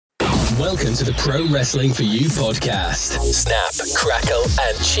Welcome to the Pro Wrestling For You podcast. Snap, crackle,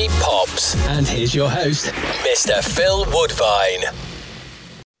 and cheap pops. And here's your host, Mr. Phil Woodvine.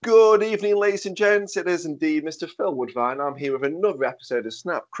 Good evening, ladies and gents. It is indeed Mr. Phil Woodvine. I'm here with another episode of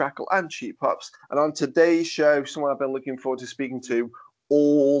Snap, Crackle, and Cheap Pops. And on today's show, someone I've been looking forward to speaking to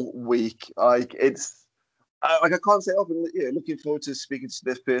all week. I can't say I've been looking forward to speaking to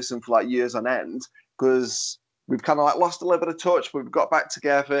this person for years on end, because we've kind of lost a little bit of touch, but we've got back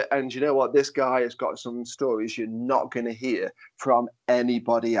together. And you know what? This guy has got some stories you're not going to hear from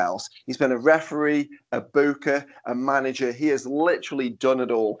anybody else. He's been a referee, a booker, a manager. He has literally done it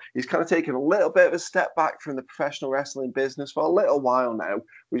all. He's kind of taken a little bit of a step back from the professional wrestling business for a little while now,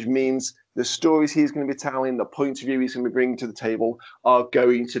 which means the stories he's going to be telling, the points of view he's going to be bringing to the table are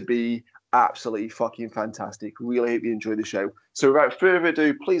going to be absolutely fucking fantastic. Really hope you enjoy the show. So without further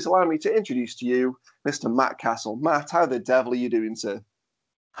ado, please allow me to introduce to you Mr. Matt Castle. Matt, how the devil are you doing, sir?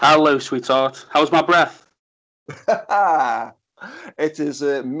 Hello, sweetheart. How's my breath? It is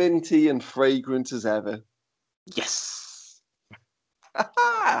minty and fragrant as ever. Yes.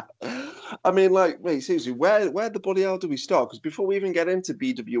 I mean, mate, seriously, where the bloody hell do we start? Because before we even get into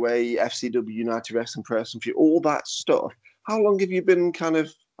BWA, FCW, United Wrestling Pro Wrestling, all that stuff, how long have you been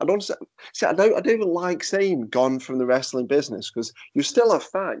I don't even like saying gone from the wrestling business, because you're still a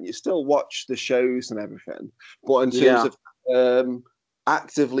fan. You still watch the shows and everything. But in terms of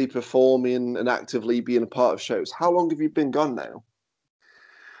actively performing and actively being a part of shows, how long have you been gone now?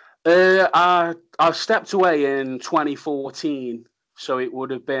 I stepped away in 2014. So it would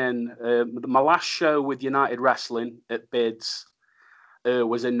have been my last show with United Wrestling at BIDS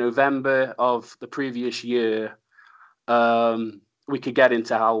was in November of the previous year. We could get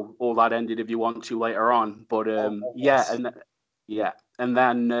into how all that ended if you want to later on, but and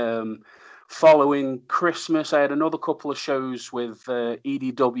then following Christmas, I had another couple of shows with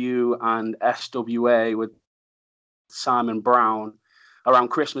EDW and SWA with Simon Brown around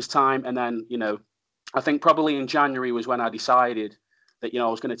Christmas time, and then I think probably in January was when I decided that I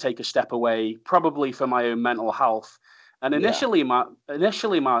was going to take a step away, probably for my own mental health. And initially, my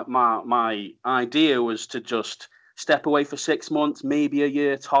idea was to just step away for 6 months, maybe a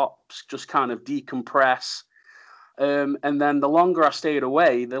year tops, just kind of decompress. And then the longer I stayed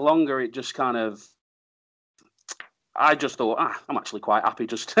away, the longer it just I just thought, I'm actually quite happy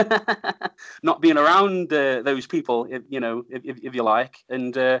just not being around those people, if you like.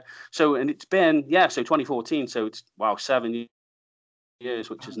 And it's been, so 2014, so it's, 7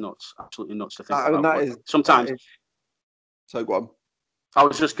 years, which is nuts, absolutely nuts to think about. So go on. I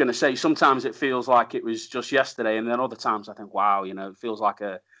was just going to say, sometimes it feels like it was just yesterday, and then other times I think, wow, it feels like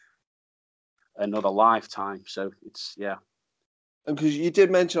another lifetime. So it's, yeah. And because you did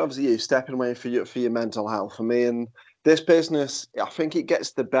mention, obviously, you stepping away for your mental health. For me, and this business, I think it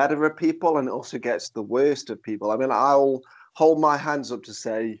gets the better of people and it also gets the worst of people. I mean, I'll hold my hands up to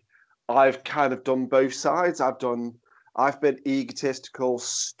say I've kind of done both sides. I've been egotistical,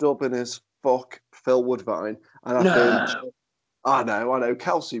 stubborn as fuck, Phil Woodvine, and I've been... I know,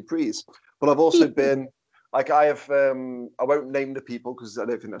 Kelsey, please. But I've also been, I won't name the people because I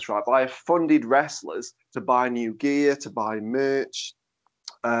don't think that's right, but I have funded wrestlers to buy new gear, to buy merch.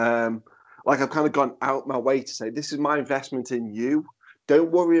 I've kind of gone out my way to say, this is my investment in you.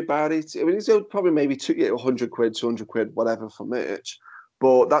 Don't worry about it. I mean, it's probably maybe 100 quid, 200 quid, whatever for merch.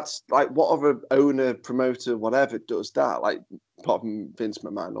 But that's what other owner, promoter, whatever does that, apart from Vince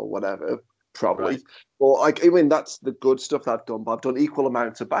McMahon or whatever. Probably. Right. Well, that's the good stuff that I've done, but I've done equal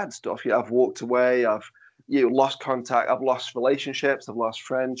amounts of bad stuff. I've walked away, I've lost contact, I've lost relationships, I've lost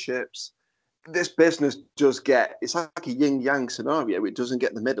friendships. This business does it's like a yin-yang scenario. It doesn't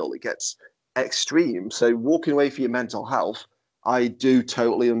get the middle, it gets extreme. So walking away for your mental health, I do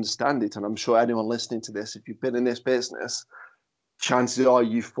totally understand it. And I'm sure anyone listening to this, if you've been in this business, chances are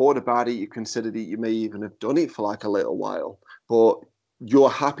you've thought about it, you considered it, you may even have done it for a little while. But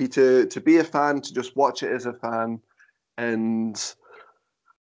you're happy to be a fan, to just watch it as a fan and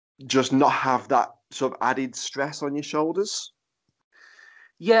just not have that sort of added stress on your shoulders?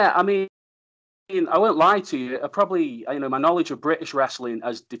 Yeah, I mean, I won't lie to you. My knowledge of British wrestling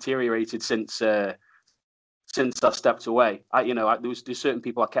has deteriorated since I stepped away. There's certain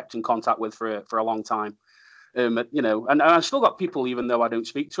people I kept in contact with for a long time. And I still got people, even though I don't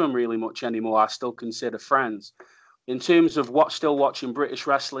speak to them really much anymore, I still consider friends. In terms of still watching British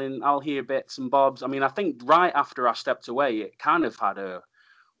wrestling, I'll hear bits and bobs. I mean, I think right after I stepped away, it kind of had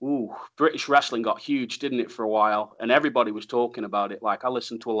British wrestling got huge, didn't it, for a while? And everybody was talking about it. I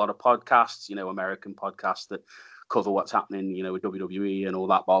listened to a lot of podcasts, American podcasts that cover what's happening, with WWE and all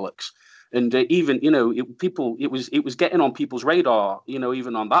that bollocks. And even, it was getting on people's radar,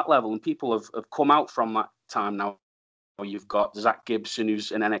 even on that level. And people have come out from that time now. You've got Zach Gibson,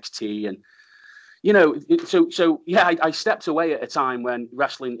 who's in NXT, and I stepped away at a time when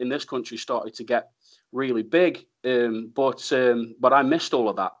wrestling in this country started to get really big, but I missed all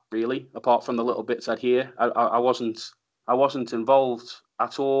of that, really. Apart from the little bits I'd hear, I wasn't involved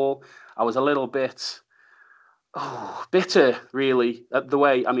at all. I was a little bit bitter, really, at the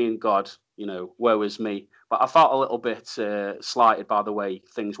way. I mean, God, woe is me. But I felt a little bit slighted by the way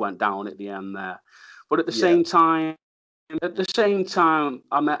things went down at the end there. But at the same time,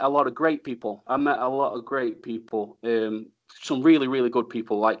 I met a lot of great people. Some really, really good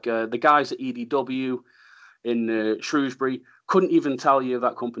people, like the guys at EDW in Shrewsbury. Couldn't even tell you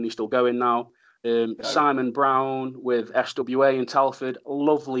that company's still going now. Simon Brown with SWA in Telford,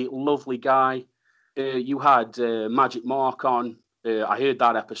 lovely, lovely guy. You had Magic Mark on. I heard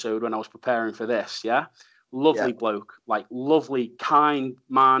that episode when I was preparing for this. Yeah, lovely bloke, like lovely, kind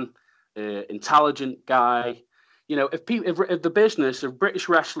man, intelligent guy. If British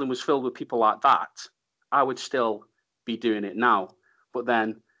wrestling was filled with people like that, I would still be doing it now. But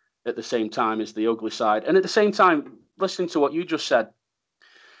then, at the same time, is the ugly side. And at the same time, listening to what you just said,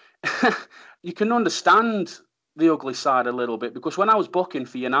 you can understand the ugly side a little bit, because when I was booking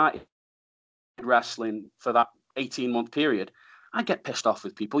for United Wrestling for that 18-month period, I get pissed off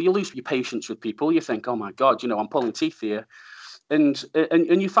with people. You lose your patience with people. You think, oh my God, I'm pulling teeth here. And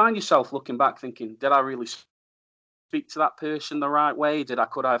you find yourself looking back thinking, did I really speak to that person the right way?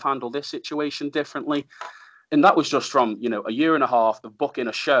 Could I have handled this situation differently? And that was just from, a year and a half of booking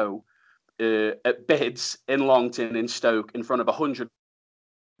a show at Bids in Longton in Stoke in front of 100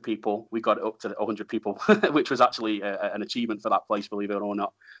 people. We got it up to 100 people, which was actually an achievement for that place, believe it or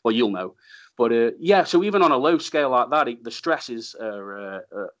not. Well, you'll know. But so even on a low scale like that, the stresses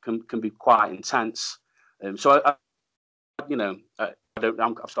can be quite intense. So I've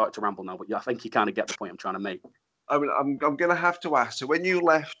started to ramble now, but I think you kind of get the point I'm trying to make. I mean, I'm going to have to ask. So when you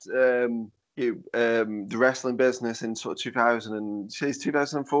left the wrestling business in sort of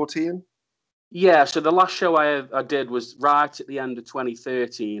 2014? Yeah, so the last show I did was right at the end of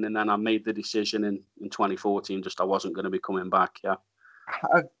 2013, and then I made the decision in 2014, just I wasn't going to be coming back, yeah.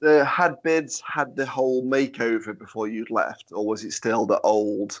 Had Bids had the whole makeover before you'd left, or was it still the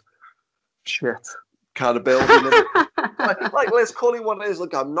old shit kind of building? like, let's call it what it is.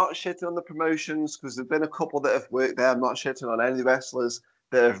 Look, I'm not shitting on the promotions, because there've been a couple that have worked there. I'm not shitting on any wrestlers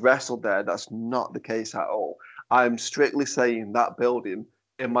that have wrestled there. That's not the case at all. I'm strictly saying that building,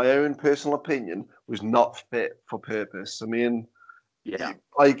 in my own personal opinion, was not fit for purpose. I mean, yeah,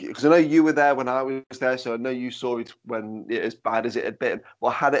 because I know you were there when I was there, so I know you saw it when it as bad as it had been.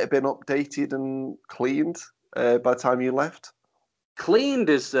 Well, had it been updated and cleaned by the time you left? Cleaned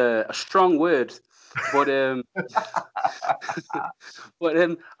is a strong word, but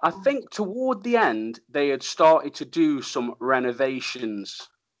I think toward the end they had started to do some renovations.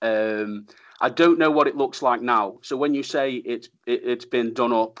 I don't know what it looks like now. So when you say it's been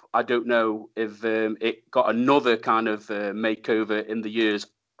done up, I don't know if it got another kind of makeover in the years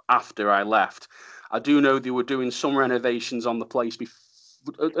after I left. I do know they were doing some renovations on the place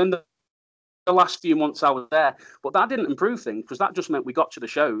in the last few months I was there, but that didn't improve things, because that just meant we got to the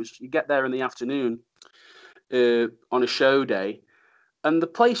shows. You get there in the afternoon on a show day, and the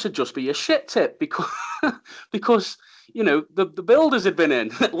place would just be a shit tip because the builders had been in,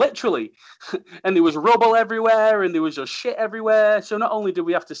 literally, and there was rubble everywhere, and there was just shit everywhere. So not only did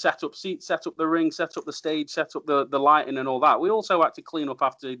we have to set up seats, set up the ring, set up the stage, set up the lighting and all that, we also had to clean up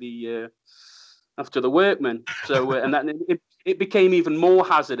after the workmen. So and then it became even more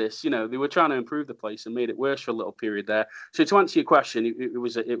hazardous. They were trying to improve the place and made it worse for a little period there. So to answer your question, it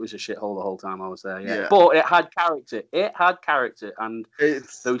was a shithole the whole time I was there. Yeah. But it had character. And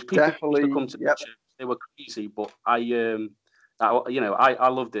those people definitely who come to the church, they were crazy, but I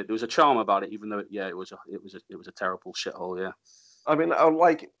loved it. There was a charm about it, even though it was a terrible shithole. Yeah. I mean, I've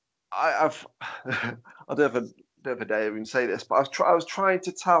I don't have a day even say this, but I was trying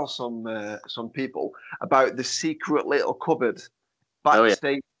to tell some people about the secret little cupboard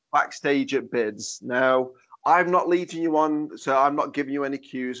backstage at Bids. Now, I'm not leading you on, so I'm not giving you any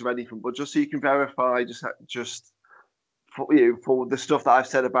cues or anything, but just so you can verify, just for the stuff that I've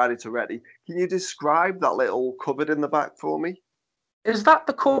said about it already. Can you describe that little cupboard in the back for me? Is that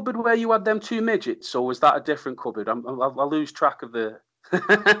the cupboard where you had them two midgets, or was that a different cupboard? I lose track of the.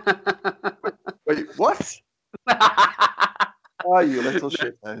 Wait, what? Oh, you little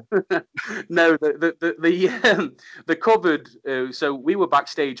shit! No, the cupboard. So we were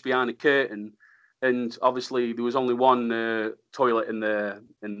backstage behind a curtain, and obviously there was only one toilet in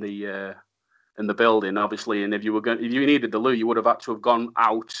the building, obviously. And if you needed the loo, you would have had to have gone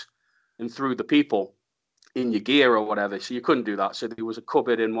out and through the people in your gear or whatever. So you couldn't do that. So there was a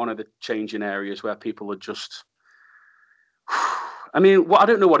cupboard in one of the changing areas where people had just. I mean, I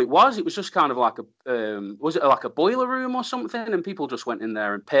don't know what it was. It was just kind of like was it like a boiler room or something? And people just went in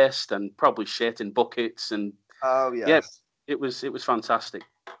there and pissed and probably shit in buckets and. Oh yes. Yeah, it was fantastic.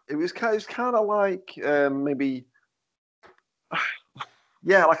 It was kind of like maybe.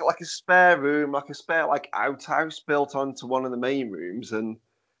 Yeah, like a spare room, like a spare outhouse built onto one of the main rooms, and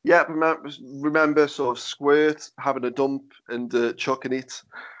yeah, remember sort of Squirt having a dump and chucking it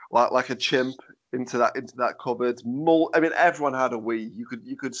like a chimp into that cupboard. I mean, everyone had a wee.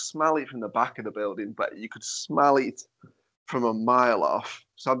 You could smell it from the back of the building, but you could smell it from a mile off.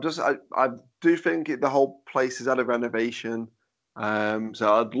 So I do think the whole place has had a renovation. So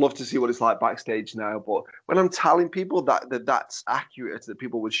I'd love to see what it's like backstage now. But when I'm telling people that's accurate, that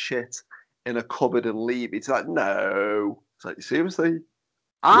people would shit in a cupboard and leave, it's like, no. It's like, seriously?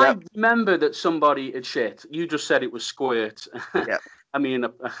 I remember that somebody had shit. You just said it was Squirt. Yeah. I mean,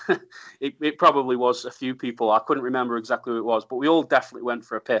 it probably was a few people. I couldn't remember exactly who it was, but we all definitely went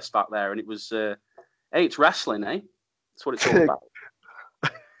for a piss back there. And it was, hey, it's wrestling, eh? That's what it's all about.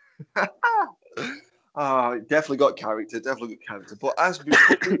 Oh, definitely got character, But as we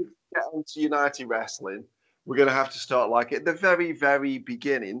get onto United Wrestling, we're going to have to start like at the very, very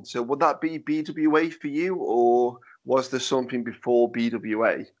beginning. So would that be BWA for you, or was there something before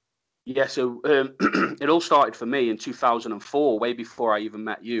BWA? Yeah, so it all started for me in 2004, way before I even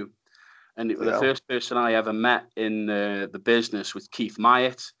met you. And the first person I ever met in the business was Keith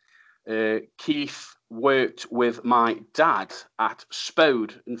Myatt. Keith worked with my dad at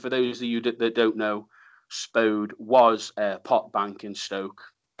Spode. And for those of you that don't know, Spode was a pot bank in Stoke,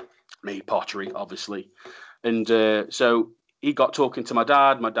 made pottery, obviously. And so he got talking to my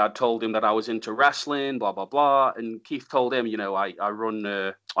dad. My dad told him that I was into wrestling, blah, blah, blah. And Keith told him, I run,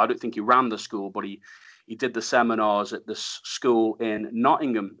 I don't think he ran the school, but he did the seminars at this school in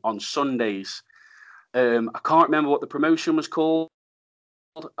Nottingham on Sundays. I can't remember what the promotion was called,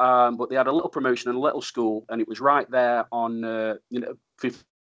 but they had a little promotion in a little school, and it was right there on,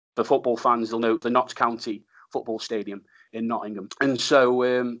 for football fans, they'll know the Notts County Football Stadium in Nottingham. And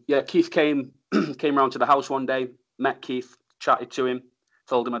so, Keith came round to the house one day, met Keith, chatted to him,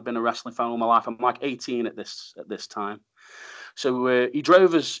 told him I'd been a wrestling fan all my life. I'm like 18 at this time. So he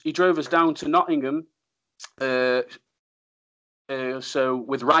drove us down to Nottingham. So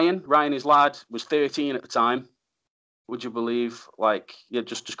with Ryan, his lad, was 13 at the time. Would you believe?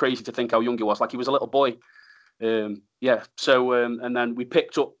 Just crazy to think how young he was. Like he was a little boy. So and then we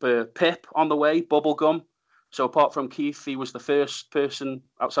picked up Pip on the way, Bubblegum. So apart from Keith, he was the first person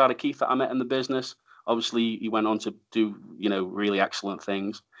outside of Keith that I met in the business. Obviously, he went on to do, really excellent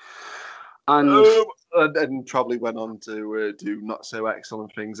things. And probably went on to do not so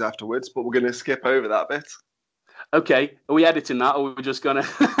excellent things afterwards, but we're going to skip over that bit. Okay. Are we editing that, or are we just going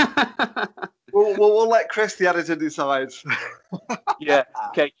to... We'll let Chris, the editor, decide. Yeah.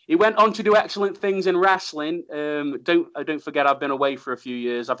 Okay. He went on to do excellent things in wrestling. Don't forget, I've been away for a few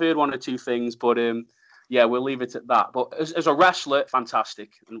years. I've heard one or two things, but we'll leave it at that. But as a wrestler,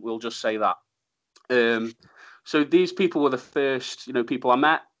 fantastic, and we'll just say that. So these people were the first, people I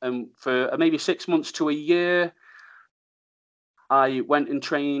met, and for maybe 6 months to a year, I went and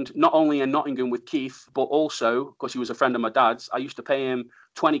trained not only in Nottingham with Keith, but also, because he was a friend of my dad's, I used to pay him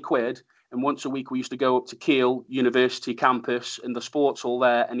 20 quid. And once a week, we used to go up to Keele University campus in the sports hall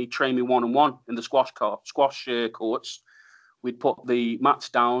there, and he'd train me one-on-one in the squash courts. We'd put the mats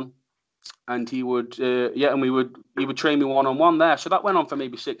down, and he would, he would train me one-on-one there. So that went on for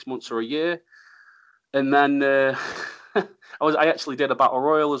maybe 6 months or a year. And then I actually did a battle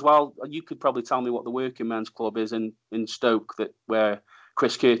royal as well. You could probably tell me what the working men's club is in Stoke, where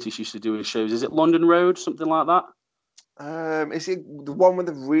Chris Curtis used to do his shows. Is it London Road, something like that? Is it the one with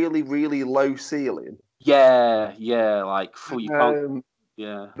the really, really low ceiling? Yeah, like you can't.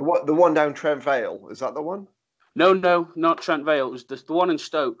 Yeah. The one down Trent Vale, is that the one? No, not Trent Vale. It was the one in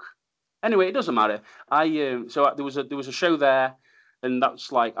Stoke. Anyway, it doesn't matter. So there was a show there, and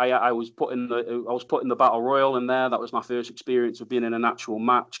that's like I was putting the battle royal in there. That was my first experience of being in an actual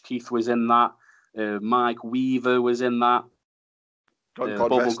match. Keith was in that. Mike Weaver was in that.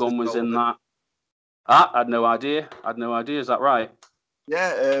 Bubblegum was in that. I had no idea. Is that right?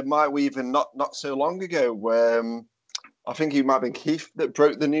 Yeah, Mike Weaver not so long ago. I think it might have been Keith that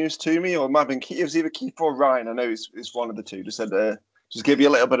broke the news to me, or it might have been Keith. It was either Keith or Ryan. I know it's one of the two. Just said, just give you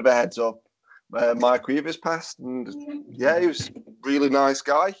a little bit of a heads up. Mike Weaver's passed, and yeah, he was really nice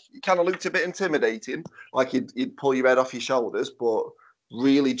guy. He kind of looked a bit intimidating, like he'd pull your head off your shoulders, but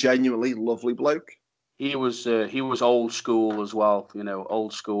really genuinely lovely bloke. He was old school as well,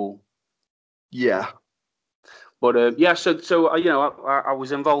 old school. Yeah. But yeah, so I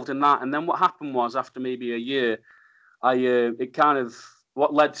was involved in that, and then what happened was after maybe a year, it kind of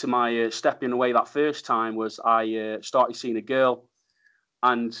what led to my stepping away that first time was I started seeing a girl,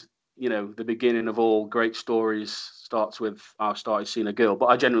 and the beginning of all great stories starts with I started seeing a girl, but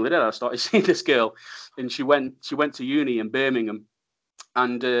I genuinely did. I started seeing this girl, and she went to uni in Birmingham,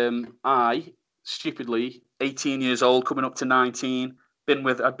 and I stupidly 18 years old, coming up to 19,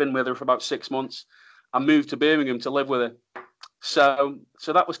 I'd been with her for about 6 months. I moved to Birmingham to live with her. So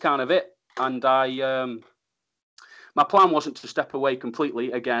that was kind of it. And my plan wasn't to step away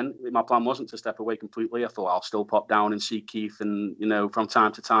completely. Again, my plan wasn't to step away completely. I thought I'll still pop down and see Keith and, from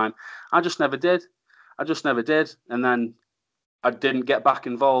time to time. I just never did. And then I didn't get back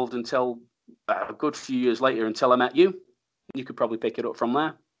involved until a good few years later, until I met you. You could probably pick it up from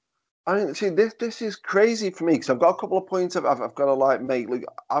there. I mean, see, this is crazy for me because I've got a couple of points I've got to make. Like,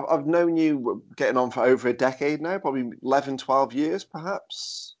 I've known you getting on for over a decade now, probably 11, 12 years,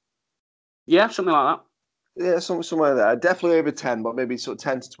 perhaps. Yeah, something like that. Yeah, somewhere there. Definitely over 10, but maybe sort of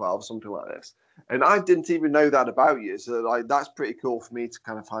 10 to 12, something like this. And I didn't even know that about you, so like that's pretty cool for me to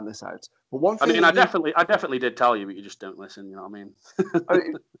kind of find this out. But one thing, I definitely did tell you, but you just don't listen. You know what I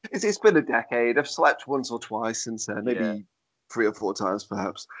mean? It's been a decade. I've slept once or twice since then, maybe 3 or 4 times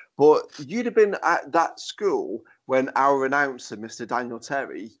perhaps. But you'd have been at that school when our announcer, Mr. Daniel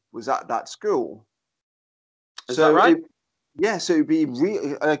Terry, was at that school. Is that right? So it'd be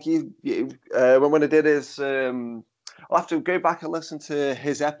really like when I did his. I'll have to go back and listen to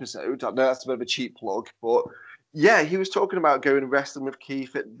his episode. I know that's a bit of a cheap plug, but yeah, he was talking about going and wrestling with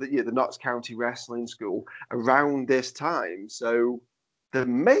Keith at the Notts County Wrestling School around this time. So there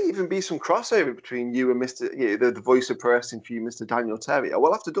may even be some crossover between you and Mr. The voice of pro wrestling for you, Mr. Daniel Terry. I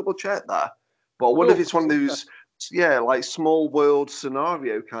will have to double check that. But I wonder if it's one of those, like small world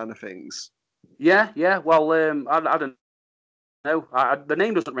scenario kind of things. Yeah. Well, I don't know. The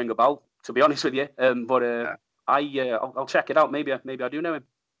name doesn't ring a bell, to be honest with you. But I'll check it out. Maybe I do know him.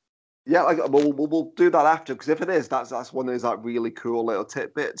 Yeah, like we'll do that after, because if it is, that's one of those like really cool little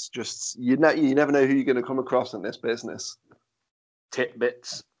tidbits. Just you never know who you're going to come across in this business.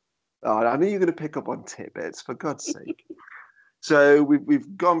 Tidbits. Oh, I knew you were going to pick up on tidbits, for God's sake. So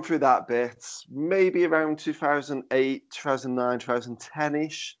we've gone through that bit, maybe around 2008, 2009,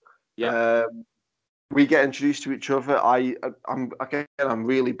 2010-ish. Yeah. We get introduced to each other. I'm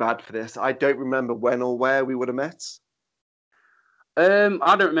really bad for this. I don't remember when or where we would have met.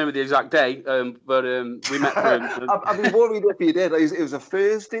 I don't remember the exact day, but we met. I'd be worried if you did. It was a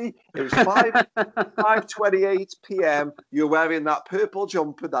Thursday. It was 5:28 p.m. You're wearing that purple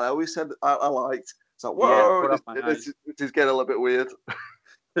jumper that I always said I liked. So whoa, this is getting a little bit weird.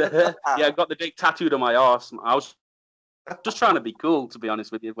 Yeah, I got the date tattooed on my arse. I was just trying to be cool, to be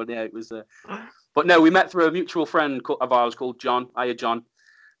honest with you. But yeah, it was. But no, we met through a mutual friend of ours called John. Hiya, John.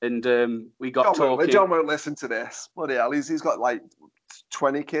 And we got talking. John won't listen to this. Bloody hell, he's got like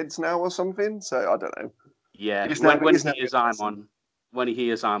 20 kids now or something. So I don't know. Yeah, when he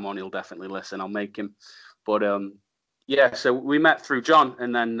hears I'm on, he'll definitely listen. I'll make him. But yeah, so we met through John,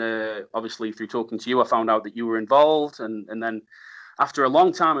 and then obviously through talking to you, I found out that you were involved, and then after a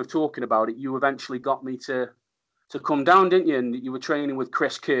long time of talking about it, you eventually got me to come down, didn't you? And you were training with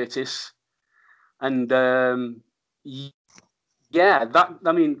Chris Curtis, and yeah,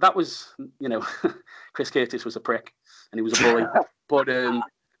 that was, Chris Curtis was a prick and he was a bully. But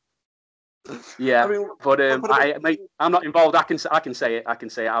yeah, I'm not involved. I can say it. I've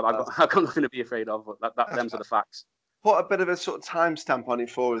got nothing to be afraid of. But them's are the facts. Put a bit of a sort of timestamp on it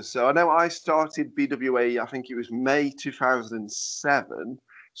for us. So I know I started BWA. I think it was May 2007.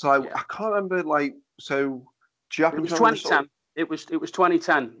 So I can't remember. So do you happen to remember? 2010. It was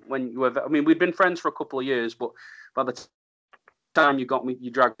 2010 when you were. I mean, we'd been friends for a couple of years, but by the time you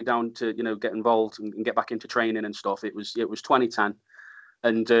dragged me down to get involved and get back into training and stuff. It was 2010,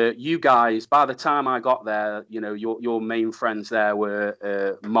 and you guys. By the time I got there, your main friends there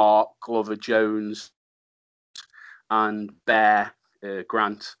were Mark Glover Jones and Bear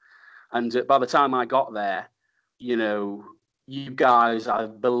Grant, and by the time I got there, you guys, I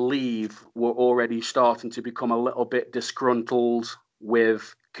believe, were already starting to become a little bit disgruntled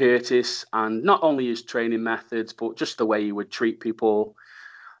with Curtis, and not only his training methods, but just the way he would treat people.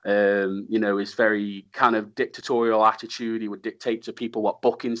 His very kind of dictatorial attitude. He would dictate to people what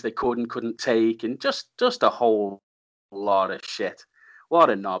bookings they could and couldn't take, and just a whole lot of shit. What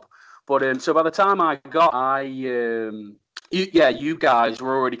a knob. But so by the time I you guys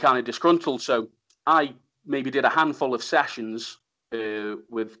were already kind of disgruntled. So I maybe did a handful of sessions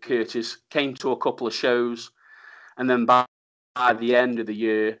with Curtis, came to a couple of shows, and then by the end of the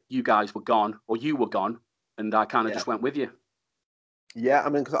year, you guys were gone, or you were gone, and I kind of just went with you. Yeah, I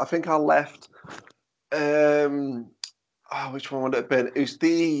mean, 'cause I think I left. Which one would it have been? It was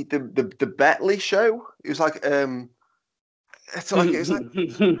the Betley show. It was like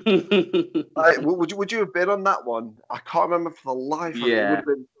would you have been on that one? I can't remember for the life of me. It would have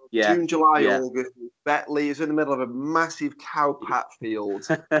been June, July, August. Betley is in the middle of a massive cow pat field.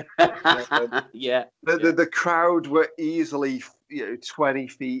 The crowd were easily 20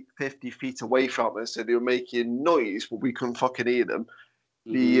 feet, 50 feet away from us, so they were making noise, but we couldn't fucking hear them.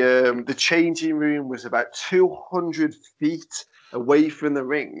 The changing room was about 200 feet away from the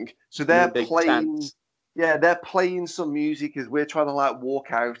ring, so they're playing. Tent. Yeah, they're playing some music as we're trying to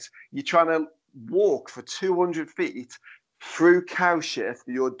walk out. You're trying to walk for 200 feet through cow shit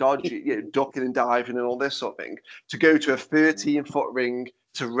that you're dodging, ducking and diving and all this sort of thing, to go to a 13-foot ring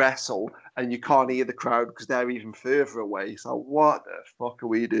to wrestle, and you can't hear the crowd because they're even further away. So what the fuck are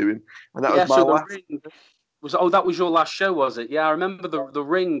we doing? And that was my last. Ring that was your last show, was it? Yeah, I remember the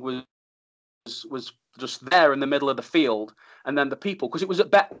ring was just there in the middle of the field, and then the people, because it was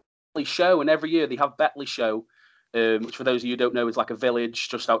at Betley show, and every year they have Betley show, which for those of you who don't know is like a village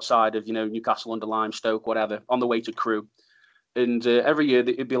just outside of Newcastle under Lyme, Stoke, whatever, on the way to Crewe. And every year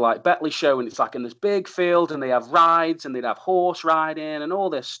it'd be like Betley show, and it's like in this big field, and they have rides, and they'd have horse riding and all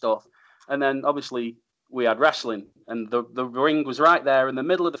this stuff. And then obviously we had wrestling, and the ring was right there in the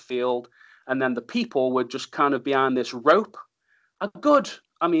middle of the field, and then the people were just kind of behind this rope.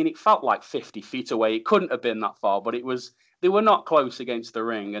 It felt like 50 feet away. It couldn't have been that far, but they were not close against the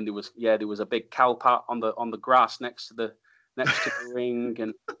ring, and there was a big cow pat on the grass next to the ring,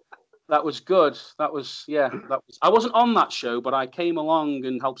 and that was good. That was. I wasn't on that show, but I came along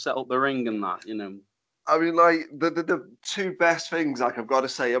and helped set up the ring and that. I mean, like the two best things, like I've got to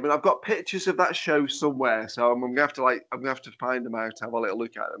say. I mean, I've got pictures of that show somewhere, so I'm gonna have to find them out, have a little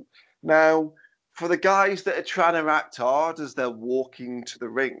look at them. Now, for the guys that are trying to act hard as they're walking to the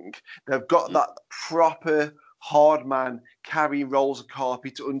ring, they've got that proper hard man carrying rolls of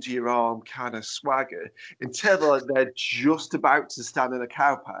carpet under your arm kind of swagger until they're just about to stand in a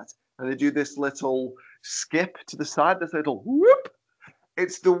cow pat, and they do this little skip to the side, this little whoop.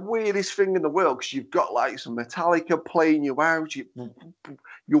 It's the weirdest thing in the world, because you've got like some Metallica playing you out,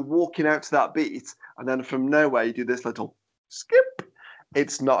 you're walking out to that beat, and then from nowhere you do this little skip.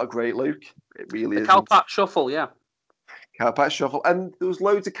 It's not a great look. It really is. Cow pat shuffle, yeah. Cow pat shuffle. And there was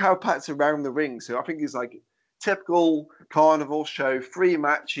loads of cow pats around the ring. So I think it's like typical carnival show, 3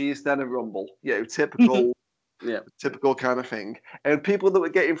 matches, then a rumble. Typical typical kind of thing. And people that were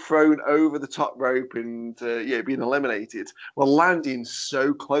getting thrown over the top rope and being eliminated were landing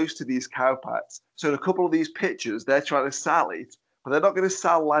so close to these cow pats. So in a couple of these pictures, they're trying to sell it, but they're not going to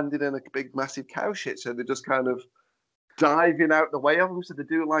sell landing in a big massive cow shit. So they're just kind of diving out the way of them, so they're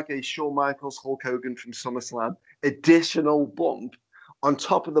doing like a Shawn Michaels, Hulk Hogan from SummerSlam additional bump on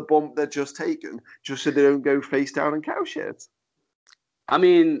top of the bump they're just taken, just so they don't go face down in cow shit. I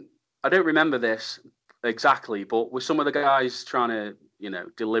mean, I don't remember this exactly, but were some of the guys trying to,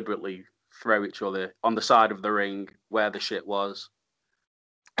 deliberately throw each other on the side of the ring where the shit was?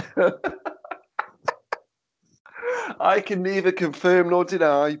 I can neither confirm nor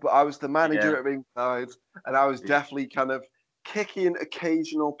deny, but I was the manager at ringside, and I was definitely kind of kicking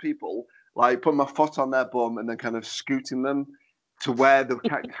occasional people, like putting my foot on their bum and then kind of scooting them to where the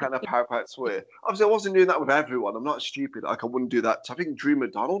kind of power pats were. Obviously, I wasn't doing that with everyone. I'm not stupid. Like, I wouldn't do that. I think Drew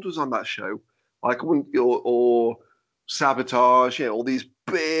McDonald was on that show. Like, I wouldn't, or Sabotage, all these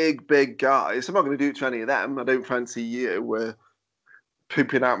big guys. I'm not going to do it to any of them. I don't fancy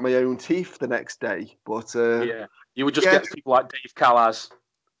pooping out my own teeth the next day. But you would just get people like Dave Callas.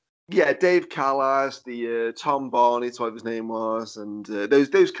 Yeah, Dave Callas, the Tom Barnett, whatever his name was, and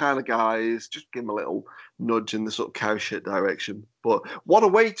those kind of guys. Just give them a little nudge in the sort of cow shit direction. But what a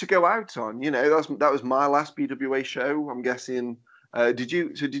way to go out on! That was my last BWA show. I'm guessing. Did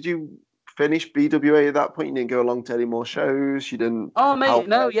you finish BWA at that point? You didn't go along to any more shows. You didn't. Oh mate,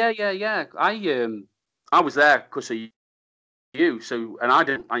 no, yeah. I was there because of you. So, and I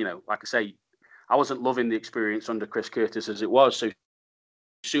didn't. Like I say, I wasn't loving the experience under Chris Curtis as it was. So,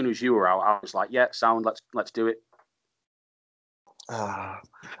 as soon as you were out, I was like, yeah, sound, let's do it. I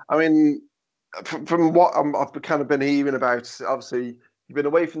mean, from what I've kind of been hearing about, obviously, you've been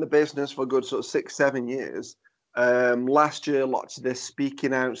away from the business for a good sort of 6-7 years. Last year, lots of this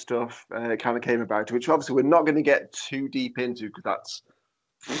speaking out stuff kind of came about, which obviously we're not going to get too deep into because that's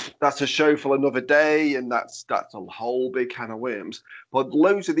that's a show for another day, and that's a whole big can of worms. But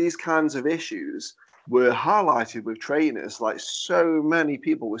loads of these kinds of issues were highlighted with trainers. Like so many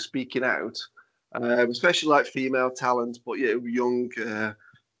people were speaking out, especially like female talent, but yeah, young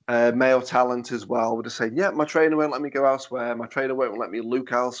male talent as well. Were just saying, "Yeah, my trainer won't let me go elsewhere. My trainer won't let me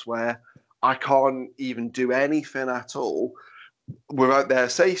look elsewhere. I can't even do anything at all without their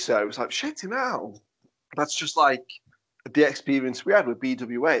say so." It's like shit now. That's just like the experience we had with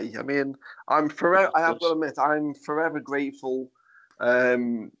BWA. I mean, I'm forever. I have got to admit, I'm forever grateful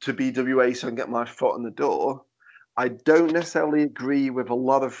to BWA so I can get my foot in the door. I don't necessarily agree with a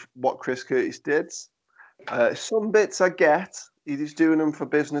lot of what Chris Curtis did. Some bits I get. He's doing them for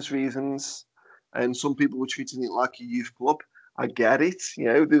business reasons, and some people were treating it like a youth club. I get it. You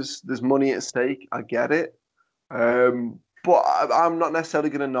know, there's money at stake. I get it. But I'm not necessarily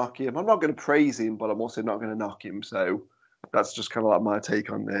going to knock him. I'm not going to praise him, but I'm also not going to knock him. So that's just kind of like my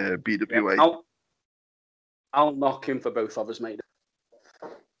take on the BWA. Yeah, I'll knock him for both of us, mate.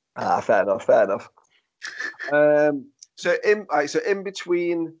 Fair enough. Fair enough. So in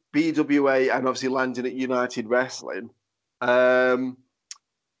between BWA and obviously landing at United Wrestling,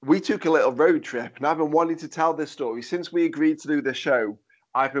 we took a little road trip, and I've been wanting to tell this story since we agreed to do the show.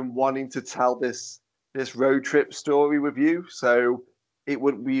 I've been wanting to tell this road trip story with you. So we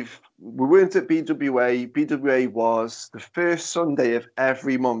weren't at BWA. BWA was the first Sunday of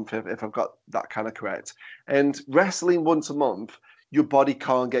every month, if I've got that kind of correct. And wrestling once a month, your body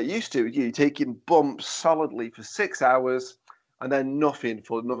can't get used to. You're taking bumps solidly for 6 hours and then nothing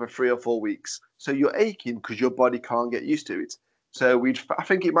for another 3 or 4 weeks. So you're aching because your body can't get used to it. So I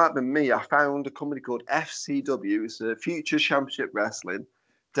think it might have been me. I found a company called FCW. It's a Future Championship Wrestling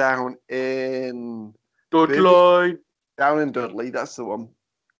down in Dudley. Down in Dudley, that's the one.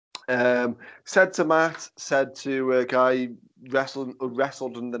 Said to a guy wrestled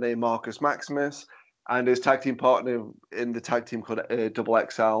under the name Marcus Maximus, and his tag team partner in the tag team called Double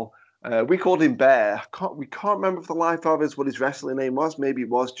XL. We called him Bear. We can't remember for the life of us what his wrestling name was. Maybe it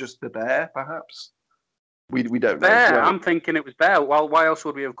was just the Bear, perhaps. We don't know. Bear. I'm thinking it was Bear. Well, why else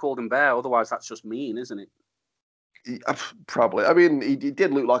would we have called him Bear? Otherwise, that's just mean, isn't it? Probably. I mean, he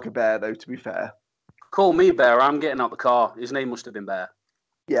did look like a bear, though, to be fair. Call me Bear. I'm getting out the car. His name must have been Bear.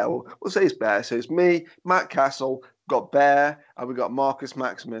 Yeah, we'll say it's Bear. So it's me, Matt Castle, got Bear, and we got Marcus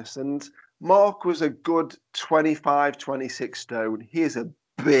Maximus. And Mark was a good 25, 26 stone. He is a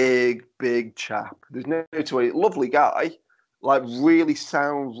big, big chap. There's no two way. Lovely guy. Like, really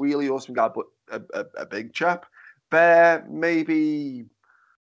sound, really awesome guy, but a big chap. Bear, maybe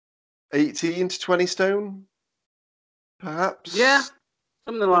 18 to 20 stone, perhaps. Yeah,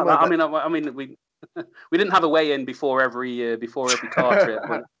 something like that. I mean, we didn't have a weigh-in before every car trip,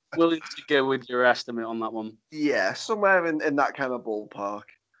 but willing to go with your estimate on that one. Yeah, somewhere in that kind of ballpark.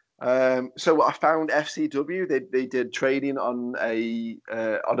 So I found FCW. They did training on a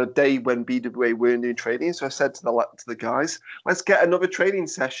day when BWA weren't doing training. So I said to the guys, let's get another training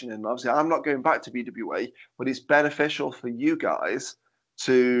session in. Obviously, I'm not going back to BWA, but it's beneficial for you guys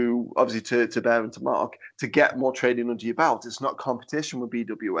to Bear and to Mark to get more training under your belt. It's not competition with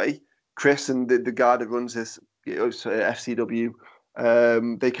BWA. Chris and the guy that runs this FCW,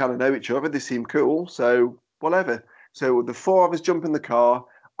 they kind of know each other. They seem cool, so whatever. So the four of us jump in the car.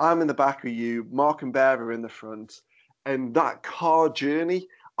 I'm in the back of you. Mark and Bear are in the front. And that car journey,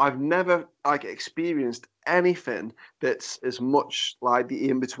 I've never experienced anything that's as much like the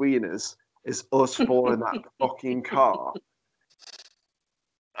in-betweeners as us four in that fucking car.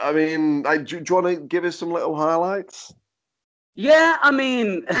 I mean, do you want to give us some little highlights? Yeah, I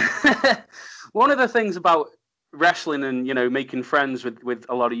mean, one of the things about wrestling and making friends with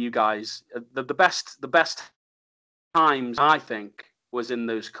a lot of you guys, the best times I think was in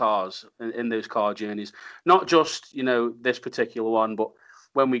those cars, in those car journeys. Not just this particular one, but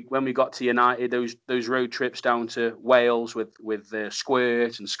when we got to United, those road trips down to Wales with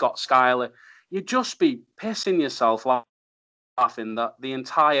Squirt and Scott Schuyler, you'd just be pissing yourself laughing that the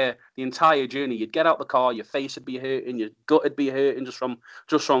entire journey. You'd get out the car, your face would be hurting, your gut would be hurting just from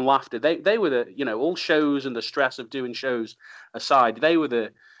laughter. They were the all shows and the stress of doing shows aside, they were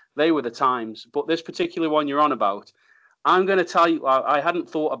the times. But this particular one you're on about, I'm going to tell you, I hadn't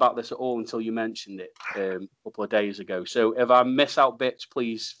thought about this at all until you mentioned it a couple of days ago. So if I miss out bits,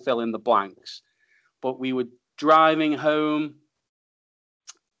 please fill in the blanks. But we were driving home.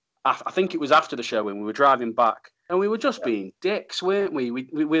 I think it was after the show when we were driving back, and we were just being dicks, weren't we? We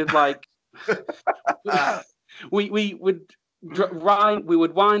would like we would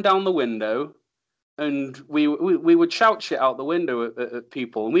wind down the window, and we would shout shit out the window at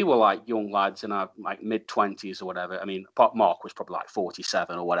people, and we were like young lads in our like mid-20s or whatever. I mean, Mark was probably like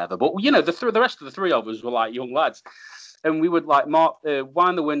 47 or whatever, but you know, the rest of the three of us were like young lads, and we would like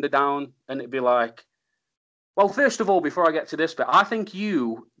wind the window down, and it'd be like, well, first of all, before I get to this bit, I think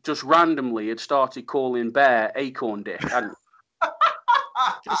you just randomly had started calling Bear Acorn Dick, and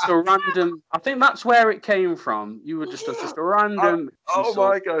just a random. I think that's where it came from. You were just a random. Oh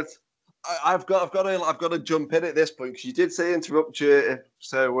my God! I've got to jump in at this point because you did say interrupt you.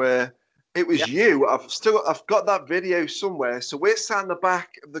 So it was you. I've got that video somewhere. So we're sat in the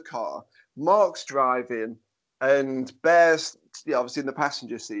back of the car. Mark's driving, and Bear's obviously in the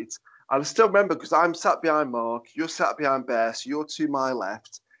passenger seat. I still remember because I'm sat behind Mark. You're sat behind Bear. So you're to my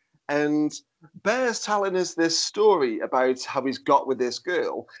left, and Bear's telling us this story about how he's got with this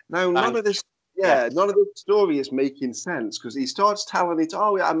girl. Now none of this story is making sense because he starts telling it.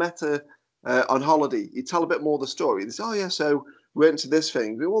 Oh yeah, I met her on holiday. You tell a bit more of the story. He says, oh yeah, so we went to this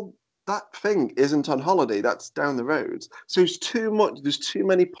thing. Well, that thing isn't on holiday. That's down the road. So it's too much. There's too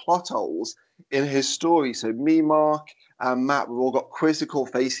many plot holes in his story. So me, Mark, and Matt, we've all got quizzical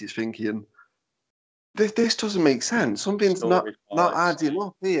faces, thinking this doesn't make sense. Something's not adding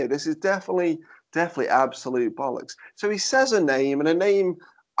up here. This is definitely absolute bollocks. So he says a name, and a name.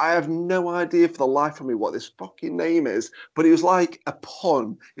 I have no idea for the life of me what this fucking name is, but it was like a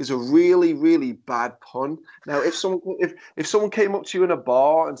pun. It's a really, really bad pun. Now, if someone came up to you in a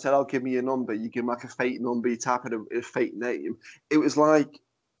bar and said, "I'll give me your number," you give them like a fake number, you tap in a fake name. It was like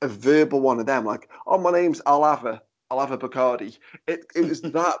a verbal one of them, like, "Oh, my name's I'll have a Bacardi." It was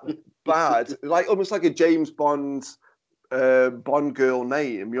that bad, like almost like a James Bond girl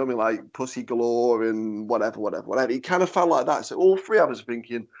name, you know what I mean, like Pussy Galore and whatever. It kind of felt like that. So all three of us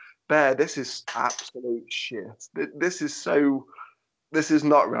thinking, Bear, this is absolute shit. This is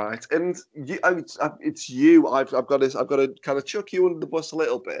not right. And it's you. I've got to kind of chuck you under the bus a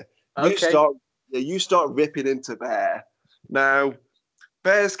little bit. Okay. You start ripping into Bear. Now,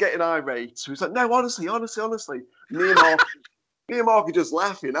 Bear's getting irate. So he's like, no, honestly. Me and Mark are just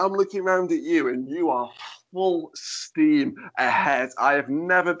laughing. I'm looking around at you, and you are full steam ahead. I have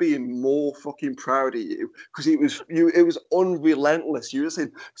never been more fucking proud of you because it was unrelentless. You were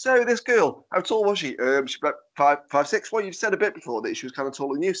saying, so this girl, how tall was she? She's about 5'6". Well, you've said a bit before that she was kind of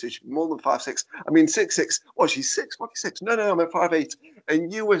taller than you, so she's more than 5'6". I mean 6'6". Well, she's 6'6". No, I'm at 5'8".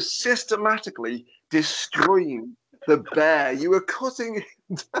 And you were systematically destroying the Bear. You were cutting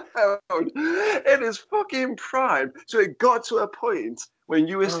it down in his fucking prime. So it got to a point when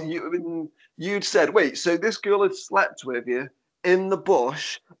you'd said, wait, so this girl had slept with you in the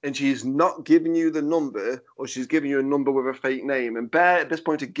bush and she's not giving you the number, or she's giving you a number with a fake name, and Bear at this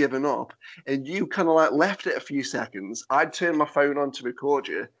point had given up, and you kind of like left it a few seconds. I'd turn my phone on to record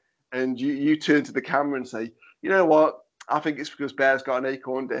you, and you turn to the camera and say, you know what? I think it's because Bear's got an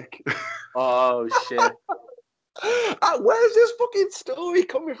acorn dick. Oh, shit. Where's this fucking story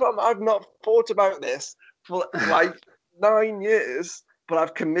coming from? I've not thought about this for like 9 years, but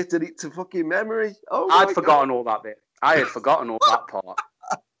I've committed it to fucking memory. I'd forgotten all that bit. I had forgotten all that part.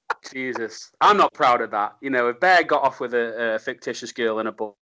 Jesus. I'm not proud of that. You know, if Bear got off with a fictitious girl in a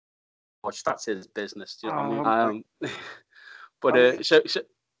bush, that's his business. Do you know what I mean? But so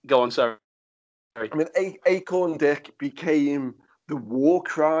go on, sorry. I mean, Acorn Dick became the war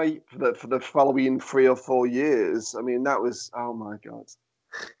cry for the following 3 or 4 years. I mean, that was, oh my God.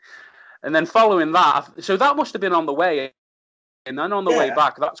 And then following that, so that must have been on the way. And then on the way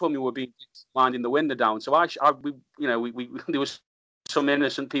back, that's when we were winding the window down. So we there was some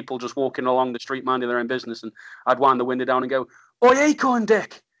innocent people just walking along the street minding their own business, and I'd wind the window down and go, "Oi, Acorn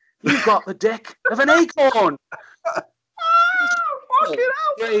Dick, you got the dick of an acorn."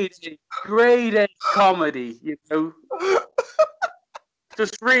 Grade A comedy, you know.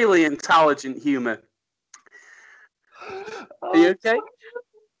 Just really intelligent humour. Are you okay?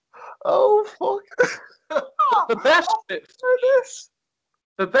 Oh, fuck. The best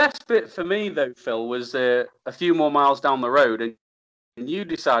bit for me, though, Phil, was a few more miles down the road, and you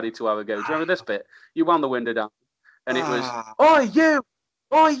decided to have a go. Do you remember this bit? You wound the window down, and it was, "Oi, you!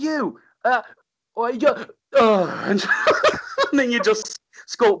 Oi, you! Oi, you!" And then you just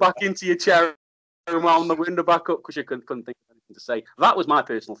skulked back into your chair and wound the window back up because you couldn't think of anything to say. That was my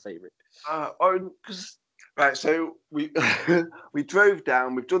personal favourite. Right, so we we drove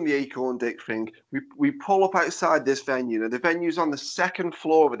down. We've done the Acorn Dick thing. We pull up outside this venue. Now, the venue's on the second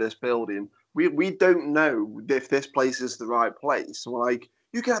floor of this building. We don't know if this place is the right place. So we're like,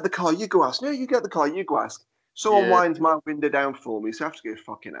 you get out the car, you go ask. No, you get the car, you go ask. Someone winds my window down for me, so I have to go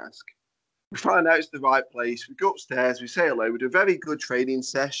fucking ask. We find out it's the right place. We go upstairs. We say hello. We do a very good training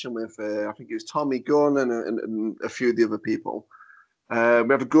session with, I think it was Tommy Gunn and a few of the other people. We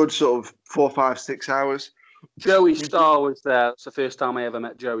have a good sort of 4, 5, 6 hours. Joey Starr was there. It's the first time I ever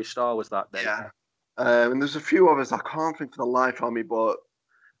met Joey Starr was that day. Yeah. And there's a few others I can't think for the life of me, but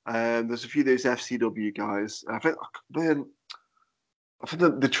there's a few of those FCW guys. I think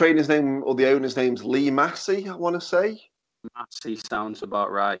the trainer's name or the owner's name's Lee Massey, I want to say. Massey sounds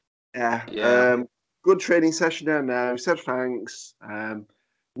about right. Yeah. Good training session down there. We said thanks.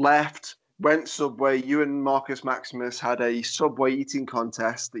 Left, went Subway. You and Marcus Maximus had a Subway eating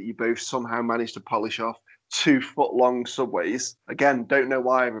contest that you both somehow managed to polish off 2-foot-long Subways. Again, don't know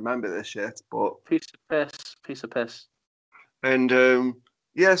why I remember this shit, but... Piece of piss. And, so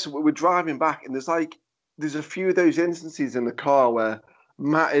we're driving back, and there's a few of those instances in the car where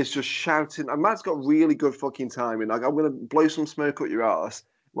Matt is just shouting, and Matt's got really good fucking timing. Like, I'm going to blow some smoke up your ass.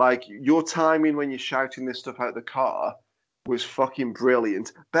 Like, your timing when you're shouting this stuff out the car was fucking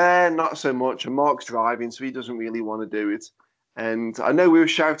brilliant. Bear, not so much, and Mark's driving, so he doesn't really want to do it. And I know we were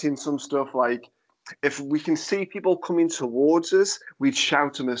shouting some stuff like, if we can see people coming towards us, we'd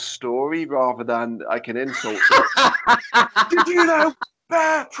shout them a story rather than like an insult. Did you know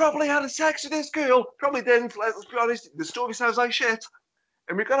Bear probably had a sex with this girl? Probably didn't. Let's be honest. The story sounds like shit.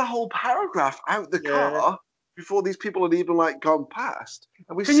 And we got a whole paragraph out the car before these people had even gone past.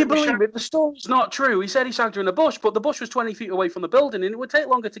 And Can you believe it? The story's not true. He said he shouted in a bush, but the bush was 20 feet away from the building, and it would take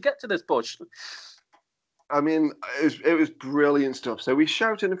longer to get to this bush. I mean, it was brilliant stuff. So we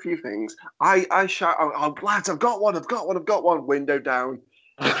shouted a few things. I shout, oh, lads, I've got one. Window down.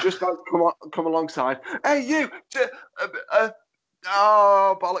 Just about to come alongside. Hey, you!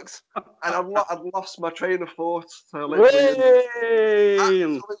 Oh, bollocks. And I'd lost my train of thought. So absolutely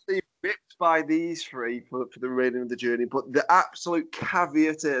ripped by these three for the remaining of the journey. But the absolute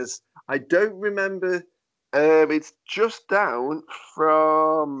caveat is, I don't remember. It's just down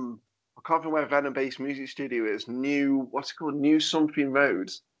from... I can't remember where Venom Base Music Studio is. New something road,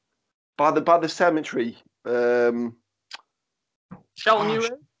 by the cemetery. Shelton New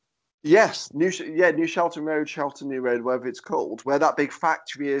Road. Yes, New Shelton Road, Shelton New Road, whatever it's called, where that big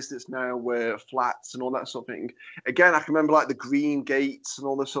factory is. That's now flats and all that sort of thing. Again, I can remember the green gates and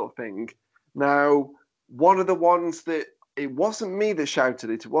all that sort of thing. Now, one of the ones that it wasn't me that shouted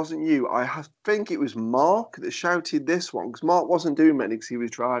it. It wasn't you. I think it was Mark that shouted this one because Mark wasn't doing many because he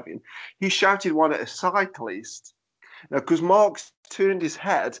was driving. He shouted one at a cyclist. Now, because Mark's turned his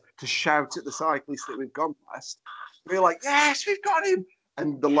head to shout at the cyclist that we've gone past, we were like, yes, we've got him.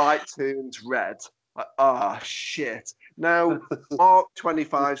 And the light turns red. Like, shit. Now, Mark,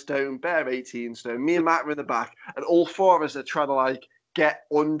 25 stone, Bear, 18 stone, me and Matt are in the back, and all four of us are trying to, get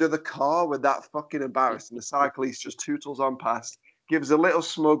under the car with that fucking embarrassing. The cyclist just tootles on past, gives a little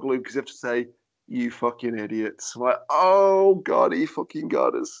smug look as if to say, you fucking idiots. I'm like, oh, God, he fucking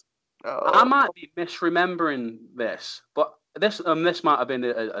got us. Oh. I might be misremembering this, but this might have been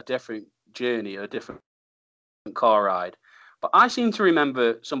a different journey, a different car ride. But I seem to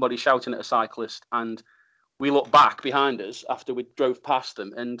remember somebody shouting at a cyclist, and we looked back behind us after we drove past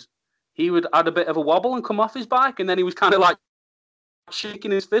them, and he would add a bit of a wobble and come off his bike, and then he was kind of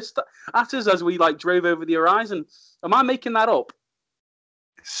shaking his fist at us as we drove over the horizon. Am I making that up?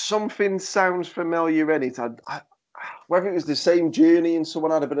 Something sounds familiar in it. Whether it was the same journey and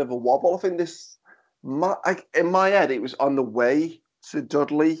someone had a bit of a wobble, I think in my head it was on the way to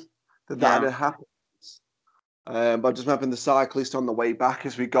Dudley that had happened. But I just remember the cyclist on the way back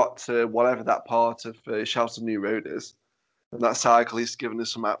as we got to whatever that part of Shelton New Road is, and that cyclist giving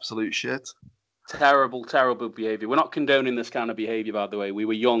us some absolute shit. Terrible, terrible behaviour. We're not condoning this kind of behaviour, by the way. We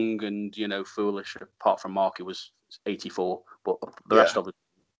were young and, foolish. Apart from Mark, who was 84, but the rest of us.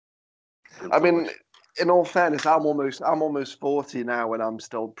 I mean, in all fairness, I'm almost 40 now, and I'm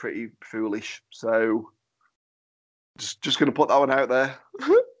still pretty foolish. So, just going to put that one out there.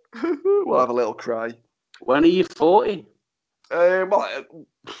 We'll have a little cry. When are you 40? Well,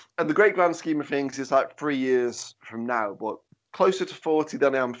 in the great grand scheme of things, it's 3 years from now, but closer to 40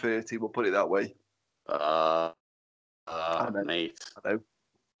 than I am 30. We'll put it that way. Mate.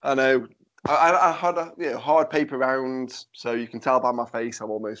 I know. I had a hard paper round, so you can tell by my face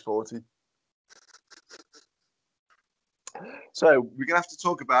I'm almost 40. So we're gonna have to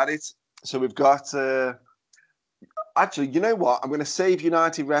talk about it. So we've got. Actually, you know what? I'm going to save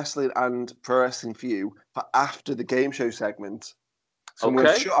United Wrestling and Pro Wrestling for you for after the game show segment. So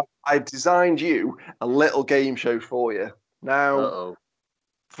okay. I've designed you a little game show for you. Now,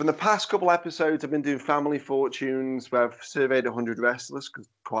 from the past couple episodes, I've been doing Family Fortunes where I've surveyed 100 wrestlers, because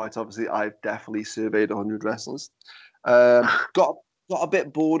quite obviously I've definitely surveyed 100 wrestlers. Got got a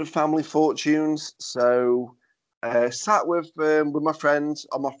bit bored of Family Fortunes, so sat with my friends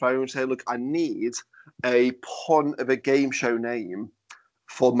on my phone, saying, "Look, I need a pun of a game show name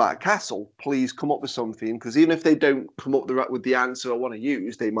for Matt Castle. Please come up with something, because even if they don't come up with the answer I want to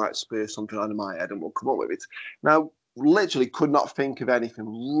use, they might spur something out of my head, and we'll come up with it." Now, literally, could not think of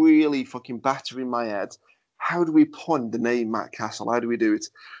anything. Really fucking battering my head. How do we pun the name Matt Castle? How do we do it?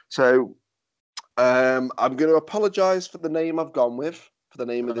 So I'm going to apologise for the name I've gone with, for the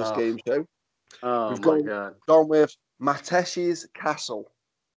name of this game show. Oh, We've my God. gone with Matesh's Castle.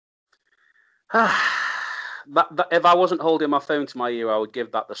 If I wasn't holding my phone to my ear, I would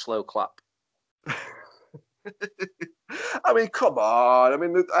give that the slow clap. I mean, come on. I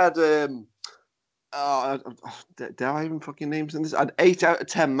mean, I had... did I even fucking names in this? I had 8 out of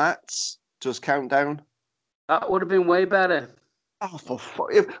 10 Matts. Just countdown. That would have been way better. Oh, for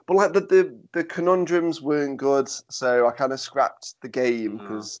fuck! But like the conundrums weren't good, so I kind of scrapped the game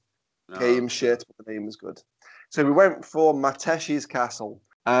because game shit, but the name was good. So we went for Matesh's Castle.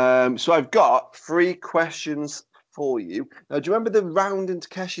 So I've got 3 questions for you. Now, do you remember the round in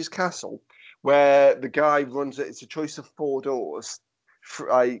Takeshi's Castle where the guy runs it? It's a choice of 4 doors.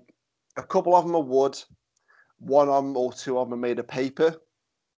 Like a couple of them are wood, one of them or 2 of them are made of paper.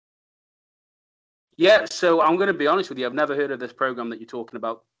 Yeah, so I'm going to be honest with you. I've never heard of this program that you're talking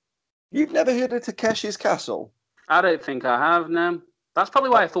about. You've never heard of Takeshi's Castle? I don't think I have, no. That's probably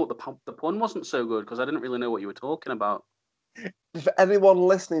why I thought the pun wasn't so good, because I didn't really know what you were talking about. If anyone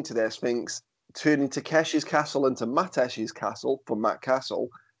listening to this thinks turning Takeshi's Castle into Matesh's Castle for Matt Castle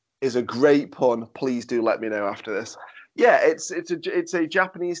is a great pun, please do let me know after this. Yeah, it's a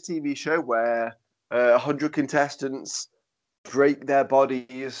Japanese TV show where 100 contestants break their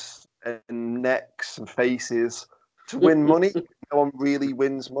bodies and necks and faces to win money. No one really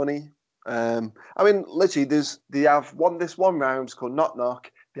wins money. I mean, literally, they have this one round. It's called Knock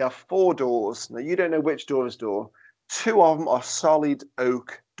Knock. They have 4 doors. Now, you don't know which door is door. 2 of them are solid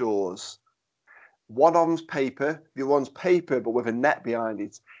oak doors. One of them's paper. The other one's paper, but with a net behind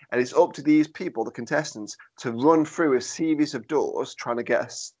it. And it's up to these people, the contestants, to run through a series of doors trying to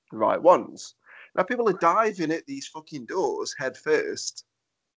guess the right ones. Now, people are diving at these fucking doors head first.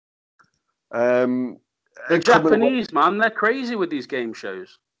 The Japanese, man, they're crazy with these game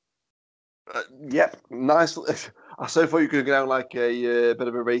shows. Yep, nice. I so thought you could go down like a bit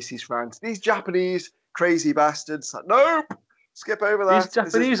of a racist rant. These Japanese crazy bastards. Like, nope, skip over that. These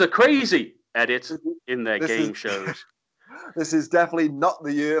Japanese are crazy. Edit in their game shows. This is definitely not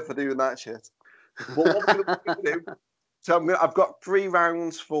the year for doing that shit. But what we're going to do? So I've got 3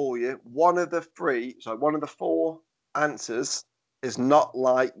 rounds for you. One of the 4 answers is not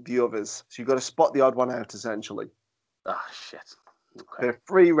like the others. So you've got to spot the odd one out, essentially. Ah, shit. Okay. There are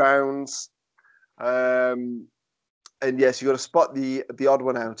 3 rounds. And yes, you've got to spot the odd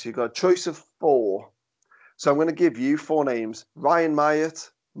one out. You've got a choice of 4. So I'm going to give you 4 names. Ryan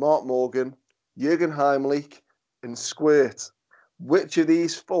Myatt, Mark Morgan, Jürgen Heimlich, and Squirt. Which of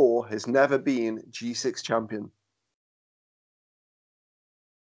these 4 has never been G6 champion?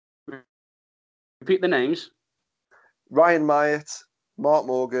 Repeat the names. Ryan Myatt, Mark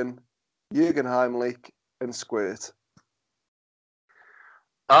Morgan, Jürgen Heimlich, and Squirt.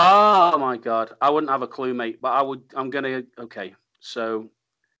 Oh my God, I wouldn't have a clue, mate. But okay. So,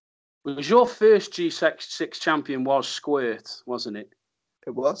 was your first G6 champion was Squirt, wasn't it?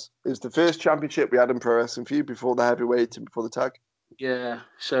 It was. It was the first championship we had in Pro Wrestling Feud before the heavyweight and before the tag. Yeah.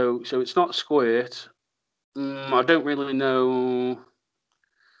 So it's not Squirt. I don't really know.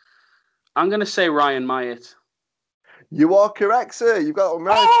 I'm going to say Ryan Myatt. You are correct, sir. You've got them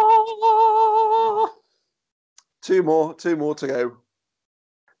right. Oh! 2 more to go.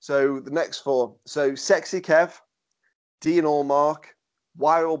 So the next 4. So Sexy Kev, Dean Allmark,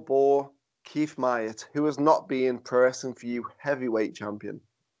 Wild Boar, Keith Myatt, who has not been Pro Wrestling For You heavyweight champion.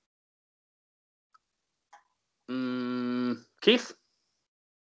 Keith?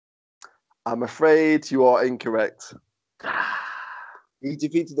 I'm afraid you are incorrect. He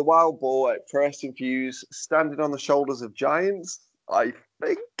defeated the Wild Boar at Pro Wrestling Fuse, standing on the shoulders of giants, I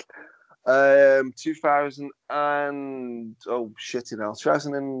think.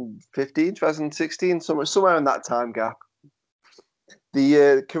 2015, 2016, somewhere in that time gap.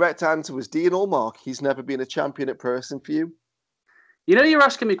 The correct answer was Dean Allmark. He's never been a champion at Pro Wrestling For You. You know, you're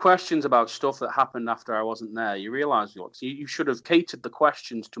asking me questions about stuff that happened after I wasn't there. You realise you should have catered the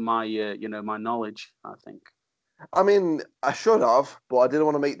questions to my, my knowledge, I think. I mean, I should have, but I didn't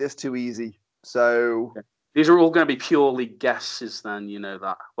want to make this too easy. So these are all going to be purely guesses then, you know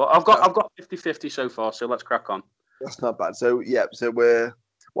that. Well, I've got 50-50 so far, so let's crack on. That's not bad. So, yeah, so we're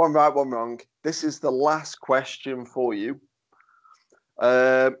 1 right, 1 wrong. This is the last question for you.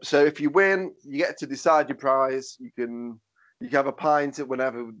 So if you win, you get to decide your prize. You can have a pint at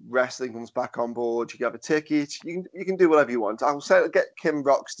whenever wrestling comes back on board. You can have a ticket. You can do whatever you want. I'll get Kim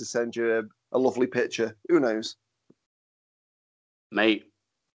Rocks to send you a lovely picture. Who knows? Mate.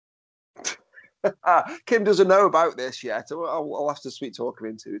 Kim doesn't know about this yet. I'll have to sweet talk her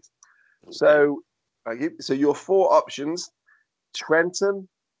into it. Okay. So, so your 4 options: Trenton,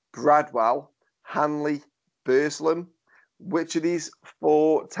 Bradwell, Hanley, Burslem. Which of these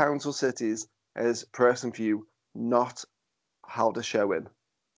 4 towns or cities has Pro Wrestling For You not held a show in?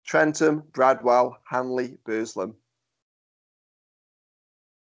 Trenton, Bradwell, Hanley, Burslem.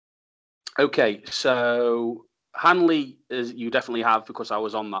 Okay, so Hanley is you definitely have, because I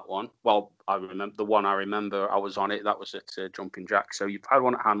was on that one. Well, I remember the one I remember I was on it. That was at Jumping Jack. So you've had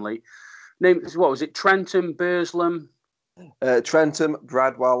one at Hanley. Name, what was it? Trenton, Burslem. Trenton,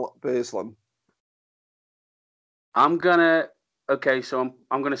 Bradwell, Burslem. I'm gonna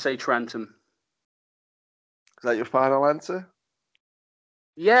say Trenton. Is that your final answer?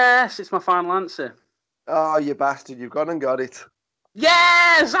 Yes, it's my final answer. Oh, you bastard! You've gone and got it.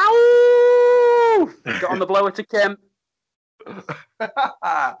 Yes! Ow! Got on the blower to Kim. We'll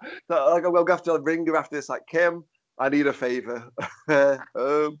have to ring her after this. Like, Kim, I need a favour.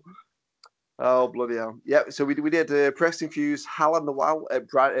 Oh, bloody hell. Yeah, so we did Preston Fuse Hal and the Well at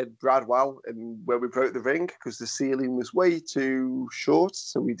Bradwell, and where we broke the ring because the ceiling was way too short,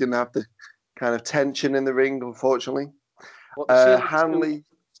 so we didn't have the kind of tension in the ring, unfortunately. Hanley,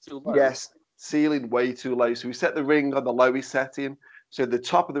 too low. Yes, ceiling way too low. So we set the ring on the lowest setting. So the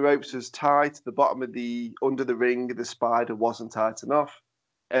top of the ropes was tight, the bottom of under the ring, the spider wasn't tight enough,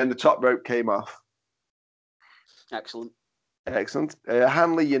 and the top rope came off. Excellent.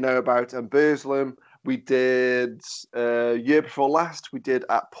 Hanley, you know about, and Burslem, we did year before last. We did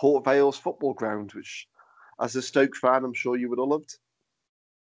at Port Vale's football ground, which, as a Stoke fan, I'm sure you would have loved.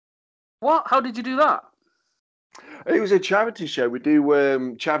 What? How did you do that? It was a charity show. We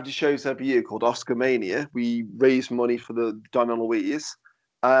do charity shows every year called Oscar Mania. We raise money for the Donna Louise,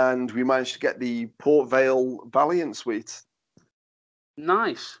 and we managed to get the Port Vale Valiant Suite.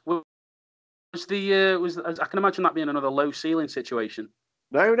 Nice. I can imagine that being another low ceiling situation.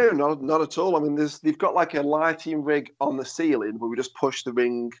 No, not at all. I mean, they've got like a lighting rig on the ceiling where we just push the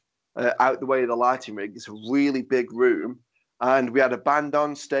ring out the way of the lighting rig. It's a really big room, and we had a band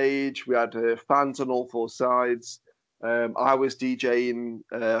on stage. We had fans on all 4 sides. I was DJing.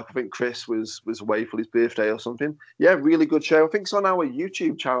 I think Chris was away for his birthday or something. Yeah, really good show. I think it's on our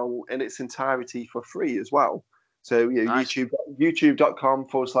YouTube channel in its entirety for free as well. So yeah, nice.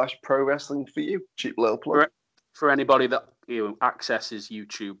 YouTube.com/Pro Wrestling For You. Cheap little plug. For anybody that accesses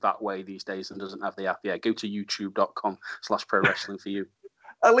YouTube that way these days and doesn't have the app, go to youtube.com/Pro Wrestling For You.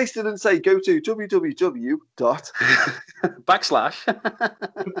 At least it didn't say go to www.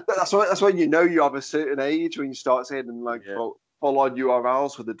 / That's when you know you have a certain age, when you start saying full on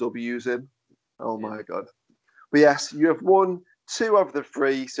URLs with the W's in. Oh my God. But yes, you have won 2 of the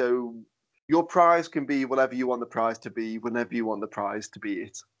 3, so your prize can be whatever you want the prize to be, whenever you want the prize to be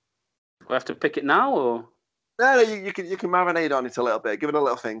it. Do I have to pick it now, or? No, you can marinate on it a little bit. Give it a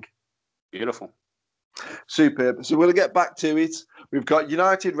little think. Beautiful. Superb. So we'll get back to it. We've got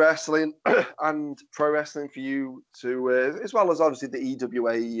United Wrestling and Pro Wrestling For You to, as well as obviously the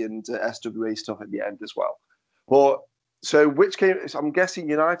EWA and SWA stuff at the end as well. But so I'm guessing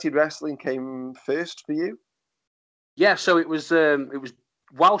United Wrestling came first for you? Yeah, so it was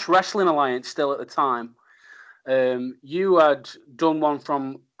Welsh Wrestling Alliance still at the time. You had done one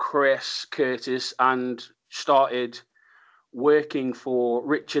from Chris Curtis and started working for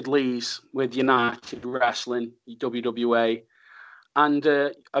Richard Lees with United Wrestling, WWA, and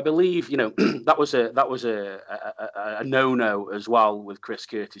I believe that was a no-no as well with Chris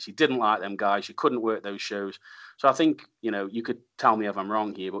Curtis. He didn't like them guys. You couldn't work those shows. So I think you could tell me if I'm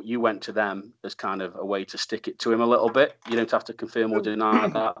wrong here, but you went to them as kind of a way to stick it to him a little bit. You don't have to confirm or deny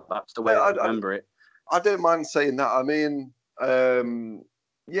that. That's the way I remember it. I don't mind saying that. I mean, I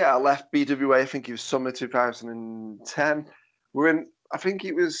left BWA. I think it was summer 2010. I think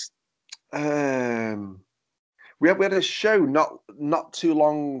it was. We had a show not too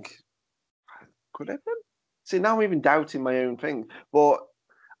long. Could it have been? See, now I'm even doubting my own thing. But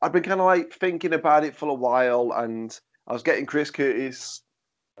I've been kind of like thinking about it for a while, and I was getting Chris Curtis.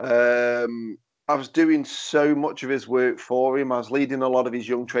 I was doing so much of his work for him. I was leading a lot of his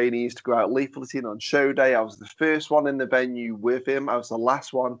young trainees to go out leafleting on show day. I was the first one in the venue with him. I was the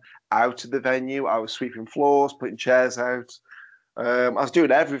last one out of the venue. I was sweeping floors, putting chairs out. I was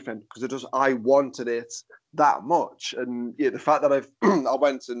doing everything because I wanted it that much. And the fact that I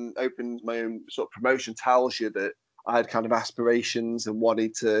went and opened my own sort of promotion tells you that I had kind of aspirations and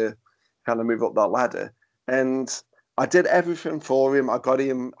wanted to kind of move up that ladder. And I did everything for him. I got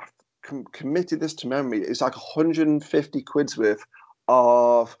him, committed this to memory. It's like 150 quid's worth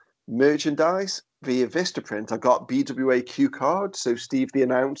of merchandise via Vistaprint. I got BWA cue cards. So Steve, the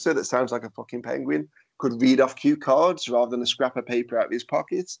announcer, that sounds like a fucking penguin, could read off cue cards rather than a scrap of paper out of his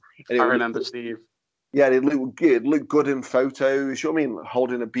pockets. I remember Steve. Yeah, it looked good. Looked good in photos. You know what I mean?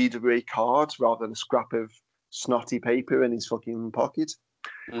 Holding a BWA card rather than a scrap of snotty paper in his fucking pocket.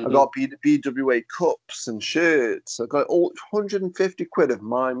 I got BWA cups and shirts. I got all 150 quid of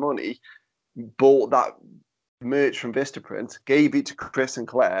my money. Bought that merch from Vistaprint, gave it to Chris and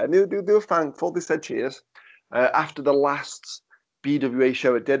Claire, and they were thankful. They said cheers. After the last BWA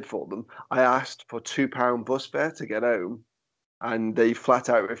show I did for them, I asked for £2 bus fare to get home, and they flat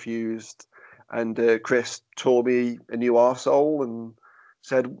out refused. And Chris tore me a new arsehole and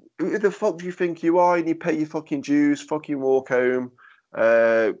said, "Who the fuck do you think you are? You need to pay your fucking dues, fucking walk home,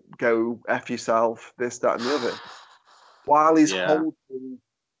 go F yourself, this, that, and the other." While he's holding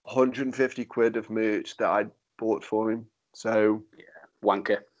 150 quid of merch that I bought for him. So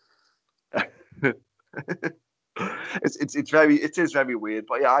wanker. It is very weird,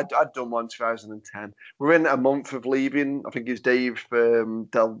 but yeah, I'd done one 2010. We're in a month of leaving. I think it's Dave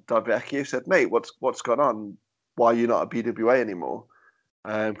Del Vecchio said, "Mate, what's gone on? Why are you not a BWA anymore?"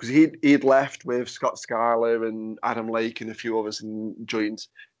 Because he'd left with Scott Schuyler and Adam Lake and a few others and joined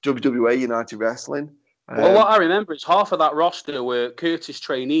WWA United Wrestling. Well, what I remember is half of that roster were Curtis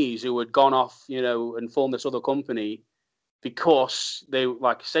trainees who had gone off, and formed this other company because they,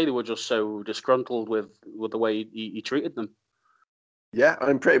 like I say, they were just so disgruntled with the way he treated them. Yeah,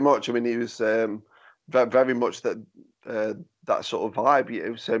 and pretty much. I mean, he was very much that sort of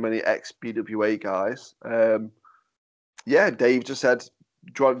vibe. So many ex-BWA guys. Dave just said,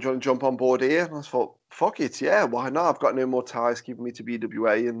 "Do you want to jump on board here?" And I thought, "Fuck it, yeah, why not? I've got no more ties keeping me to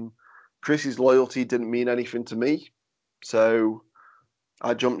BWA, and Chris's loyalty didn't mean anything to me, so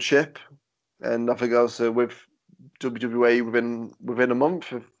I jumped ship, and I think I was with WWA within a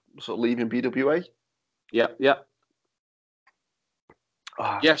month of sort of leaving BWA." Yeah.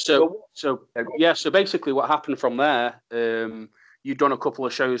 So basically, what happened from there? You'd done a couple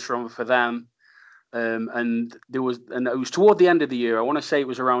of shows for them, and it was toward the end of the year. I want to say it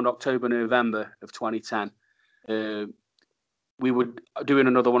was around October, November of 2010. We were doing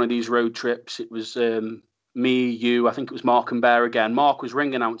another one of these road trips. It was me, you, I think it was Mark and Bear again. Mark was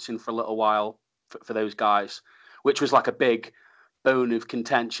ring announcing for a little while for those guys, which was like a big bone of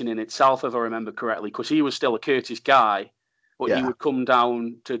contention in itself, if I remember correctly, because he was still a Curtis guy, but he would come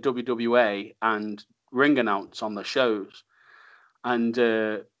down to WWA and ring announce on the shows. And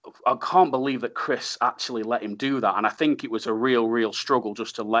I can't believe that Chris actually let him do that. And I think it was a real struggle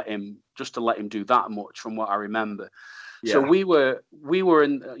just to let him do that much, from what I remember. Yeah. So we were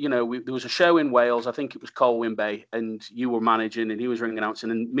in, there was a show in Wales. I think it was Colwyn Bay, and you were managing, and he was ring announcing,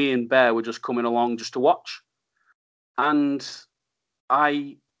 and me and Bear were just coming along just to watch. And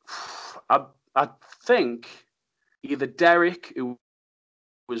I think either Derek, who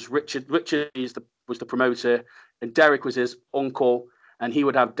was Richard was the promoter, and Derek was his uncle, and he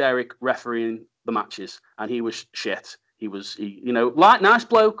would have Derek refereeing the matches, and he was shit. He nice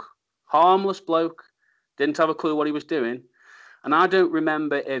bloke, harmless bloke. Didn't have a clue what he was doing. And I don't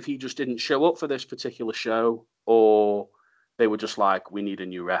remember if he just didn't show up for this particular show, or they were just like, "We need a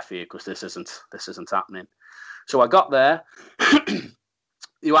new ref here because this isn't happening." So I got there.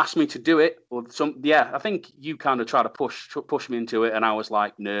 You asked me to do it, I think you kind of tried to push me into it, and I was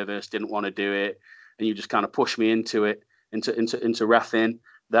like nervous, didn't want to do it, and you just kind of pushed me into it, into reffing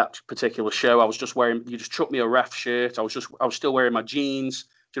that particular show. I was just you just chucked me a ref shirt. I was still wearing my jeans.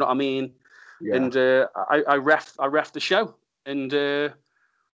 Do you know what I mean? Yeah. And I reffed the show, and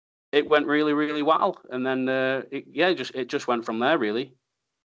it went really, really well. And then it just went from there, really.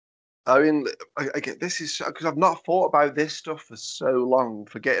 I mean, I get this is because I've not thought about this stuff for so long,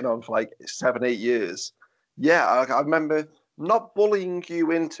 for getting on for like 7-8 years. Yeah, I remember not bullying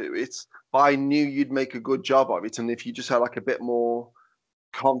you into it, but I knew you'd make a good job of it, and if you just had like a bit more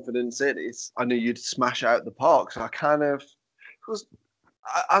confidence in it, I knew you'd smash out the park. So I kind of, because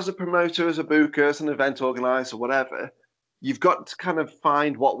as a promoter, as a booker, as an event organizer, whatever, you've got to kind of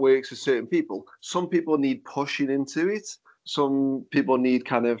find what works for certain people. Some people need pushing into it. Some people need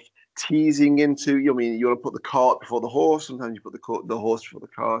kind of teasing into. You want to put the cart before the horse. Sometimes you put the horse before the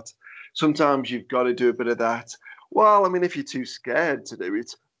cart. Sometimes you've got to do a bit of that. Well, I mean, if you're too scared to do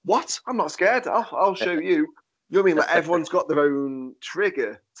it, what? I'm not scared. I'll show you. You know what I mean? Like, everyone's got their own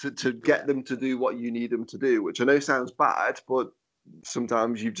trigger to get them to do what you need them to do, which I know sounds bad, but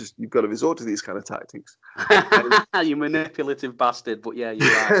sometimes you've got to resort to these kind of tactics. You manipulative bastard, but yeah, you're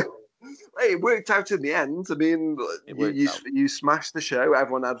right. Hey, it worked out in the end. I mean, you smashed the show.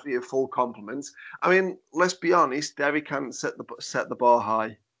 Everyone had your full compliments. I mean, let's be honest. Derek can't set the bar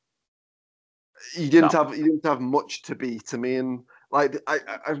high. You didn't have much to beat. I mean, like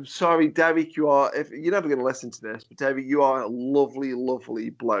I'm sorry, Derek. If you're never going to listen to this, but Derek, you are a lovely, lovely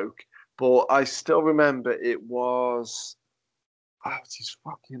bloke. But I still remember it was what's his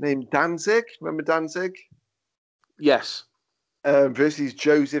fucking name? Danzig. Remember Danzig? Yes. Versus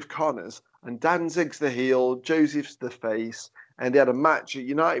Joseph Connors, and Danzig's the heel, Joseph's the face, and they had a match at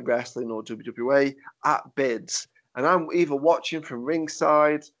United Wrestling or WWA at Bids, and I'm either watching from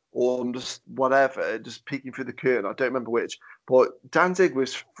ringside or I'm just whatever, just peeking through the curtain. I don't remember which, but Danzig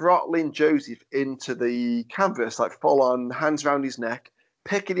was throttling Joseph into the canvas, like full on, hands around his neck,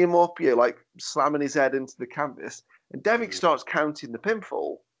 picking him up, like slamming his head into the canvas, and Derek starts counting the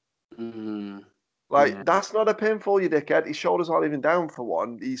pinfall. That's not a pinfall, you dickhead. His shoulders aren't even down for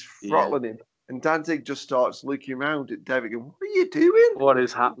one. He's throttling him. And Danzig just starts looking around at Derek and, what are you doing? What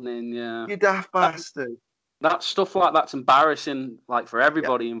is happening? Yeah. You daft bastard. That stuff like that's embarrassing, like for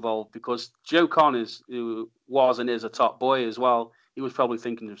everybody involved, because Joe Connors, who was and is a top boy as well, he was probably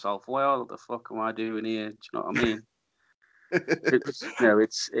thinking to himself, well, what the fuck am I doing here? Do you know what I mean? It's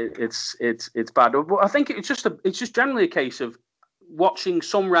bad. But I think it's just generally a case of watching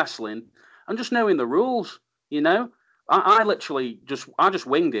some wrestling and just knowing the rules, I literally just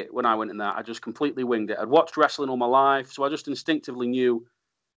winged it when I went in there. I just completely winged it. I'd watched wrestling all my life, so I just instinctively knew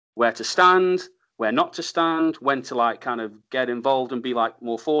where to stand, where not to stand, when to like kind of get involved and be like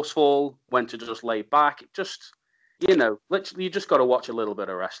more forceful, when to just lay back. It just, literally, you just got to watch a little bit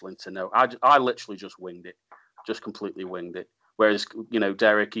of wrestling to know. I literally just winged it, just completely winged it. Whereas,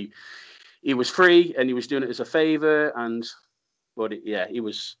 Derek, he was free and he was doing it as a favor, he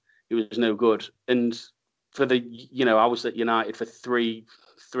was no good. And for I was at United for three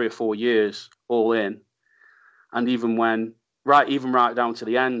or 4 years, all in. And even right down to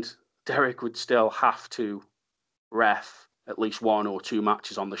the end, Derek would still have to ref at least 1 or 2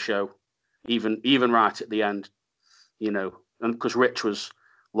 matches on the show, even right at the end, and because Rich was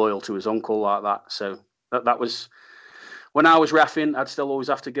loyal to his uncle like that. So that was, when I was reffing, I'd still always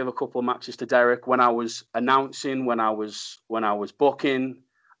have to give a couple of matches to Derek. When I was announcing, when I was booking,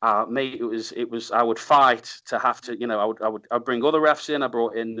 mate, it was. I would fight to have to. I'd bring other refs in. I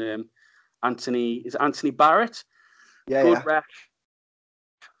brought in Anthony Barrett. Yeah,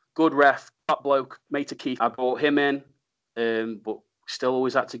 Good ref, top bloke, mate of Keith. I brought him in, but still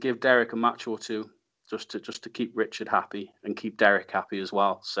always had to give Derek a match or 2 just to keep Richard happy and keep Derek happy as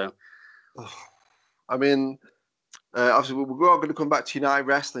well. So, I mean, obviously we're all going to come back to United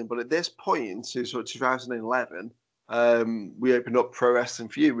Wrestling, but at this point, so sort of 2011. We opened up Pro Wrestling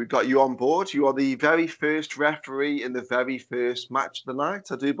for you. We've got you on board. You are the very first referee in the very first match of the night,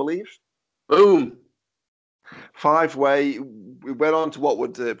 I do believe. Boom. 5-way. We went on to what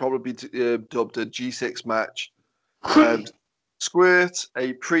would probably be dubbed a G6 match. Squirt,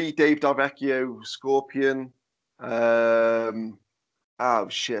 a pre-Dave Delvecchio Scorpion. Oh,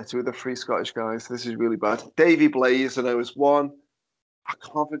 shit. Who are the 3 Scottish guys? This is really bad. Davey Blaze, I know, is 1. I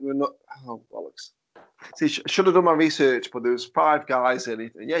can't think of another. Oh, bollocks. See, should have done my research, but there was 5 guys in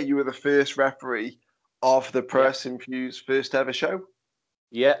it. And yeah, you were the first referee of the Pro Wrestling Fuse first ever show.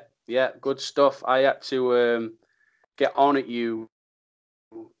 Yeah, good stuff. I had to get on at you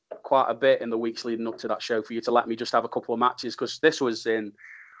quite a bit in the weeks leading up to that show for you to let me just have a couple of matches, because this was in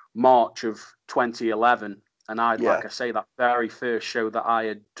March of 2011, and like I say, that very first show that I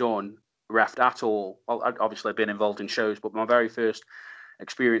had done reffed at all. Well, obviously I've been involved in shows, but my very first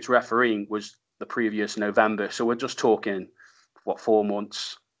experience refereeing was the previous November. So we're just talking, 4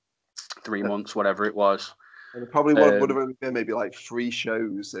 months, 3 months, whatever it was. And it probably would have only been maybe like 3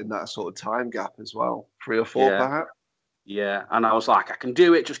 shows in that sort of time gap as well, 3 or 4 perhaps. Yeah, and I was like, I can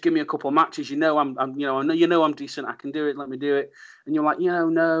do it. Just give me a couple of matches. I'm decent. I can do it. Let me do it. And you're like,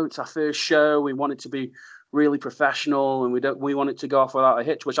 no, it's our first show. We want it to be really professional, and we want it to go off without a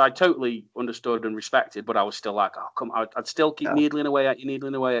hitch, which I totally understood and respected. But I was still like, oh come, I'd still keep needling away at you.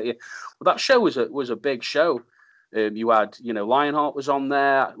 But that show was a big show. You had, Lionheart was on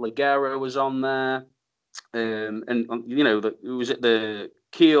there, Ligero was on there, and it was at the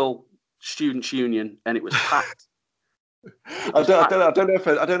Kiel Students' Union, and it was packed. I don't know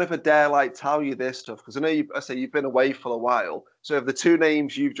if I dare tell you this stuff, because I know you've been away for a while. So of the 2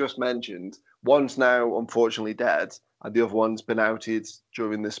 names you've just mentioned, one's now unfortunately dead, and the other one's been outed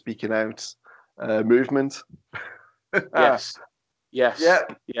during the speaking out movement. Yes. Yeah.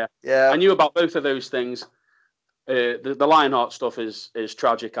 I knew about both of those things. The Lionheart stuff is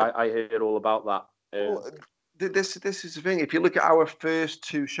tragic. I heard all about that. Well, this is the thing. If you look at our first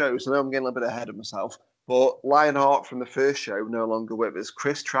two shows, I know I'm getting a little bit ahead of myself, but Lionheart from the first show no longer with us.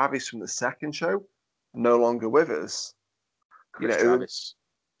 Chris Travis from the second show no longer with us. Chris Travis.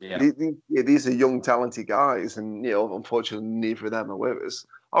 Yeah. These are young, talented guys, and unfortunately, neither of them are with us.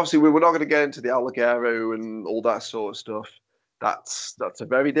 Obviously, we're not going to get into the Alligator and all that sort of stuff. That's a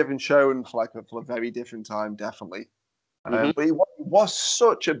very different show and for a very different time, definitely. But it was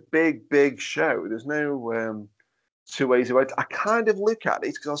such a big show. There's no two ways about it. I kind of look at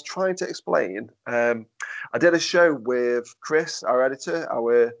it because I was trying to explain. I did a show with Chris, our editor,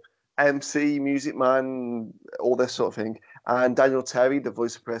 our MC, music man, all this sort of thing, and Daniel Terry, the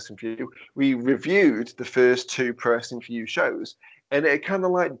voice of Pro Wrestling For You. We reviewed the first two Pro Wrestling For You shows, and it kind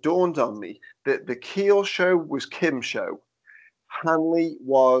of dawned on me that the Keel show was Kim's show. Hanley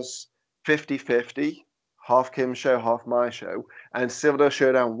was 50-50, half Kim's show, half my show, and Civil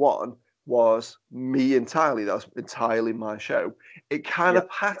Showdown 1 was me entirely. That was entirely my show. It kind of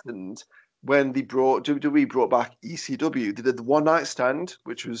patterned when WWE brought back ECW. They did the One Night Stand,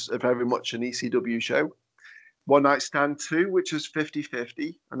 which was very much an ECW show. One Night Stand 2, which was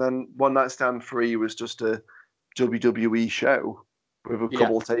 50-50. And then One Night Stand 3 was just a WWE show with a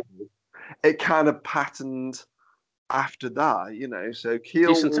couple of tables. It kind of patterned after that, So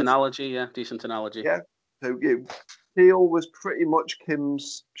Keel decent analogy. Yeah. So Keel was pretty much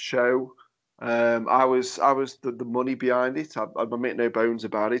Kim's show. I was the money behind it. I make no bones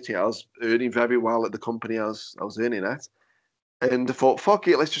about it. I was earning very well at the company I was earning at, and I thought, fuck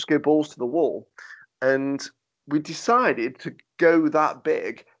it, let's just go balls to the wall. And we decided to go that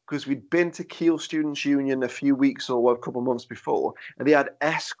big because we'd been to Keel Students' Union a few weeks or a couple of months before, and they had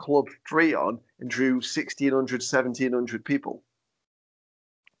S Club 3 on and drew 1,600, 1,700 people.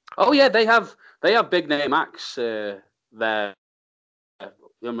 Oh yeah, they have big name acts there. No,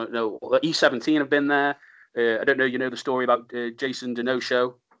 E17 have been there. I don't know. You know the story about Jason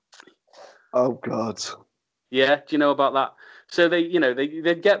Denosho? Oh God. Yeah, do you know about that? So they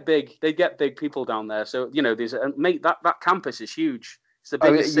get big. They get big people down there. So there's that campus is huge. It's the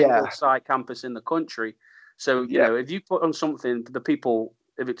biggest single site campus in the country. So if you put on something, the people,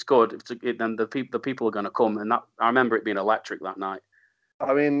 if it's good, then the people are going to come. And I remember it being electric that night.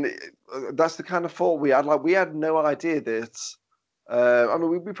 I mean, that's the kind of thought we had. We had no idea that.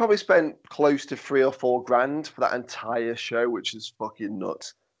 We probably spent close to $3 or $4 for that entire show, which is fucking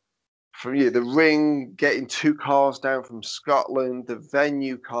nuts. From the ring, getting 2 cars down from Scotland, the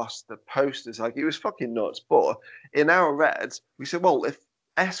venue cost, the posters, it was fucking nuts. But in our Reds, we said, well, if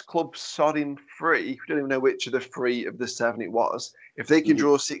S Club sodding 3, we don't even know which of the 3 of the 7 it was, if they can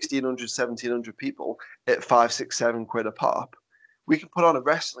draw 1,600, 1,700 people at 5, 6, 7 quid a pop, we can put on a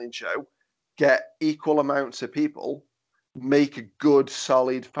wrestling show, get equal amounts of people, make a good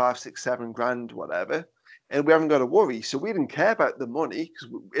solid 5, 6, 7 grand, whatever, and we haven't got to worry. So we didn't care about the money because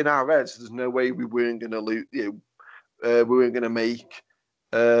in our heads, there's no way we weren't going to lose. We weren't going to make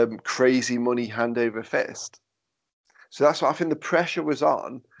crazy money hand over fist. So that's what I think the pressure was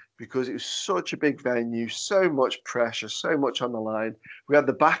on because it was such a big venue, so much pressure, so much on the line. We had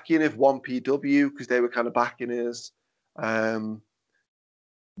the backing of 1PW because they were kind of backing us.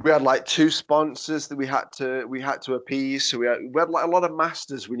 We had 2 sponsors that we had to appease. So we had a lot of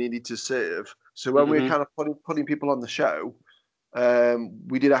masters we needed to serve. So when we were kind of putting people on the show,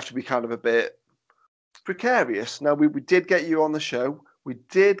 we did have to be kind of a bit precarious. Now we did get you on the show. We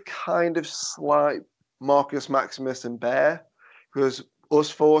did kind of slight Marcus Maximus and Bear because us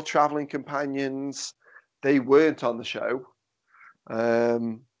 4 traveling companions, they weren't on the show.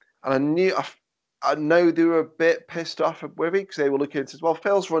 And I know they were a bit pissed off with it because they were looking at it, well,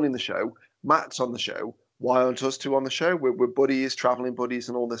 Phil's running the show, Matt's on the show. Why aren't us 2 on the show? We're buddies, traveling buddies,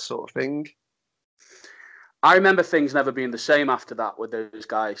 and all this sort of thing. I remember things never being the same after that with those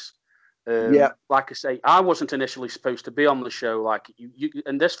guys. Like I say, I wasn't initially supposed to be on the show.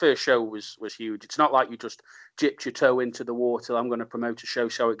 And this first show was huge. It's not like you just dipped your toe into the water. I'm going to promote a show,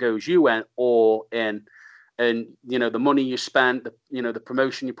 so it goes. You went all in. And, the money you spent, the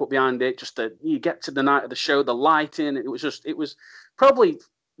promotion you put behind it, you get to the night of the show, the lighting, it was probably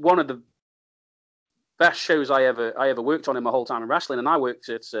one of the best shows I ever worked on in my whole time in wrestling. And I worked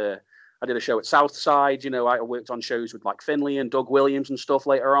I did a show at Southside, I worked on shows with Finley and Doug Williams and stuff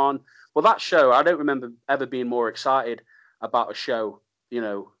later on. Well, that show, I don't remember ever being more excited about a show,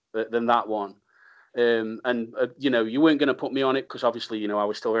 than that one. You weren't going to put me on it because obviously, I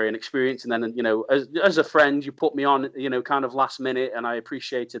was still very inexperienced. And then, as a friend, you put me on, kind of last minute, and I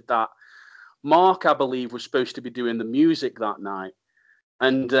appreciated that. Mark, I believe, was supposed to be doing the music that night.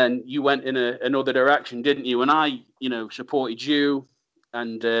 And then you went in another direction, didn't you? And I, supported you.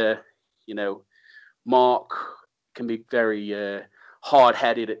 And, Mark can be very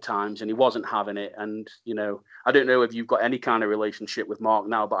hard-headed at times, and he wasn't having it. And, I don't know if you've got any kind of relationship with Mark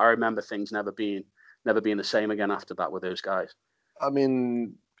now, but I remember things never being the same again after that with those guys. I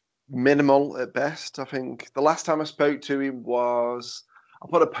mean, minimal at best. I think the last time I spoke to him was, I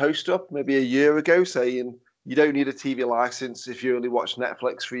put a post up maybe a year ago saying, you don't need a TV license if you only watch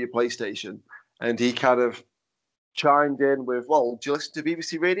Netflix through your PlayStation. And he kind of chimed in with, well, do you listen to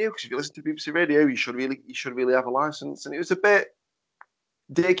BBC Radio? Because if you listen to BBC Radio, you should really have a license. And it was a bit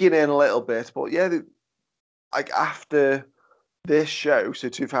digging in a little bit. But yeah, like after this show, so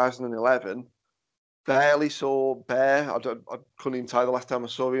 2011, barely saw Bear. I couldn't even tell you the last time I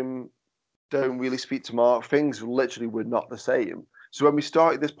saw him. Don't really speak to Mark. Things literally were not the same. So when we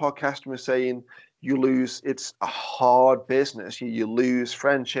started this podcast, we were saying it's a hard business. You lose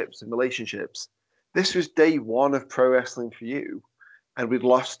friendships and relationships. This was day one of pro wrestling for you. And we'd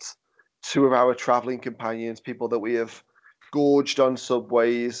lost two of our traveling companions, people that we have gorged on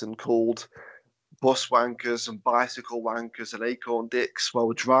subways and called bus wankers and bicycle wankers and acorn dicks while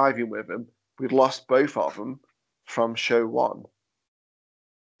we're driving with them. We'd lost both of them from show one.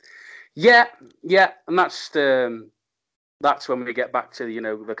 Yeah, and that's when we get back to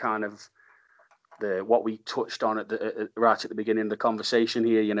the kind of what we touched on right at the beginning of the conversation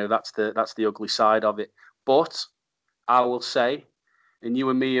here. That's the ugly side of it. But I will say, and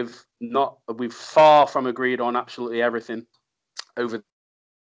you and me we've far from agreed on absolutely everything over.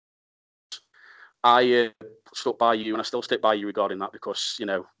 I stuck by you, and I still stick by you regarding that, because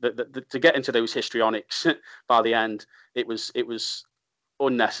to get into those histrionics by the end, it was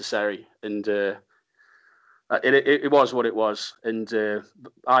unnecessary, and it was what it was. And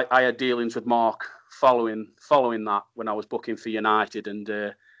I had dealings with Mark following that when I was booking for United, and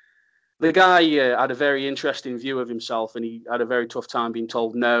the guy had a very interesting view of himself, and he had a very tough time being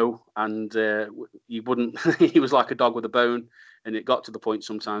told no, and he wouldn't. He was like a dog with a bone. And it got to the point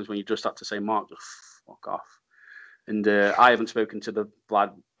sometimes when you just had to say, Mark, just fuck off. And I haven't spoken to the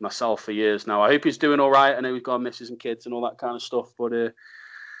lad myself for years now. I hope he's doing all right. I know he's got misses and kids and all that kind of stuff. But,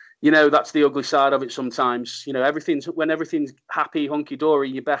 that's the ugly side of it sometimes. When everything's happy,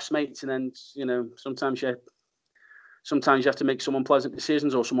 hunky-dory, your best mates. And then, sometimes you have to make some unpleasant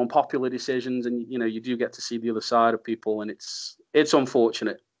decisions or some unpopular decisions. And, you do get to see the other side of people. And it's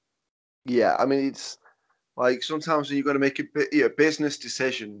unfortunate. Yeah, I mean, it's... like sometimes when you've got to make a business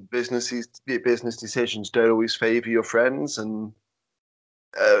decision, business decisions don't always favour your friends, and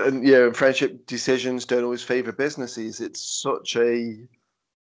friendship decisions don't always favour businesses. It's such a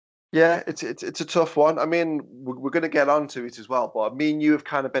it's a tough one. I mean, we're going to get onto it as well, but me and you have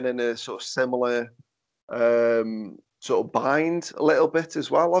kind of been in a sort of similar sort of bind a little bit as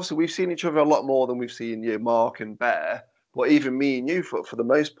well. Obviously, we've seen each other a lot more than we've seen Mark and Bear. But even me and you, for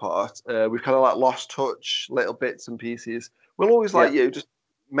the most part, we've kind of like lost touch, little bits and pieces. We'll always just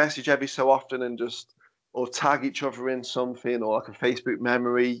message every so often and or tag each other in something, or like a Facebook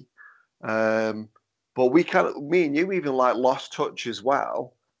memory. But me and you even like lost touch as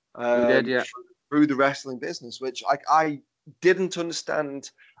well. We did, yeah. Through the wrestling business, which I didn't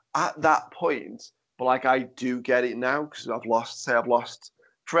understand at that point, but like I do get it now, because I've lost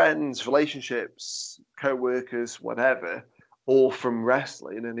friends, relationships, co-workers, whatever, all from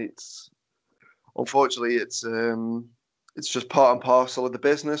wrestling, and unfortunately it's just part and parcel of the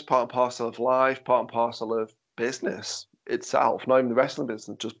business, part and parcel of life, part and parcel of business itself. Not even the wrestling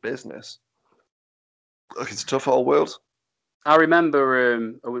business, just business. Look, it's a tough old world. I remember,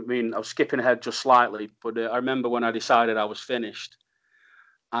 I was skipping ahead just slightly, but I remember when I decided I was finished,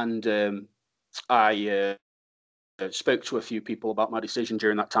 and I spoke to a few people about my decision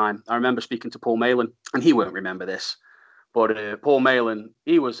during that time. I remember speaking to Paul Malin, and he won't remember this, but Paul Malin,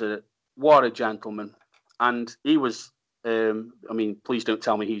 he was what a gentleman, and he was. Please don't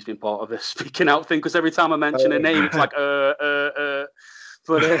tell me he's been part of this speaking out thing, because every time I mention a name, it's like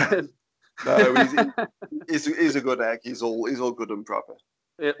But no, he's a good egg. He's all good and proper.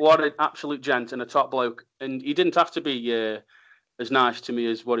 What an absolute gent and a top bloke, and he didn't have to be as nice to me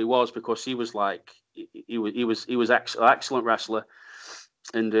as what he was, because he was like. He was excellent wrestler,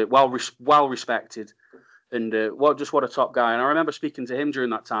 and well respected, and what a top guy. And I remember speaking to him during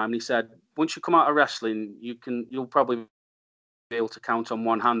that time, and he said, once you come out of wrestling, you'll probably be able to count on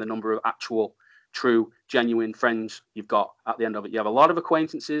one hand the number of actual, true, genuine friends you've got at the end of it. You have a lot of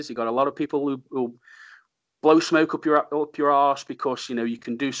acquaintances. You've got a lot of people who blow smoke up your arse because you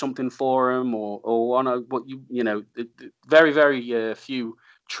can do something for them, or on a very very few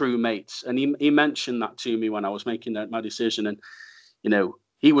true mates. And he mentioned that to me when I was making my decision, and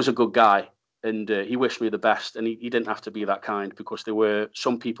he was a good guy, and he wished me the best, and he didn't have to be that kind, because there were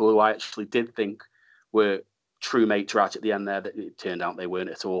some people who I actually did think were true mates right at the end there that it turned out they weren't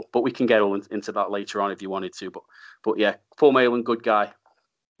at all. But we can get all into that later on if you wanted to. But yeah, Paul Mayland, good guy.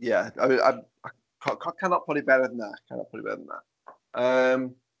 Yeah, I cannot put it better than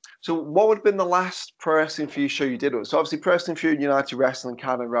that. So what would have been the last Pro Wrestling For You show you did? So obviously Pro Wrestling For You and United Wrestling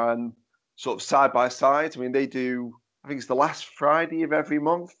kind of ran sort of side by side. I mean, they do, I think it's the last Friday of every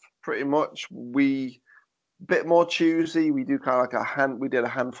month, pretty much. We bit more choosy. We do kind of like we did a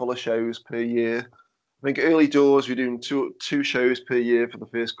handful of shows per year. I think early doors we're doing two shows per year for the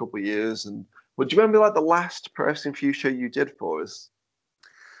first couple of years. But do you remember like the last Pro Wrestling For You show you did for us?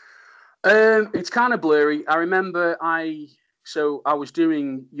 It's kind of blurry. I remember I was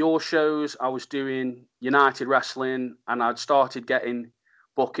doing your shows, I was doing United Wrestling, and I'd started getting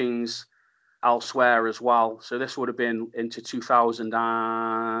bookings elsewhere as well. So this would have been into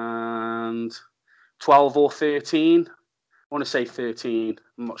 2012 or 13. I want to say 13.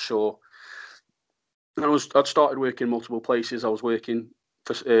 I'm not sure. I'd started working multiple places. I was working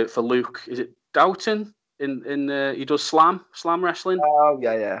for Luke. Is it Doughton? He does Slam Wrestling. Oh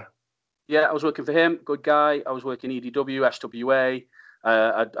yeah. Yeah, I was working for him. Good guy. I was working EDW, SWA.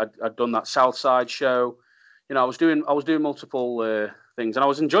 I'd done that Southside show. I was doing multiple things, and I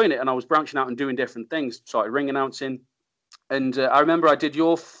was enjoying it. And I was branching out and doing different things. Started ring announcing, and I remember I did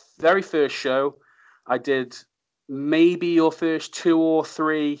your very first show. I did maybe your first 2 or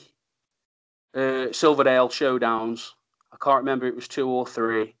 3 Silverdale showdowns. I can't remember, it was 2 or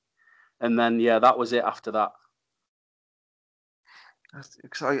 3, and then that was it after that.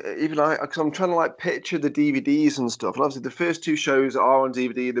 Because I'm trying to like picture the DVDs and stuff. And obviously, the first 2 shows are on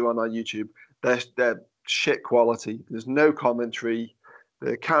DVD. They're on our YouTube. They're shit quality. There's no commentary.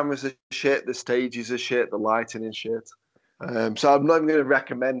 The cameras are shit. The stages are shit. The lighting is shit. So I'm not even going to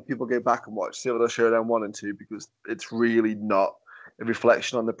recommend people go back and watch Silver Showdown 1 and 2, because it's really not a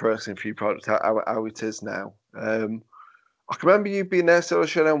reflection on the Pro Wrestling For You product how it is now. I can remember you being there, Silver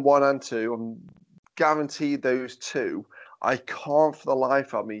Showdown 1 and 2. I'm guaranteed those 2. I can't for the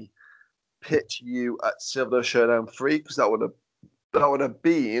life of me pitch you at Silver Showdown 3, because that would have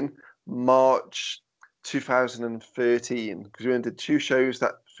been March 2013, because we only did 2 shows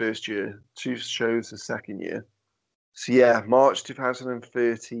that first year, 2 shows the second year. So yeah, March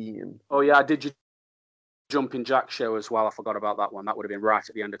 2013. Oh yeah, I did your Jumping Jack show as well. I forgot about that one. That would have been right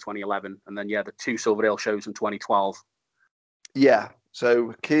at the end of 2011, and then the 2 Silverdale shows in 2012. Yeah,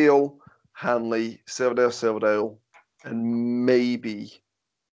 so Keel, Hanley, Silverdale. And maybe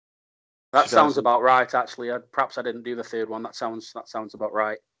that sounds about right. Actually, perhaps I didn't do the 3rd one. That sounds about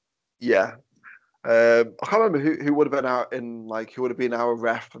right. Yeah, I can't remember who would have been out in who would have been our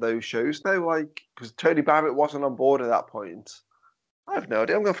ref for those shows though. Because Tony Barrett wasn't on board at that point. I have no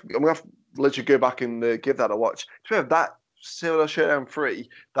idea. I'm gonna have to literally go back and give that a watch. To have that Silver Showdown 3,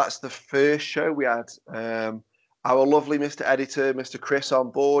 that's the first show we had. Our lovely Mr. Editor, Mr. Chris, on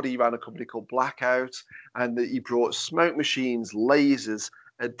board. He ran a company called Blackout, and he brought smoke machines, lasers,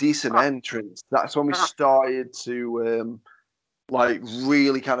 a decent entrance. That's when we started to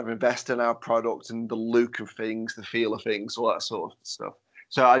really kind of invest in our product and the look of things, the feel of things, all that sort of stuff.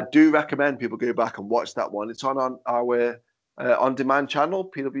 So I do recommend people go back and watch that one. It's on our on-demand channel,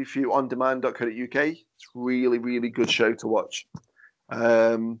 pwfondemand.co.uk. It's really, really good show to watch.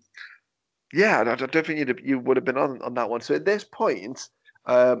 Yeah, I don't think you would have been on that one. So at this point,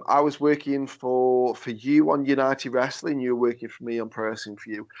 I was working for you on United Wrestling. You were working for me on Pro Wrestling For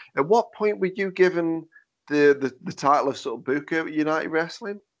You. At what point were you given the title of sort of booker at United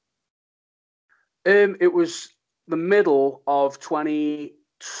Wrestling? It was the middle of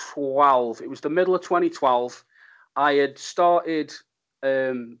 2012. It was the middle of 2012. I had started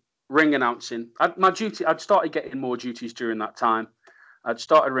ring announcing. I'd started getting more duties during that time. I'd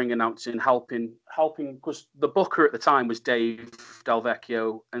started ring announcing, helping, because the booker at the time was Dave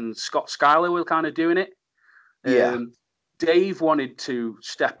Delvecchio and Scott Schuyler were kind of doing it. Yeah. Dave wanted to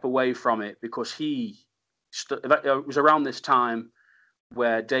step away from it because it was around this time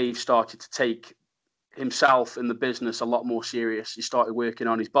where Dave started to take himself in the business a lot more serious. He started working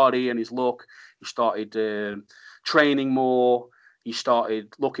on his body and his look. He started training more. He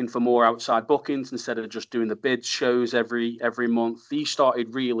started looking for more outside bookings instead of just doing the bids shows every month. He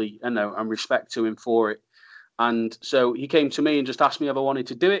started really, and respect to him for it. And so he came to me and just asked me if I wanted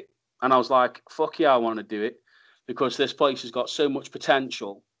to do it. And I was like, fuck yeah, I want to do it, because this place has got so much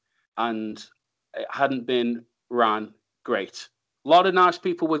potential and it hadn't been ran great. A lot of nice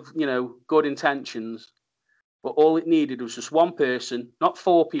people with, good intentions, but all it needed was just one person, not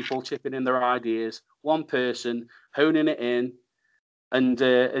 4 people chipping in their ideas, one person honing it in, and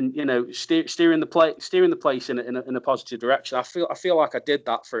you know, steering the place in a positive direction. I feel like I did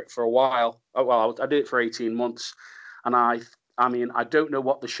that for a while. Well, I did it for 18 months, and I mean, I don't know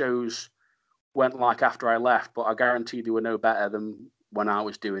what the shows went like after I left, but I guarantee they were no better than when I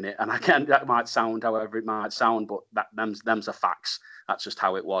was doing it. And again, that might sound however it might sound, but them's the facts. That's just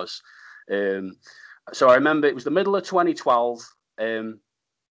how it was. So I remember it was the middle of 2012,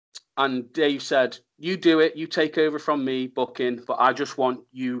 and Dave said, "You do it. You take over from me booking, but I just want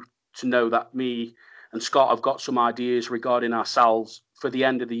you to know that me and Scott have got some ideas regarding ourselves for the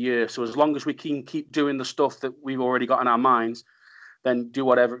end of the year. So as long as we can keep doing the stuff that we've already got in our minds, then do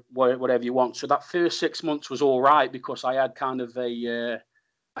whatever you want." So that first 6 months was all right because I had kind of a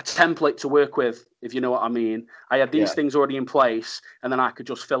template to work with, if you know what I mean. I had these things already in place, and then I could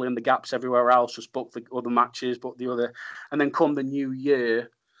just fill in the gaps everywhere else, just book the other matches, book the other, and then come the new year,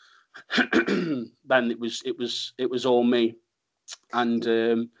 then it was all me, and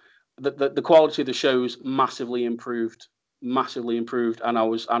the quality of the shows massively improved, and I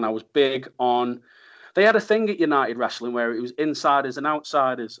was big on. They had a thing at United Wrestling where it was insiders and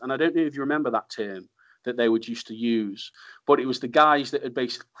outsiders, and I don't know if you remember that term that they would used to use, but it was the guys that had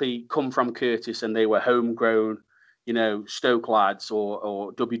basically come from Curtis and they were homegrown, you know, Stoke lads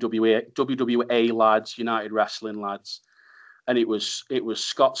or WWA lads, United Wrestling lads, and it was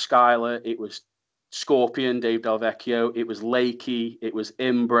Scott Schuyler, it was Scorpion, Dave Delvecchio, it was Lakey, it was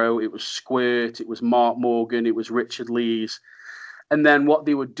Imbro, it was Squirt, it was Mark Morgan, it was Richard Lees. And then what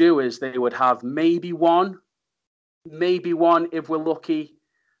they would do is they would have maybe one, if we're lucky,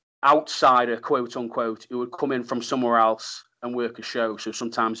 outsider, quote unquote, who would come in from somewhere else and work a show. So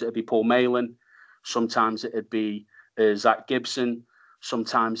sometimes it'd be Paul Malin, sometimes it'd be Zach Gibson,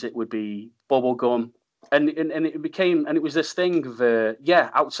 sometimes it would be Bubblegum. And it was this thing of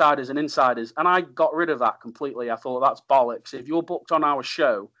outsiders and insiders, and I got rid of that completely. I thought that's bollocks. If you're booked on our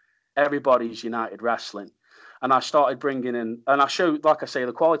show, everybody's United Wrestling. And I started bringing in, and I showed, like I say,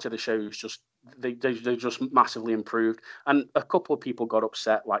 the quality of the shows just they just massively improved. And a couple of people got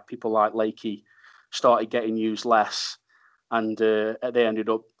upset, like people like Lakey started getting used less, and they ended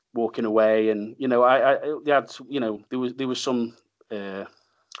up walking away. And you know, I had, you know, there was some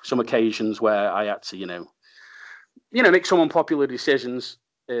occasions where I had to, you know, make some unpopular decisions.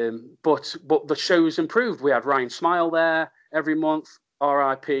 But the shows improved. We had Ryan Smile there every month,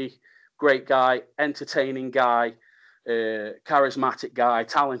 RIP. Great guy, entertaining guy, charismatic guy,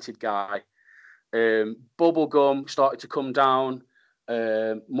 talented guy. Bubblegum started to come down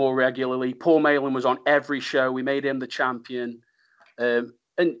more regularly. Paul Malin was on every show. We made him the champion. And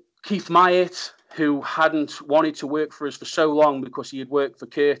Keith Myatt, who hadn't wanted to work for us for so long because he had worked for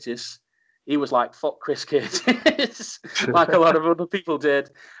Curtis, he was like, fuck Chris Curtis, like a lot of other people did.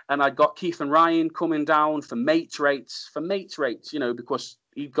 And I got Keith and Ryan coming down for mates rates, you know, because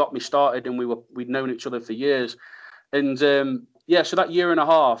he got me started and we'd known each other for years. And so that year and a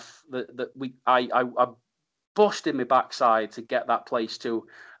half I busted my backside to get that place to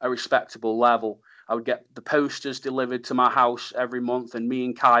a respectable level. I would get the posters delivered to my house every month, and me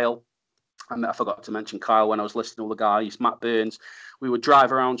and Kyle, and I forgot to mention Kyle when I was listing all the guys, Matt Burns, we would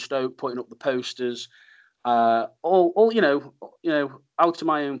drive around Stoke putting up the posters, all you know, out of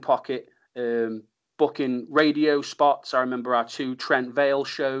my own pocket, booking radio spots. I remember our 2 Trent Vale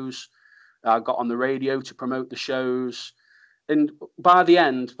shows. I got on the radio to promote the shows, and by the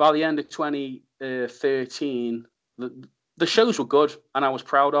end of 2013, the shows were good, and I was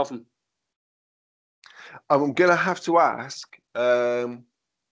proud of them. I'm gonna have to ask. So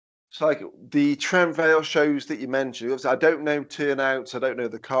like the Trent Vale shows that you mentioned, I don't know turnouts, I don't know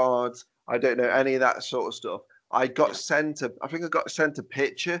the cards, I don't know any of that sort of stuff. I got sent a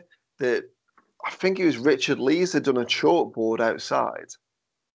picture that I think it was Richard Lees had done a chalkboard outside.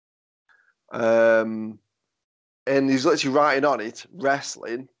 And he's literally writing on it,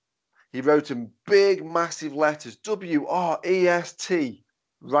 wrestling. He wrote in big, massive letters, WREST,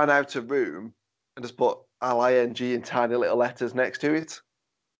 ran out of room and just put LING in tiny little letters next to it.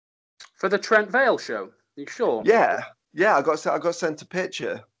 For the Trent Vale show? Are you sure? Yeah. I got sent a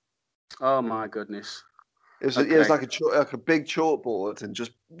picture. Oh my goodness! It was like a big chalkboard and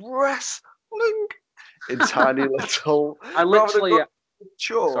just wrestling in tiny little. I literally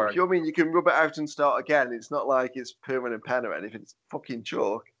chalk. Sorry. You know what I mean? You can rub it out and start again. It's not like it's permanent pen or anything. It's fucking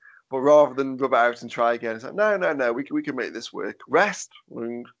chalk. But rather than rub it out and try again, it's like no. We can make this work.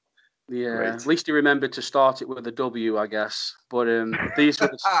 Wrestling. Yeah. Great. At least he remembered to start it with a W, I guess. But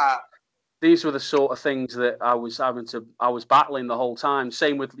these were the sort of things that I was battling the whole time.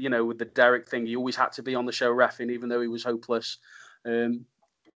 Same with with the Derek thing. He always had to be on the show reffing, even though he was hopeless. This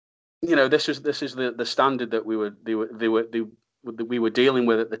is the standard that we were dealing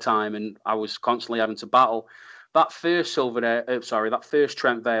with at the time, and I was constantly having to battle. That first that first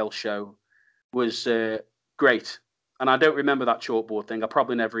Trent Vale show was great. And I don't remember that chalkboard thing. I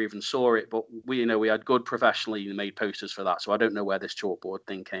probably never even saw it, but we had good professionally made posters for that. So I don't know where this chalkboard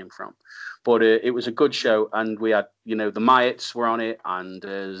thing came from, but it was a good show. And we had, the Myatts were on it, and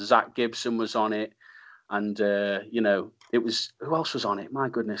Zach Gibson was on it. And, it was, who else was on it? My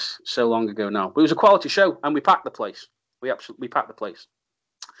goodness, so long ago now. But it was a quality show, and we packed the place. We absolutely packed the place.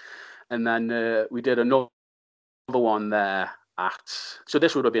 And then we did another one there. So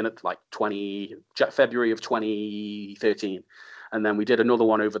this would have been at like February of 2013, and then we did another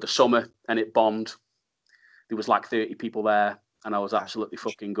one over the summer, and it bombed. There was like 30 people there, and I was absolutely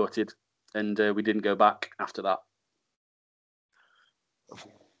fucking gutted, and we didn't go back after that.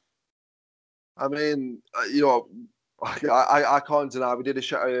 I mean, I can't deny we did a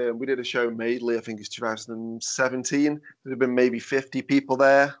show. We did a show in Madeley. I think it's 2017. There have been maybe 50 people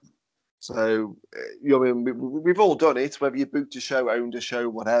there. So, we've all done it, whether you booked a show, owned a show,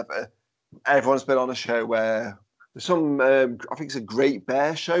 whatever. Everyone's been on a show where there's some, I think it's a Great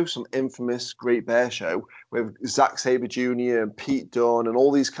Bear show, some infamous Great Bear show with Zack Sabre Jr. and Pete Dunne and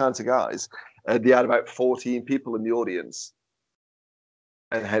all these kinds of guys. They had about 14 people in the audience.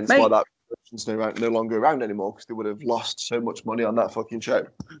 And hence why that production's no longer around anymore, because they would have lost so much money on that fucking show.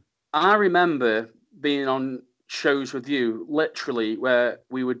 I remember being on shows with you, literally, where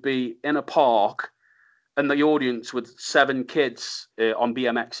we would be in a park and the audience with 7 kids on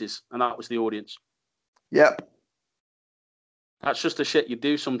BMXs, and that was the audience. Yep. That's just the shit you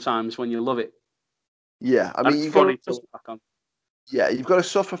do sometimes when you love it. Yeah, I mean, you've got to look back on. Yeah, you've got to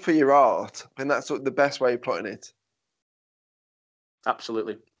suffer for your art, and that's the best way of putting it.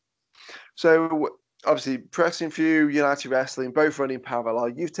 Absolutely. So, obviously, Pressing for you, United Wrestling, both running parallel.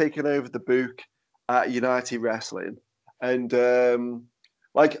 You've taken over the book at United Wrestling, and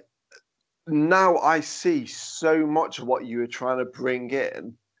now I see so much of what you were trying to bring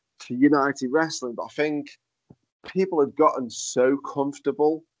in to United Wrestling, but I think people had gotten so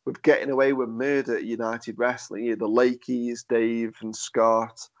comfortable with getting away with murder at United Wrestling. The Lakeys, Dave and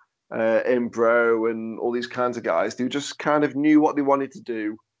Scott, Imbro, and all these kinds of guys who just kind of knew what they wanted to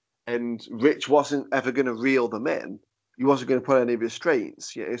do, and Rich wasn't ever going to reel them in. He wasn't going to put any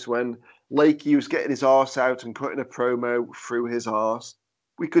restraints. It's when Lakey was getting his arse out and cutting a promo through his arse.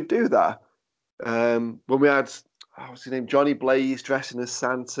 We could do that. When we had, what's his name, Johnny Blaze dressing as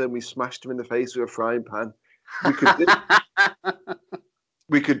Santa, and we smashed him in the face with a frying pan.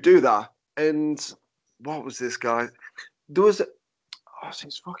 We could do that. And what was this guy? There was, what's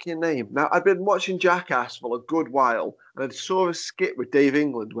his fucking name? Now, I've been watching Jackass for a good while, and I saw a skit with Dave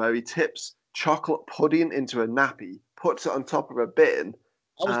England where he tips chocolate pudding into a nappy, puts it on top of a bin.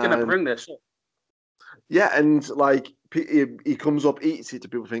 I was going to bring this up. Yeah, and he comes up, eats it, to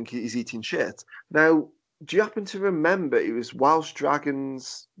people think he's eating shit. Now, do you happen to remember he was Welsh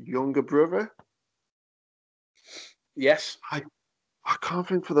Dragon's younger brother? Yes. I can't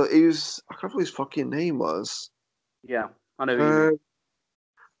think I can't remember what his fucking name was. Yeah, I know who you mean.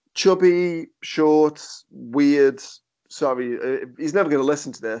 Chubby, short, weird. Sorry, he's never going to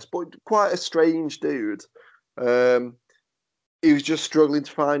listen to this, but quite a strange dude. He was just struggling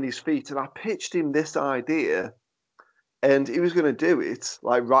to find his feet, and I pitched him this idea, and he was going to do it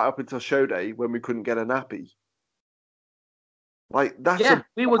right up until show day when we couldn't get a nappy. That's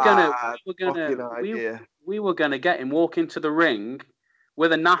we were gonna get him walk into the ring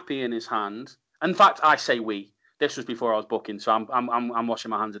with a nappy in his hand. In fact, I say we. This was before I was booking, so I'm washing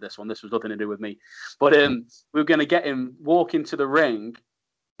my hands of this one. This was nothing to do with me. But we were going to get him walk into the ring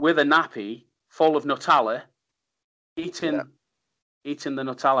with a nappy full of Nutella, eating the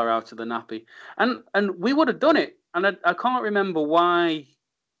Nutella out of the nappy, and we would have done it. And I can't remember why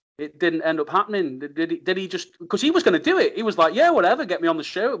it didn't end up happening. Did he just, because he was going to do it? He was like, yeah, whatever, get me on the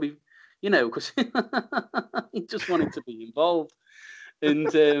show. It'll be, because he just wanted to be involved.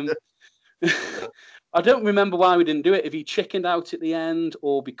 And I don't remember why we didn't do it. If he chickened out at the end,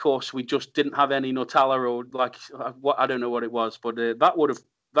 or because we just didn't have any Nutella, or what, I don't know what it was. But that would have,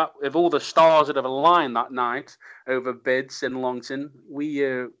 if all the stars had aligned that night over bids in Longton,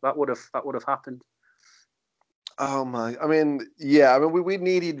 that would have happened. Oh my! I mean, yeah. I mean, we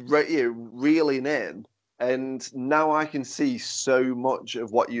needed reeling in, and now I can see so much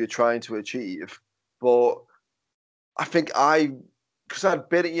of what you're trying to achieve. But I think because I'd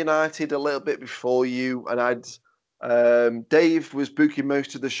been at United a little bit before you, and Dave was booking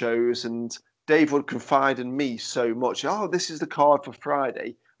most of the shows, and Dave would confide in me so much. Oh, this is the card for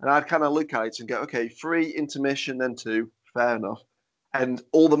Friday, and I'd kind of look at it and go, okay, 3 intermission, then 2, fair enough. And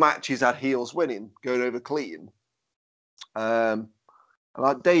all the matches had heels winning, going over clean. I'm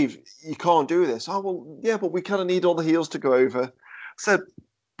like, Dave, you can't do this. Oh, well, yeah, but we kind of need all the heels to go over. I said,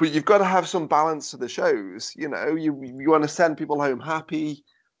 but you've got to have some balance to the shows. You know, you want to send people home happy.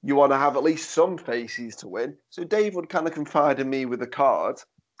 You want to have at least some faces to win. So Dave would kind of confide in me with a card.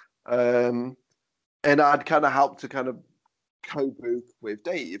 And I'd kind of help to kind of co-book with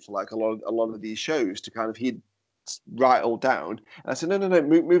Dave, like a lot of these shows to kind of, he'd write all down. And I said, no,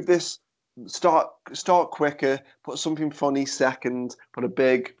 move this. Start quicker, put something funny second, put a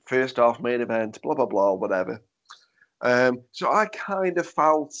big first half main event, blah blah blah, whatever. So I kind of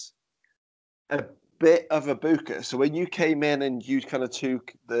felt a bit of a booker. So when you came in and you kind of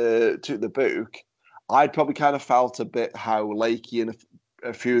took the book, I'd probably kind of felt a bit how Lakey and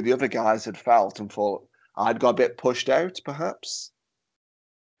a few of the other guys had felt, and thought I'd got a bit pushed out, perhaps.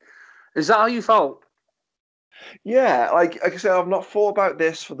 Is that how you felt? Yeah, like I said, I've not thought about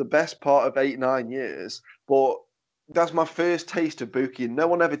this for the best part of 8-9 years, but that's my first taste of booking. No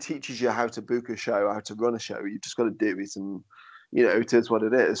one ever teaches you how to book a show, how to run a show. You just got to do it, and it is what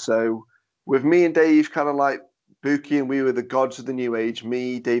it is. So with me and Dave kind of like booking, we were the gods of the new age.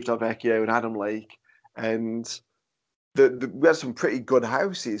 Me, Dave Del Vecchio, and Adam Lake, and we had some pretty good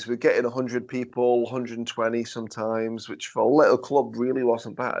houses. We're getting 100 people, 120 sometimes, which for a little club really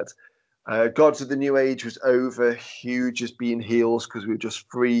wasn't bad. Gods of the New Age was over, huge as being heels, because we were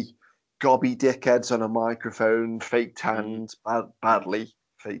just three gobby dickheads on a microphone, fake tanned, badly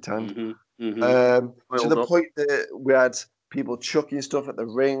fake tanned. To the point that we had people chucking stuff at the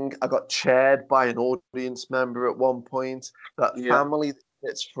ring. I got chaired by an audience member at one point. That family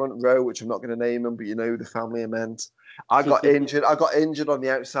that's front row, which I'm not going to name them, but you know the family I meant. I got injured. I got injured on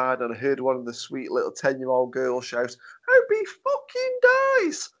the outside, and I heard one of the sweet little 10-year-old girls shout, "Hope he fucking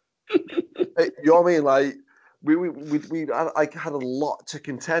dies!" You know what I mean? Like I had a lot to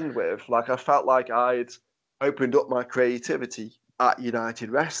contend with. Like I felt like I'd opened up my creativity at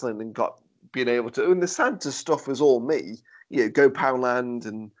United Wrestling and being able to. And the Santa stuff was all me. Go Poundland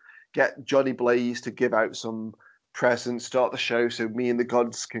and get Johnny Blaze to give out some presents, start the show, so me and the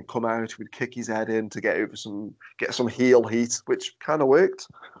gods can come out. We'd kick his head in to get some heel heat, which kind of worked.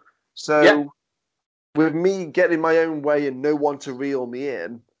 So with me getting my own way and no one to reel me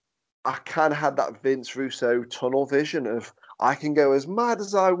in, I kind of had that Vince Russo tunnel vision of I can go as mad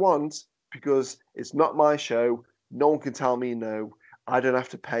as I want because it's not my show. No one can tell me no. I don't have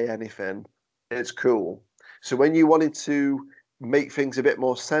to pay anything. It's cool. So when you wanted to make things a bit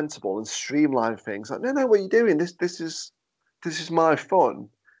more sensible and streamline things, like, no, what are you doing? This is my fun.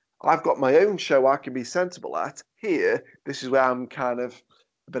 I've got my own show I can be sensible at. Here, this is where I'm kind of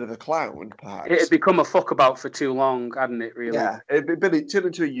a bit of a clown, perhaps. It had become a fuckabout for too long, hadn't it, really? Yeah, it turned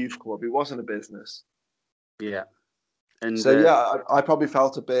into a youth club. It wasn't a business. Yeah. And so, I probably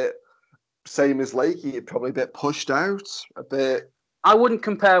felt a bit, same as Lakey, probably a bit pushed out, a bit. I wouldn't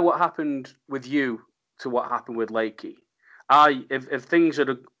compare what happened with you to what happened with Lakey. If things had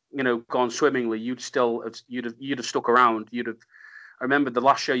gone swimmingly, you'd have stuck around. I remember the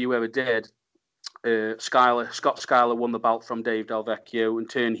last show you ever did. Scott Schuyler won the belt from Dave Del Vecchio and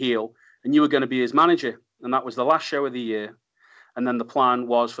turned heel, and you were going to be his manager, and that was the last show of the year. And then the plan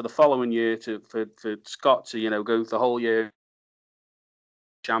was for the following year for Scott to go the whole year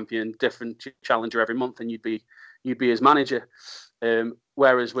champion, different challenger every month, and you'd be his manager.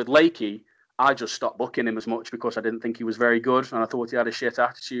 Whereas with Lakey, I just stopped booking him as much because I didn't think he was very good, and I thought he had a shit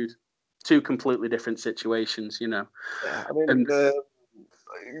attitude. Two completely different situations, Yeah, I mean,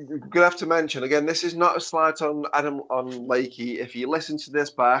 you're gonna have to mention again. This is not a slight on Lakey. If you listen to this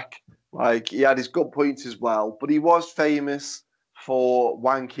back, like he had his good points as well, but he was famous for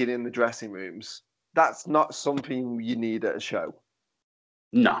wanking in the dressing rooms. That's not something you need at a show.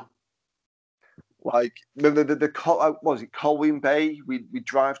 No. Like what was it, Colwyn Bay? We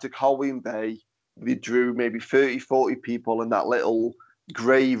drive to Colwyn Bay. We drew maybe 30, 40 people in that little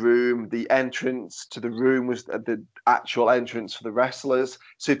grey room. The entrance to the room was the actual entrance for the wrestlers.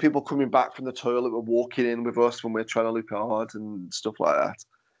 So people coming back from the toilet were walking in with us when we're trying to look hard and stuff like that.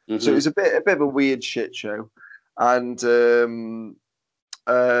 Mm-hmm. So it was a bit of a weird shit show. And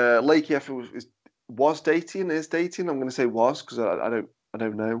Lakey, I think was dating, is dating. I'm going to say was because I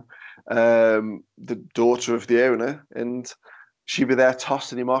don't know. The daughter of the owner, and she'd be there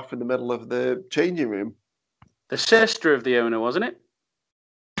tossing him off in the middle of the changing room. The sister of the owner, wasn't it?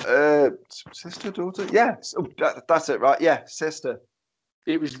 Sister, daughter? Yeah, that's it, right? Yeah, sister.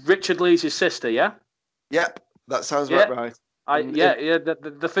 It was Richard Lee's sister, yeah? Yep, that sounds about right.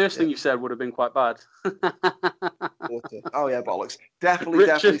 The first thing you said would have been quite bad. Oh yeah, bollocks. Definitely.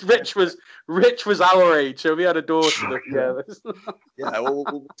 Rich was our age, so we had a daughter. Yeah,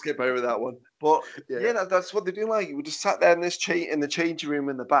 we'll skip over that one. But that's what they do. Like, we just sat there in in the changing room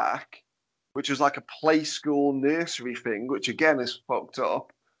in the back, which was like a play school nursery thing, which again is fucked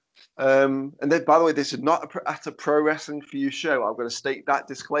up. And then, by the way, this is not at a Pro Wrestling For You show. I'm going to state that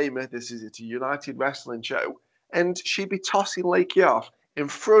disclaimer. It's a United Wrestling show. And she'd be tossing Lakey off in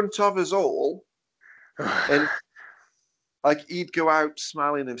front of us all. And like, he'd go out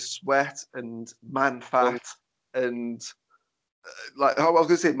smelling of sweat and man fat and like, I was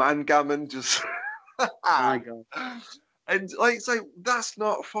going to say man gammon, just. My God. And like, it's like, that's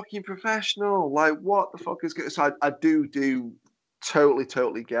not fucking professional. Like, what the fuck is going? So I do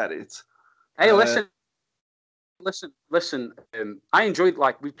totally get it. Hey, listen. I enjoyed,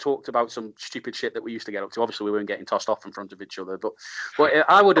 like, we talked about some stupid shit that we used to get up to. Obviously, we weren't getting tossed off in front of each other, but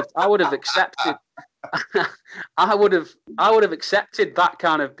I would have accepted. I would have accepted that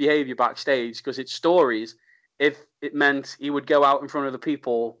kind of behavior backstage because it's stories. If it meant he would go out in front of the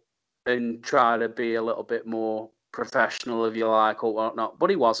people and try to be a little bit more professional, if you like, or whatnot, but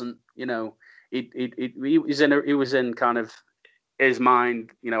he wasn't. You know, he was in kind of his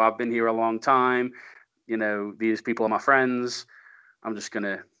mind. You know, I've been here a long time. You know, these people are my friends. I'm just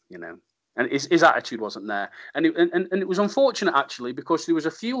gonna, you know, and his attitude wasn't there, and it was unfortunate actually because there was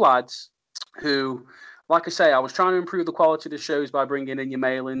a few lads who, like I say, I was trying to improve the quality of the shows by bringing in your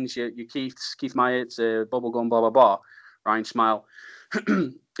Malins, your Keith Myatt, Bubblegum, blah blah blah, Ryan Smile,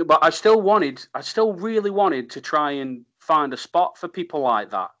 but I still really wanted to try and find a spot for people like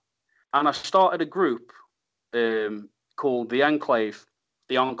that, and I started a group called the Enclave,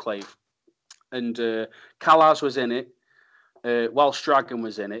 and Calaz was in it, Welsh Dragon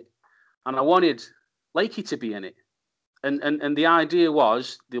was in it, and I wanted Lakey to be in it. And the idea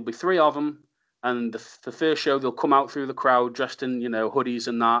was there'll be three of them, and the first show they'll come out through the crowd dressed in, you know, hoodies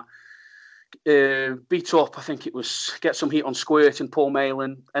and that, beat up, I think it was, get some heat on Squirt and Paul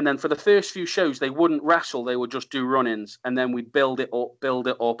Malin, and then for the first few shows they wouldn't wrestle, they would just do run-ins, and then we'd build it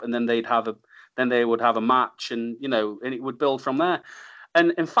up, and then they would have a match, and you know, and it would build from there.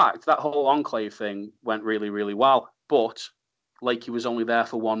 And in fact, that whole Enclave thing went really, really well. But Lakey was only there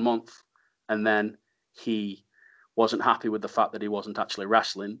for 1 month, and then he wasn't happy with the fact that he wasn't actually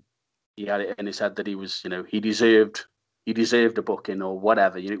wrestling. He had it in his head that he was, you know, he deserved a booking or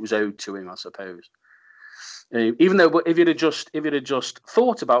whatever. You know, it was owed to him, I suppose. Even though, but if he'd have just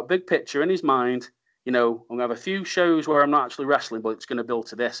thought about big picture in his mind, you know, I'm gonna have a few shows where I'm not actually wrestling, but it's going to build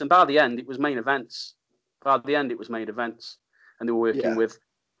to this. And by the end, it was main events. And they were working with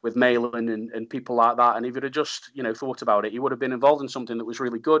Malin and people like that. And if he'd have just, you know, thought about it, he would have been involved in something that was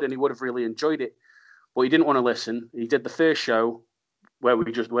really good, and he would have really enjoyed it. But he didn't want to listen. He did the first show where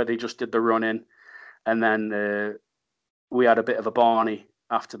they just did the run in, and then we had a bit of a Barney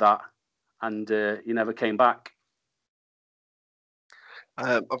after that, and he never came back.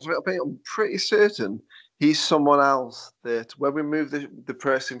 I'm pretty certain he's someone else that when we moved the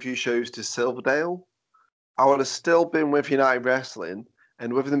Press and Few shows to Silverdale, I would have still been with United Wrestling,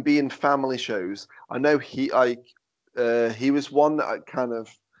 and with them being family shows, I know he was one that I kind of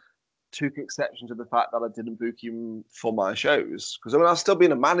took exception to the fact that I didn't book him for my shows, because I mean, I was still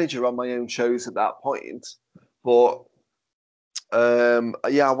being a manager on my own shows at that point, but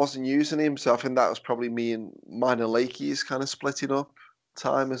I wasn't using him, so I think that was probably mine and Lakey's kind of splitting up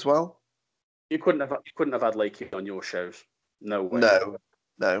time as well. You couldn't have had Lakey on your shows. No way.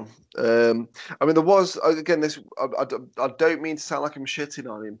 No. I mean, there was, again, this, I don't mean to sound like I'm shitting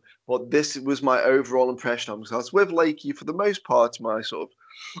on him, but this was my overall impression of him. Because I was with Lakey for the most part of my sort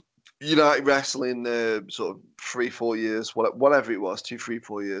of United Wrestling, sort of 3-4 years, whatever it was, 2, 3,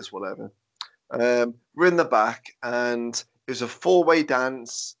 4 years, whatever. We're in the back, and it was a 4-way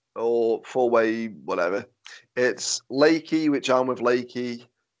dance, or 4-way whatever. It's Lakey, which I'm with Lakey.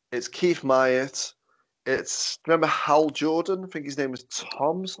 It's Keith Myatt. Remember Hal Jordan? I think his name was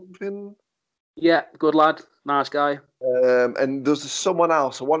Tom something. Yeah, good lad, nice guy. And there's someone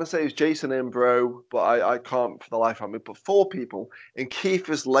else. I want to say it was Jason Imbro, but I can't for the life of me. But 4 people, and Keith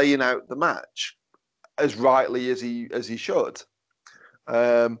was laying out the match as rightly as he should.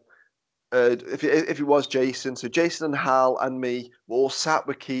 If it was Jason, so Jason and Hal and me were all sat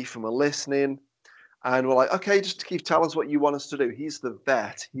with Keith and we're listening. And we're like, okay, just Keith, tell us what you want us to do. He's the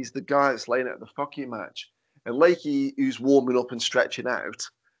vet. He's the guy that's laying out the fucking match. And Lakey, who's warming up and stretching out,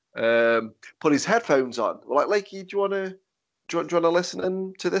 put his headphones on. We're like, Lakey, do you want to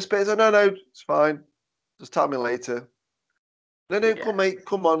listen to this bit? He's like, no, it's fine. Just tell me later. No, come mate,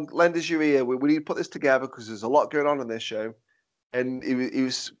 come on, lend us your ear. We need to put this together because there's a lot going on in this show. and he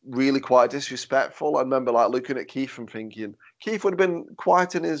was really quite disrespectful. I remember like looking at Keith and thinking Keith would have been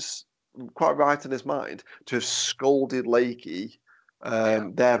quite right in his mind to have scolded Lakey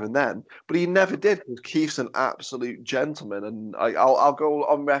there and then, but he never did. Because Keith's an absolute gentleman, and I'll go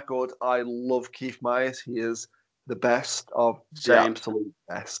on record. I love Keith Myers. He is the best of the absolute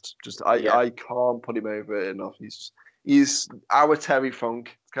best. I can't put him over enough. He's our Terry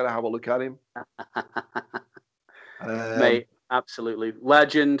Funk. It's kind of how I look at him. Mate, absolutely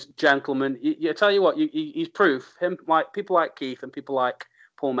legend, gentleman. You tell you what, he's proof. Him, like people like Keith and people like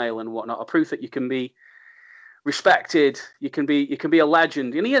Paul Mail and whatnot, are proof that you can be respected. You can be a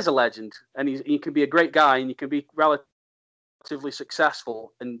legend, and he is a legend. And you can be a great guy, and you can be relatively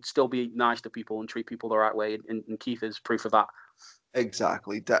successful and still be nice to people and treat people the right way. And Keith is proof of that.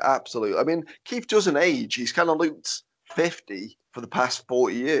 Exactly, absolutely. I mean, Keith doesn't age. He's kind of looked 50 for the past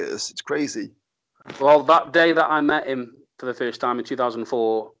 40 years. It's crazy. Well, that day that I met him for the first time in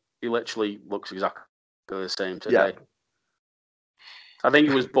 2004, he literally looks exactly the same today. Yeah. I think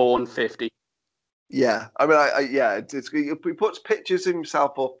he was born 50. Yeah, I mean, he puts pictures of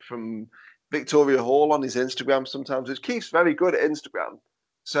himself up from Victoria Hall on his Instagram sometimes. Keith's very good at Instagram.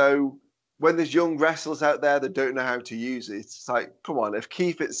 So when there's young wrestlers out there that don't know how to use it, it's like, come on, if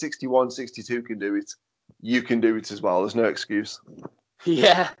Keith at 61, 62 can do it, you can do it as well. There's no excuse.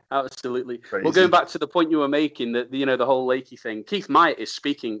 Yeah, absolutely. Crazy. Well, going back to the point you were making, that the whole Lakey thing, Keith Myatt is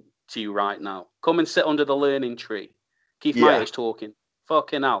speaking to you right now. Come and sit under the learning tree. Keith Myatt is talking.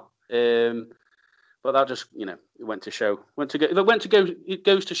 Fucking hell. But that just, it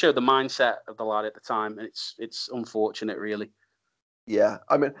goes to show the mindset of the lad at the time, and it's unfortunate, really. Yeah,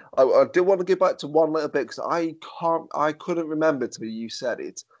 I mean, I do want to get back to one little bit because I couldn't remember till you said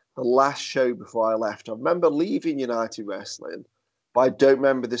it. The last show before I left, I remember leaving United Wrestling, but I don't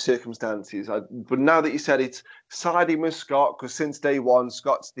remember the circumstances. But now that you said it, siding with Scott, because since day one,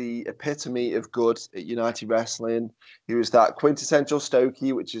 Scott's the epitome of good at United Wrestling. He was that quintessential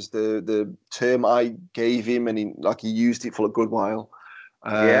Stokey, which is the term I gave him, and he used it for a good while.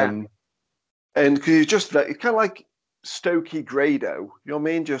 And because he's just kind of like Stokey Grado, you know what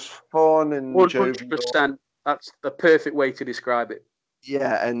I mean? Just fun and 100%. That's the perfect way to describe it.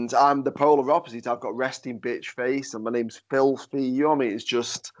 Yeah, and I'm the polar opposite. I've got resting bitch face, and my name's Filthy. You know what I mean? It's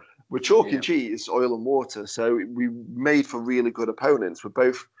just, we're chalk and cheese, oil and water. So we made for really good opponents. We're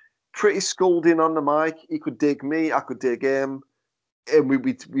both pretty scolding on the mic. He could dig me, I could dig him, and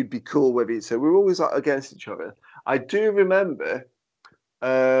we'd be cool with it. So we were always against each other. I do remember,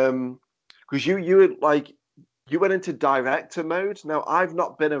 because you went into director mode. Now, I've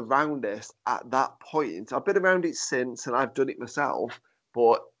not been around this at that point. I've been around it since, and I've done it myself.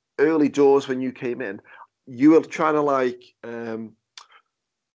 But early doors when you came in, you were trying to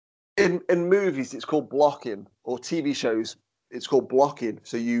in movies, it's called blocking, or TV shows, it's called blocking.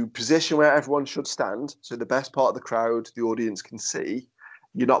 So you position where everyone should stand, so the best part of the crowd, the audience can see.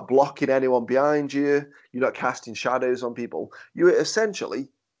 You're not blocking anyone behind you. You're not casting shadows on people. You're essentially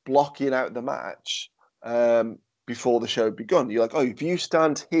blocking out the match before the show begun. You're like, oh, if you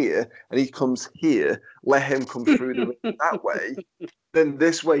stand here and he comes here, let him come through the ring that way. Then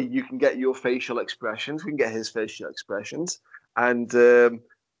this way you can get your facial expressions. We can get his facial expressions, and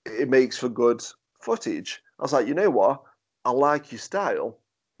it makes for good footage. I was like, you know what? I like your style.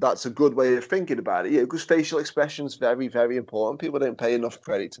 That's a good way of thinking about it. Yeah, because facial expressions very, very important. People don't pay enough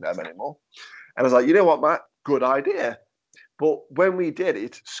credit to them anymore. And I was like, you know what, Matt? Good idea. But when we did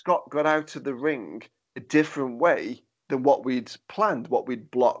it, Scott got out of the ring a different way than what we'd planned, what we'd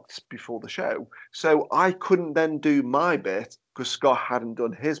blocked before the show. So I couldn't then do my bit because Scott hadn't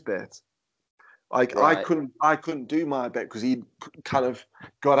done his bit. Like right. I couldn't do my bit because he kind of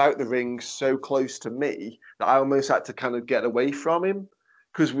got out the ring so close to me that I almost had to kind of get away from him.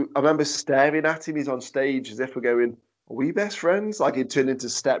 Because I remember staring at him. He's on stage as if we're going, are we best friends? Like he'd turned into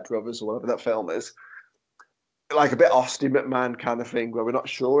Step Brothers or whatever that film is. Like a bit Austin McMahon kind of thing where we're not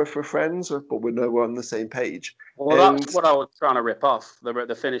sure if we're friends, but we know we're on the same page. Well, that's what I was trying to rip off.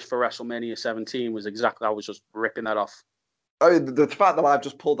 The finish for WrestleMania 17 was exactly, I was just ripping that off. Oh, the fact that I've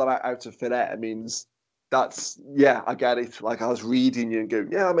just pulled that out of thin air means that's, yeah, I get it. Like I was reading you and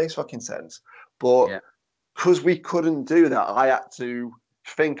going, yeah, that makes fucking sense. But because we couldn't do that, I had to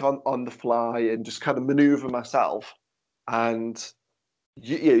think on the fly and just kind of maneuver myself. And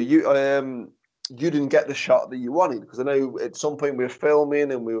you didn't get the shot that you wanted, because I know at some point we were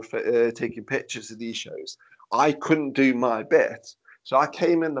filming and we were taking pictures of these shows. I couldn't do my bit, so I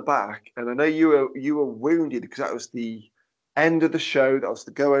came in the back, and I know you were wounded because that was the end of the show. That was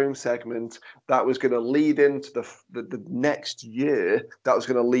the go home segment. That was going to lead into the next year. That was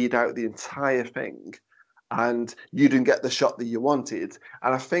going to lead out the entire thing. and you didn't get the shot that you wanted.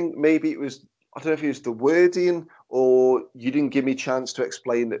 And I think maybe it was, I don't know if it was the wording or you didn't give me a chance to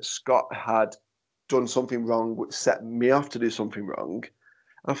explain that Scott had done something wrong, which set me off to do something wrong.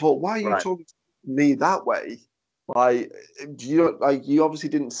 And I thought, why are you Right. talking to me that way? Like, you obviously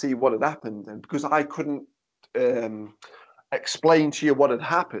didn't see what had happened, and because I couldn't explain to you what had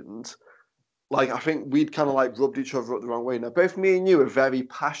happened, like I think we'd kind of like rubbed each other up the wrong way. Now, both me and you are very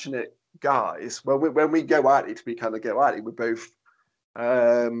passionate guys. When we go at it, we kind of go at it. We're both,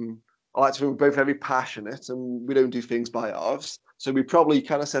 I like to think we're both very passionate, and we don't do things by halves. So we probably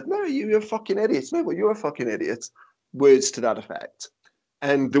kind of said, "No, you're a fucking idiot. No, well, you're a fucking idiot." Words to that effect.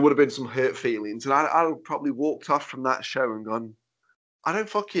 And there would have been some hurt feelings. And I would probably walked off from that show and gone, I don't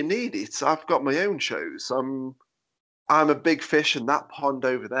fucking need it. I've got my own shows. I'm a big fish in that pond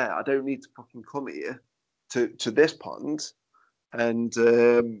over there. I don't need to fucking come here to this pond and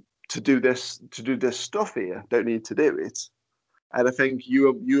to do this stuff here. Don't need to do it. And I think you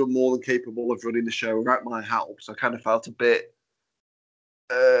are more than capable of running the show without my help. So I kind of felt a bit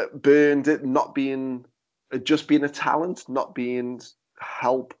burned at not being just being a talent, not being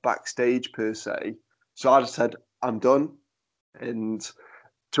help backstage per se. So I just said, I'm done. And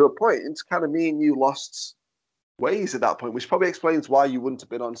to a point, it's kind of me and you lost ways at that point, which probably explains why you wouldn't have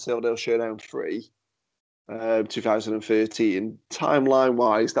been on Silldale Showdown 3, 2013. Timeline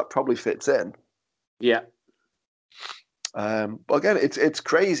wise, that probably fits in. Yeah. But again, it's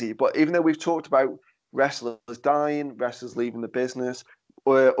crazy. But even though we've talked about wrestlers dying, wrestlers leaving the business,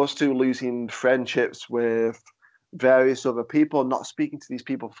 or us two losing friendships with various other people, not speaking to these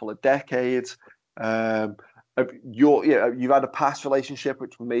people for a decade. You've had a past relationship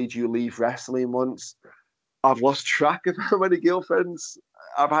which made you leave wrestling once. I've lost track of how many girlfriends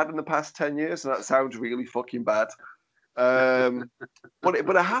I've had in the past 10 years, and that sounds really fucking bad. But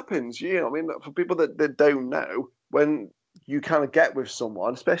it happens, you know. I mean, for people that don't know, when you kind of get with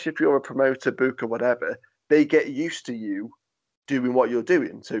someone, especially if you're a promoter, booker, whatever, they get used to you doing what you're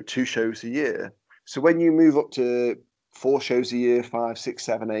doing. So 2 shows a year. So when you move up to 4 shows a year, 5, 6,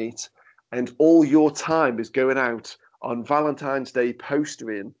 7, 8, and all your time is going out on Valentine's Day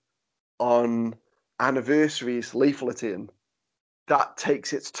postering, on anniversaries leafleting, that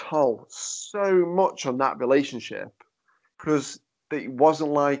takes its toll so much on that relationship, because it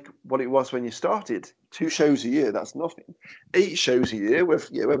wasn't like what it was when you started. 2 shows a year, that's nothing. 8 shows a year with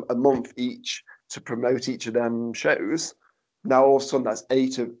a month each to promote each of them shows. Now all of a sudden that's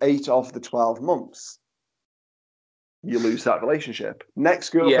 8 of the 12 months. You lose that relationship. Next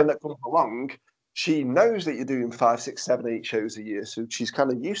girlfriend that comes along, she knows that you're doing 5, 6, 7, 8 shows a year, so she's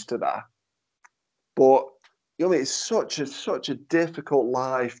kind of used to that. But you know, it's such a difficult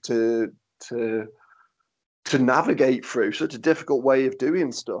life to navigate through, such a difficult way of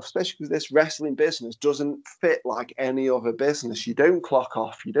doing stuff, especially because this wrestling business doesn't fit like any other business. You don't clock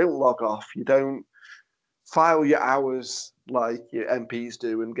off, you don't log off, you don't file your hours like your MPs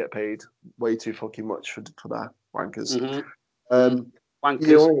do and get paid way too fucking much for that. Wankers. Mm-hmm. Wankers.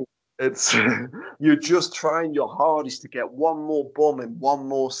 You know, it's you're just trying your hardest to get one more bum in one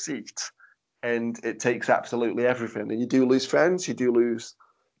more seat, and it takes absolutely everything. And you do lose friends, you do lose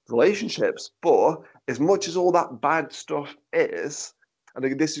relationships. But as much as all that bad stuff is, I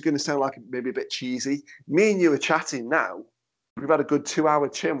think this is going to sound like maybe a bit cheesy. Me and you are chatting now. We've had a good 2-hour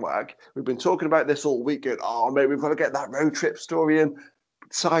chinwag. We've been talking about this all week. Going, oh, mate, we've got to get that road trip story in.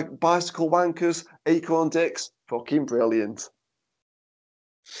 Bicycle wankers, acorn dicks, fucking brilliant.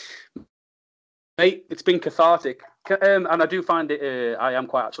 Mate, it's been cathartic. And I do find it, I am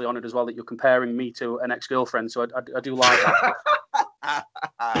quite actually honoured as well that you're comparing me to an ex-girlfriend. So I do like that.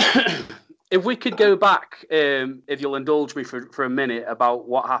 If we could go back, if you'll indulge me for a minute about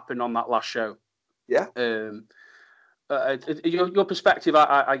what happened on that last show. Yeah. Your perspective,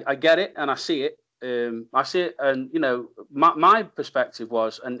 I get it and I see it. I see it, and you know, my perspective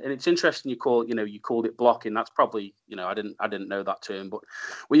was, and it's interesting you called it blocking. That's probably, I didn't know that term, but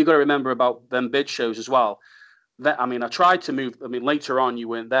what you got to remember about them bid shows as well. I tried to move. Later on you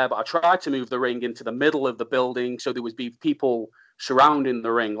weren't there, but I tried to move the ring into the middle of the building so there would be people surrounding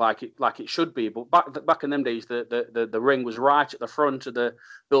the ring like it should be. But back in them days, the ring was right at the front of the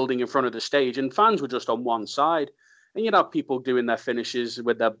building, in front of the stage, and fans were just on one side. And you'd have people doing their finishes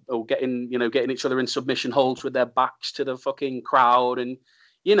with getting each other in submission holds with their backs to the fucking crowd. And,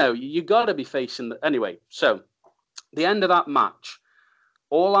 you got to be facing anyway. So the end of that match,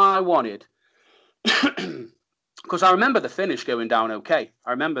 all I wanted, because I remember the finish going down okay.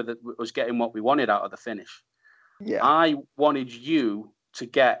 I remember that we was getting what we wanted out of the finish. Yeah. I wanted you to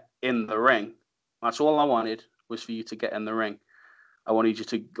get in the ring. That's all I wanted, was for you to get in the ring. I wanted you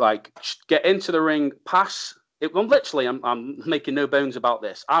to like get into the ring, pass. Well, literally, I'm making no bones about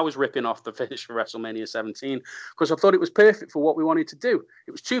this. I was ripping off the finish for WrestleMania 17 because I thought it was perfect for what we wanted to do.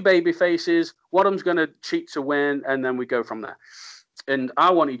 It was two baby faces. One of them's going to cheat to win, and then we go from there. And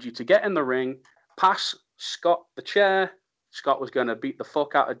I wanted you to get in the ring, pass Scott the chair. Scott was going to beat the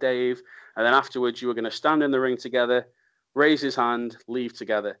fuck out of Dave, and then afterwards you were going to stand in the ring together, raise his hand, leave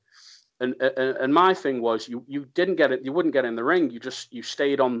together. And my thing was you didn't get it. You wouldn't get in the ring. You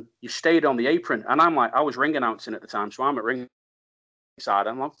stayed on the apron. And I'm like, I was ring announcing at the time, so I'm at ring side.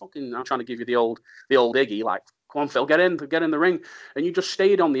 I'm trying to give you the old Iggy, like, come on, Phil, get in the ring. And you just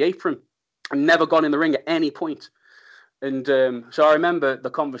stayed on the apron and never got in the ring at any point. And so I remember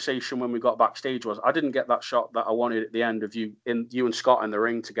the conversation when we got backstage was I didn't get that shot that I wanted at the end of you and Scott in the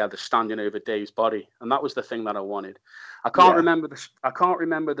ring together standing over Dave's body, and that was the thing that I wanted. I can't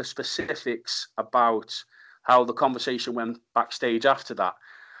remember the specifics about how the conversation went backstage after that.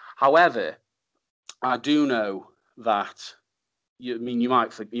 However, I do know that you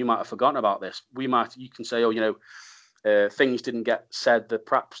might have forgotten about this. You can say, things didn't get said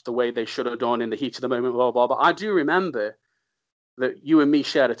perhaps the way they should have done in the heat of the moment, blah, blah, blah. But I do remember that you and me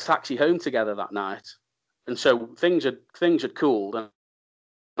shared a taxi home together that night. And so things had cooled. And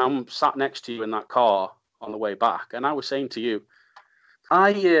I'm sat next to you in that car on the way back. And I was saying to you,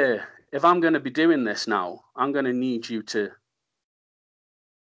 if I'm going to be doing this now, I'm going to need you to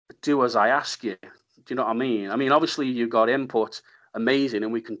do as I ask you. Do you know what I mean? I mean, obviously you got input, amazing,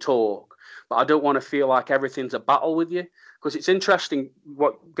 and we can talk. But I don't want to feel like everything's a battle with you, because it's interesting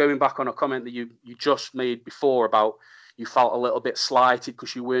going back on a comment that you just made before about you felt a little bit slighted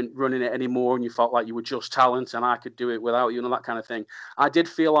because you weren't running it anymore and you felt like you were just talent and I could do it without you and that kind of thing. I did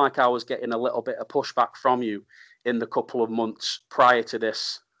feel like I was getting a little bit of pushback from you in the couple of months prior to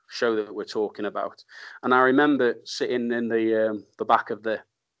this show that we're talking about. And I remember sitting in the back of the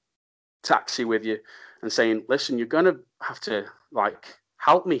taxi with you and saying, listen, you're going to have to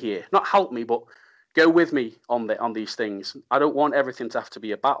help me here. Not help me, but go with me on these things. I don't want everything to have to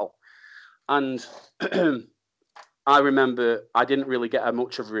be a battle. And I remember I didn't really get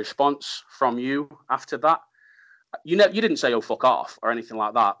much of a response from you after that. You didn't say, oh, fuck off or anything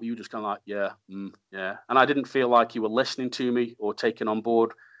like that. You just kind of like, yeah. And I didn't feel like you were listening to me or taking on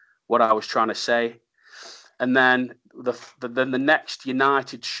board what I was trying to say. And then the next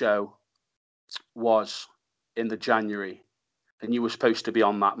United show was in the January, and you were supposed to be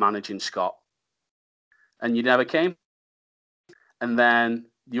on that managing Scott, and you never came. And then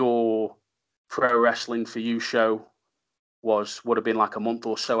your Pro Wrestling for You show would have been like a month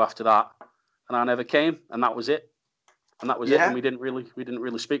or so after that, and I never came, and that was it. And we didn't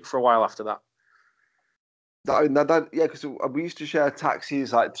really speak for a while after that. Because we used to share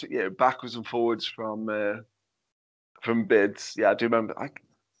taxis backwards and forwards from bids. Yeah, I do remember.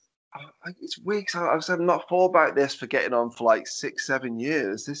 It's weird. I've not thought about this for getting on for like 6-7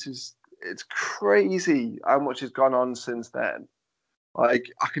 years. It's crazy how much has gone on since then. Like,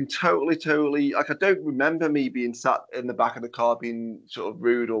 I can totally, I don't remember me being sat in the back of the car being sort of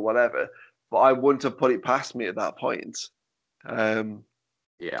rude or whatever, but I wouldn't have put it past me at that point.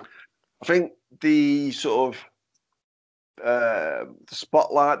 Yeah. I think the sort of the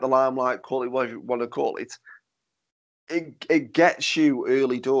spotlight, the limelight, call it whatever you want to call it, it gets you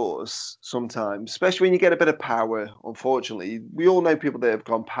early doors sometimes, especially when you get a bit of power. Unfortunately, we all know people that have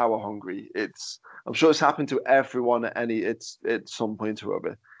gone power hungry. I'm sure it's happened to everyone at some point or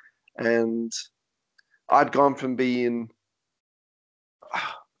other. And I'd gone from being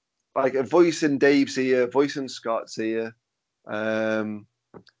like a voice in Dave's ear, voice in Scott's ear,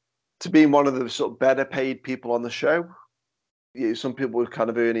 to being one of the sort of better paid people on the show. Some people were kind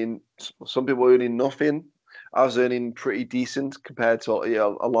of earning nothing. I was earning pretty decent compared to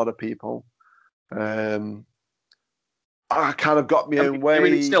a lot of people. I kind of got my own way. I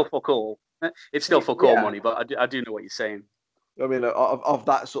mean, it's still fuck all. It's still fuck all money, but I do know what you're saying. I mean, of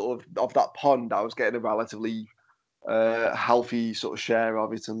that pond, I was getting a relatively healthy sort of share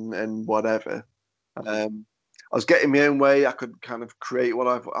of it and whatever. I was getting my own way. I could kind of create what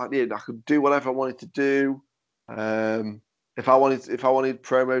I did. I could do whatever I wanted to do. If I wanted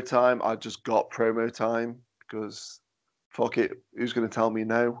promo time, I just got promo time because fuck it, who's going to tell me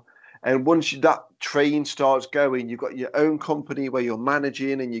no? And once that train starts going, you've got your own company where you're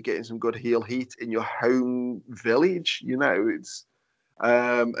managing and you're getting some good heel heat in your home village. It's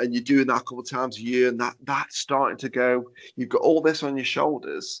and you're doing that a couple of times a year, and that's starting to go. You've got all this on your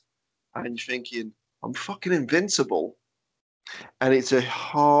shoulders, and you're thinking, I'm fucking invincible. And it's a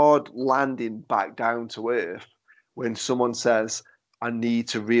hard landing back down to earth when someone says, I need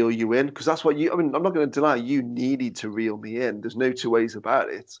to reel you in because that's what you. I mean, I'm not going to deny you needed to reel me in. There's no two ways about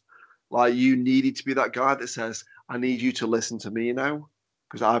it. Like you needed to be that guy that says, "I need you to listen to me now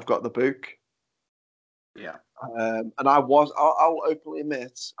because I've got the book." Yeah. And I was. I'll openly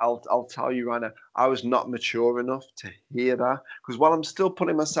admit. I'll tell you right now. I was not mature enough to hear that because while I'm still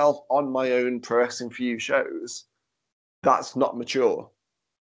putting myself on my own pro wrestling for you shows, that's not mature.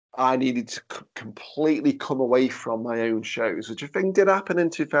 I needed to completely come away from my own shows, which I think did happen in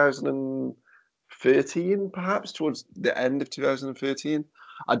 2013, perhaps towards the end of 2013.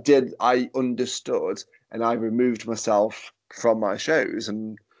 I understood and I removed myself from my shows.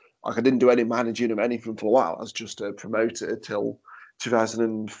 And like I didn't do any managing or anything for a while. I was just a promoter till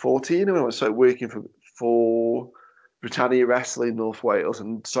 2014 when I started working for Britannia Wrestling North Wales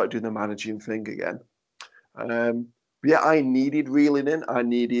and started doing the managing thing again. Yeah, I needed reeling in. I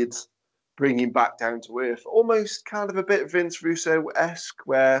needed bringing back down to earth, almost kind of a bit Vince Russo-esque,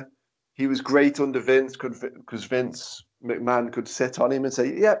 where he was great under Vince because Vince McMahon could sit on him and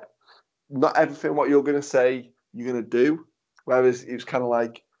say, "Yep, not everything what you're going to say you're going to do." Whereas it was kind of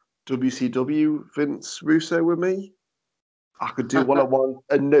like WCW Vince Russo with me. I could do what I want,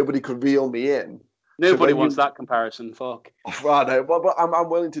 and nobody could reel me in. Nobody wants that comparison. Fuck. Right, no, but I'm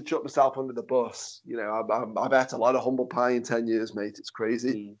willing to chuck myself under the bus. You know, I've had a lot of humble pie in 10 years, mate. It's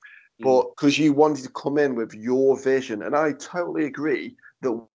crazy. But because you wanted to come in with your vision, and I totally agree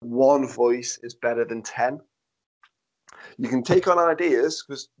that one voice is better than 10. You can take on ideas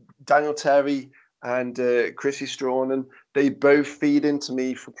because Daniel Terry and Chrissy Straughn, they both feed into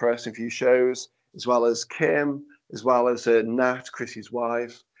me for Pro Wrestling View shows, as well as Kim, as well as Nat, Chrissy's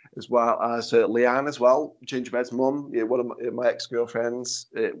wife, as well as Leanne as well, Gingerbread's mum, one of my ex-girlfriends.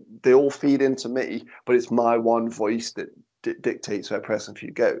 They all feed into me, but it's my one voice that dictates where Pro Wrestling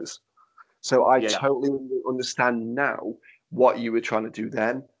View goes. So I totally understand now what you were trying to do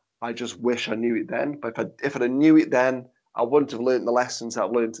then. I just wish I knew it then. But if I knew it then, I wouldn't have learned the lessons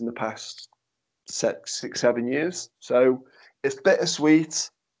I've learned in the past 6-7 years. So it's bittersweet,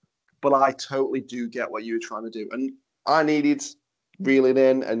 but I totally do get what you were trying to do. And I needed reeling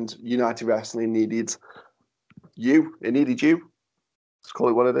in, and United Wrestling needed you. It needed you. Let's call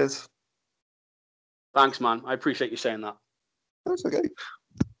it what it is. Thanks, man. I appreciate you saying that. That's okay.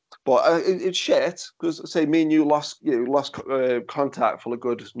 But it's shit because, say, me and you lost contact for a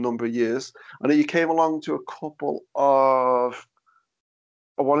good number of years. I know you came along to a couple of,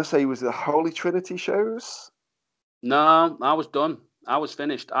 I want to say, was it the Holy Trinity shows? No, I was done. I was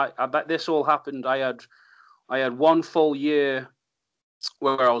finished. I bet this all happened. I had one full year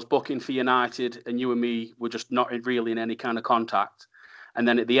where I was booking for United, and you and me were just not really in any kind of contact. And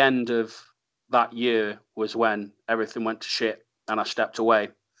then at the end of that year was when everything went to shit, and I stepped away.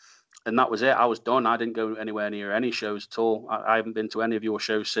 And that was it. I was done. I didn't go anywhere near any shows at all. I haven't been to any of your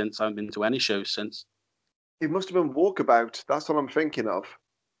shows since. I haven't been to any shows since. It must have been Walkabout. That's what I'm thinking of.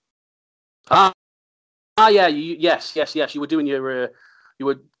 Yeah. Yes. You were doing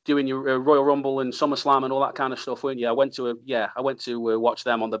your Royal Rumble and SummerSlam and all that kind of stuff, weren't you? I went to watch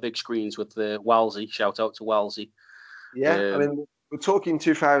them on the big screens with the Wellesley. Shout out to Wellesley. Yeah, I mean, we're talking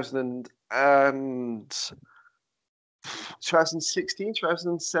 2016,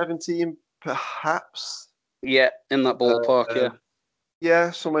 2017, perhaps. Yeah, in that ballpark.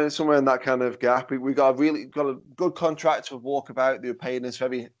 Yeah, somewhere in that kind of gap. We got a good contract with Walkabout. They were paying us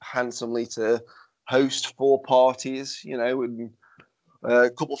very handsomely to host 4 parties. You know, and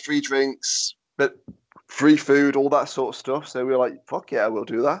a couple free drinks, but free food, all that sort of stuff. So we were like, "Fuck yeah, we'll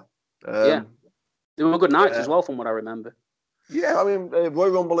do that." Yeah, they were good nights as well, from what I remember. Yeah, I mean,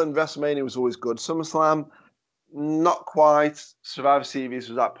 Royal Rumble and WrestleMania was always good. SummerSlam, not quite. Survivor Series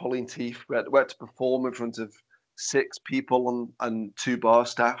was like pulling teeth. We had to perform in front of 6 people and 2 bar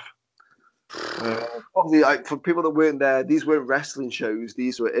staff. Obviously, like, for people that weren't there, these weren't wrestling shows.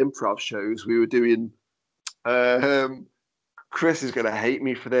 These were improv shows. We were doing. Chris is going to hate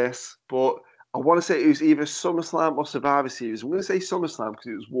me for this, but I want to say it was either SummerSlam or Survivor Series. I'm going to say SummerSlam because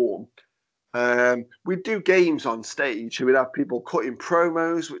it was warm. We'd do games on stage. We'd have people cutting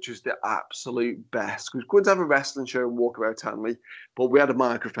promos, which was the absolute best. We couldn't have a wrestling show and walk around Tanley, but we had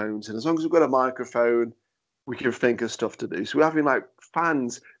microphones, and as long as we've got a microphone, we can think of stuff to do. So we're having like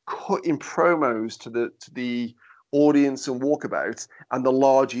fans cutting promos to the audience and walkabout, and the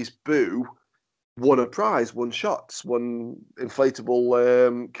largest boo won a prize, won shots, won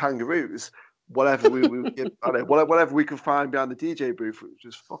inflatable kangaroos, whatever we give, whatever we could find behind the DJ booth, which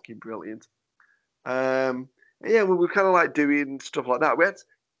was fucking brilliant. Yeah, we were kind of like doing stuff like that. We had,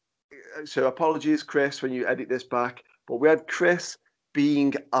 so apologies, Chris, when you edit this back, but we had Chris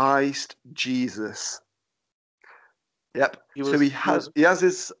being iced Jesus. Yep. So he has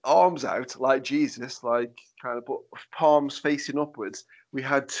his arms out like Jesus, like kind of palms facing upwards. We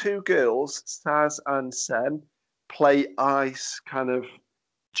had two girls, Saz and Sen, play ice kind of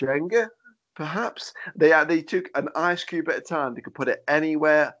Jenga, perhaps. They took an ice cube at a time. They could put it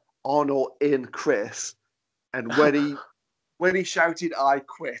anywhere on or in Chris, and when he shouted, "I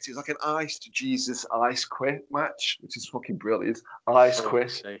quit," it was like an ice to Jesus ice quit match, which is fucking brilliant. Ice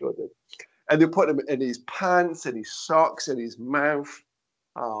quit. And they put him in his pants, in his socks, in his mouth.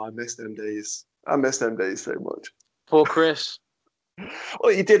 Oh, I miss them days. I miss them days so much. Poor Chris.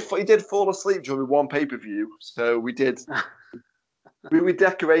 Well, he did fall asleep during one pay-per-view. So we did. we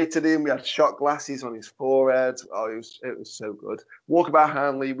decorated him. We had shot glasses on his forehead. Oh, it was so good. Walkabout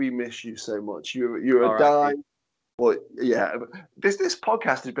Hanley, we miss you so much. You're a dime. But yeah, this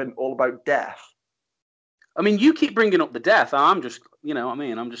podcast has been all about death. I mean, you keep bringing up the death. I'm just, you know what I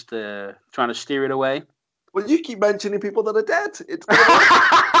mean? I'm just trying to steer it away. Well, you keep mentioning people that are dead. It's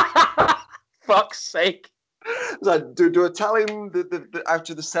fuck's sake. So do I tell him the out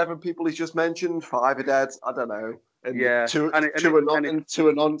of the 7 people he's just mentioned, 5 are dead? I don't know. And yeah. Two are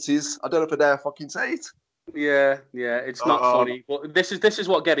nonces. I don't know if I dare fucking say it. Yeah. It's not funny. But this is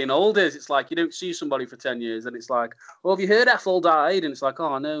what getting old is. It's like you don't see somebody for 10 years, and it's like, well, have you heard Ethel died? And it's like,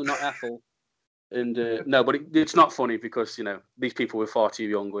 oh no, not Ethel. And no, but it's not funny because you know these people were far too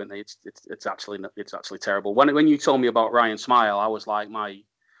young, weren't they? It's actually terrible. When you told me about Ryan Smile, I was like, my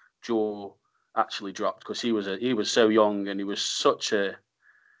jaw actually dropped because he was so young and he was such a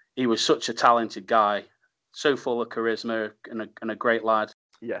talented guy, so full of charisma and a great lad.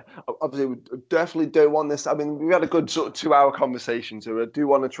 Yeah, obviously, we definitely don't want this. I mean, we've had a good sort of 2-hour conversation, so I do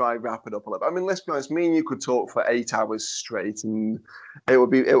want to try and wrap it up a little bit. I mean, let's be honest, me and you could talk for 8 hours straight, and it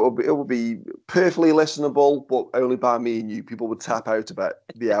would be perfectly listenable, but only by me and you. People would tap out about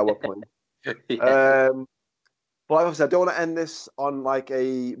the hour point. Yeah. But obviously, I don't want to end this on like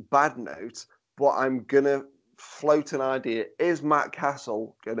a bad note. But I'm gonna float an idea: is Matt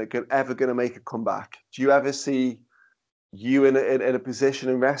Castle ever gonna make a comeback? Do you ever see you in a position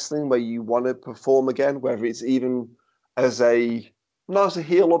in wrestling where you want to perform again, whether it's even not as a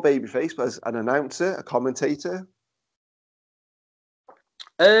heel or babyface, but as an announcer, a commentator?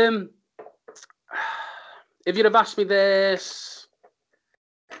 If you'd have asked me this,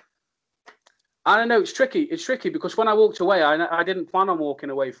 I don't know. It's tricky. It's tricky because when I walked away, I didn't plan on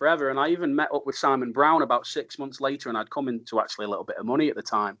walking away forever, and I even met up with Simon Brown about 6 months later, and I'd come into actually a little bit of money at the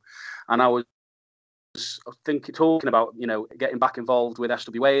time, and I was talking about, you know, getting back involved with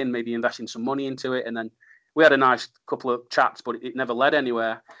SWA and maybe investing some money into it. And then we had a nice couple of chats, but it never led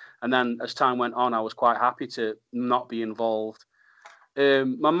anywhere. And then as time went on, I was quite happy to not be involved.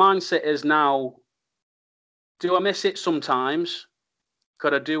 My mindset is now, do I miss it sometimes?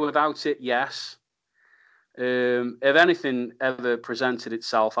 Could I do without it? Yes. If anything ever presented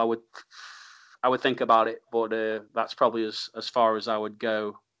itself, I would think about it, but that's probably as far as I would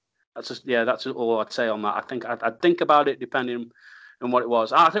go. That's all I'd say on that. I think I'd think about it depending on what it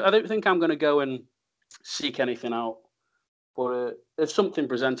was. I don't think I'm going to go and seek anything out. But if something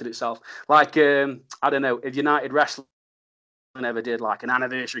presented itself, like I don't know, if United Wrestling ever did like an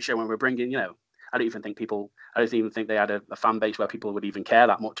anniversary show when we're bringing, you know, I don't even think they had a fan base where people would even care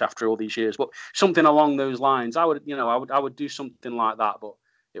that much after all these years. But something along those lines, I would do something like that. But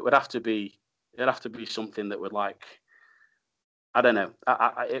it would have to be something that would like. I don't know.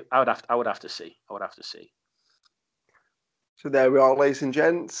 I would have to see. So there we are, ladies and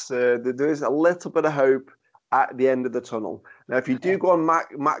gents. There is a little bit of hope at the end of the tunnel. Now, if you do go on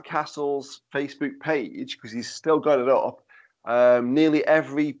Matt Castle's Facebook page, because he's still got it up, nearly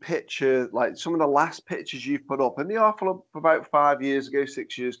every picture, like some of the last pictures you've put up, and they are from about 5 years ago,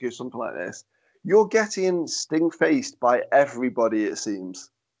 6 years ago, something like this, you're getting sting-faced by everybody, it seems.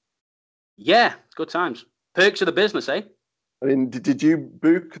 Yeah, good times. Perks of the business, eh? I mean, did you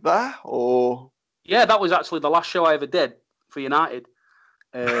book that, or? Yeah, that was actually the last show I ever did for United.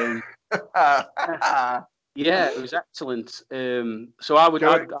 Yeah, it was excellent. So I would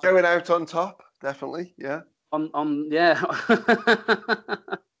going out on top, definitely. Yeah. Yeah.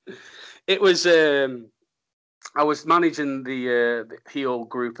 It was. I was managing the heel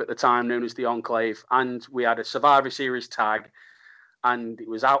group at the time, known as the Enclave, and we had a Survivor Series tag. And it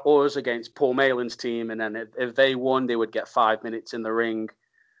was us against Paul Malin's team. And then if they won, they would get 5 minutes in the ring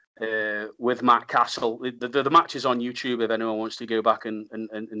with Matt Castle. The match is on YouTube if anyone wants to go back and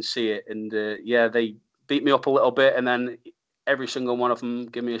see it. And yeah, they beat me up a little bit. And then every single one of them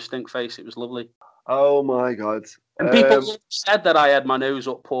gave me a stink face. It was lovely. Oh, my God. And people said that I had my nose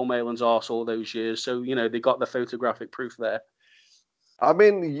up Paul Malin's arse all those years. So, you know, they got the photographic proof there. I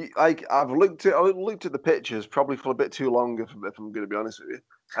mean, I've looked at the pictures probably for a bit too long, if I'm going to be honest with you.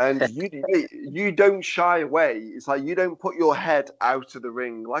 And you don't shy away. It's like you don't put your head out of the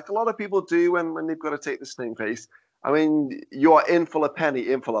ring like a lot of people do when they've got to take the stink face. I mean, you are in for a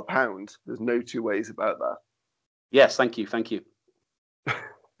penny, in for a pound. There's no two ways about that. Yes, thank you.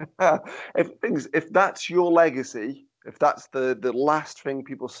 If that's your legacy, if that's the last thing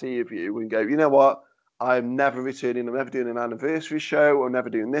people see of you and go, you know what? I'm never returning. I'm never doing an anniversary show. I'm never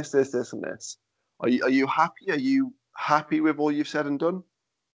doing this, and this. Are you happy? Are you happy with all you've said and done?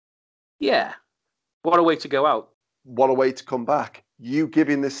 Yeah. What a way to go out. What a way to come back. You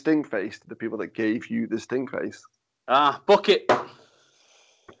giving the stink face to the people that gave you the stink face. Book it.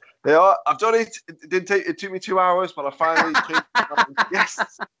 Yeah, I've done it. It took me 2 hours, but I finally changed it. Yes.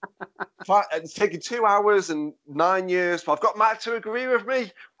 It's taken 2 hours and 9 years, but I've got Matt to agree with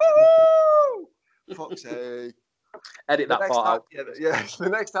me. Woo! Fuck's sake. Edit that part out. Yeah, the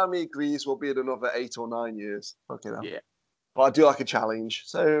next time he agrees will be in another 8 or 9 years. Fuck it up. Yeah. But I do like a challenge,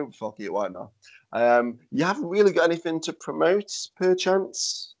 so fuck it, why not? You haven't really got anything to promote,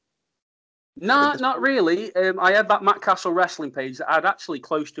 perchance? No, not really. I had that Matt Castle wrestling page that had actually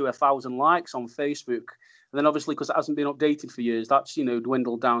close to 1,000 likes on Facebook. And then obviously, because it hasn't been updated for years, that's,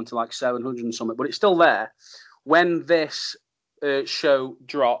 dwindled down to like 700 and something. But it's still there. When this show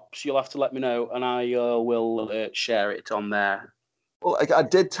drops, you'll have to let me know, and I will share it on there. Well, I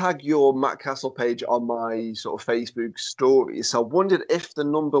did tag your Matt Castle page on my sort of Facebook story, so I wondered if the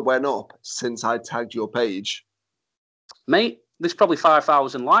number went up since I tagged your page. Mate, there's probably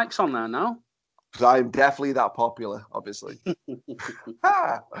 5,000 likes on there now. Because I'm definitely that popular, obviously.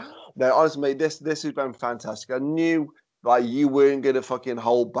 No, honestly, mate, this has been fantastic. I knew you weren't going to fucking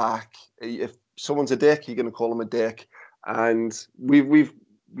hold back. If someone's a dick, you're going to call them a dick. And we've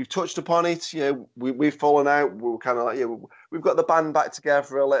touched upon it. We've fallen out. We're kind of like, we've got the band back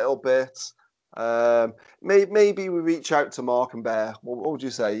together a little bit. Maybe we reach out to Mark and Bear. What would you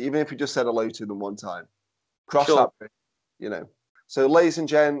say? Even if we just said hello to them one time, cross that bridge, So, ladies and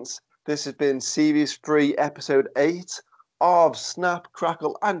gents, this has been Series 3, Episode 8 of Snap,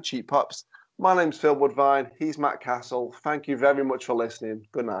 Crackle, and Cheap Pops. My name's Phil Woodvine. He's Matt Castle. Thank you very much for listening.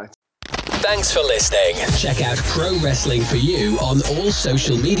 Good night. Thanks for listening. Check out Pro Wrestling For You on all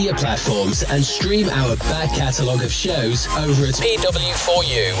social media platforms and stream our back catalogue of shows over at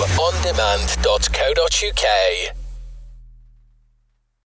pw4uondemand.co.uk.